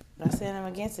right. Not saying I'm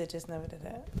against it, just never did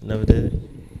that. Never did it?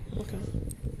 Okay.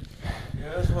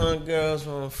 Girls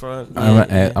one front.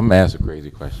 I'm gonna ask a crazy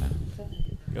question.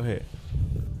 Go ahead.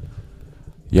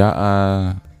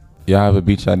 Y'all ever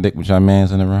beat y'all dick with y'all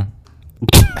mans in the room?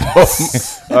 All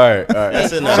right.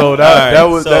 That's enough. So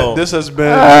this has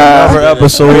been another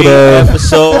episode of.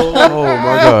 Oh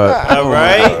my God! All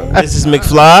right, this is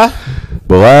McFly.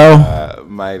 Bilal.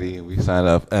 Mighty, we signed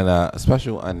up, and a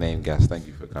special unnamed guest. Thank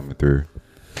you for coming through.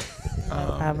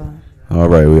 No problem. All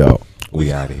right, we out.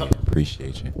 We out of here.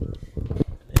 Appreciate you.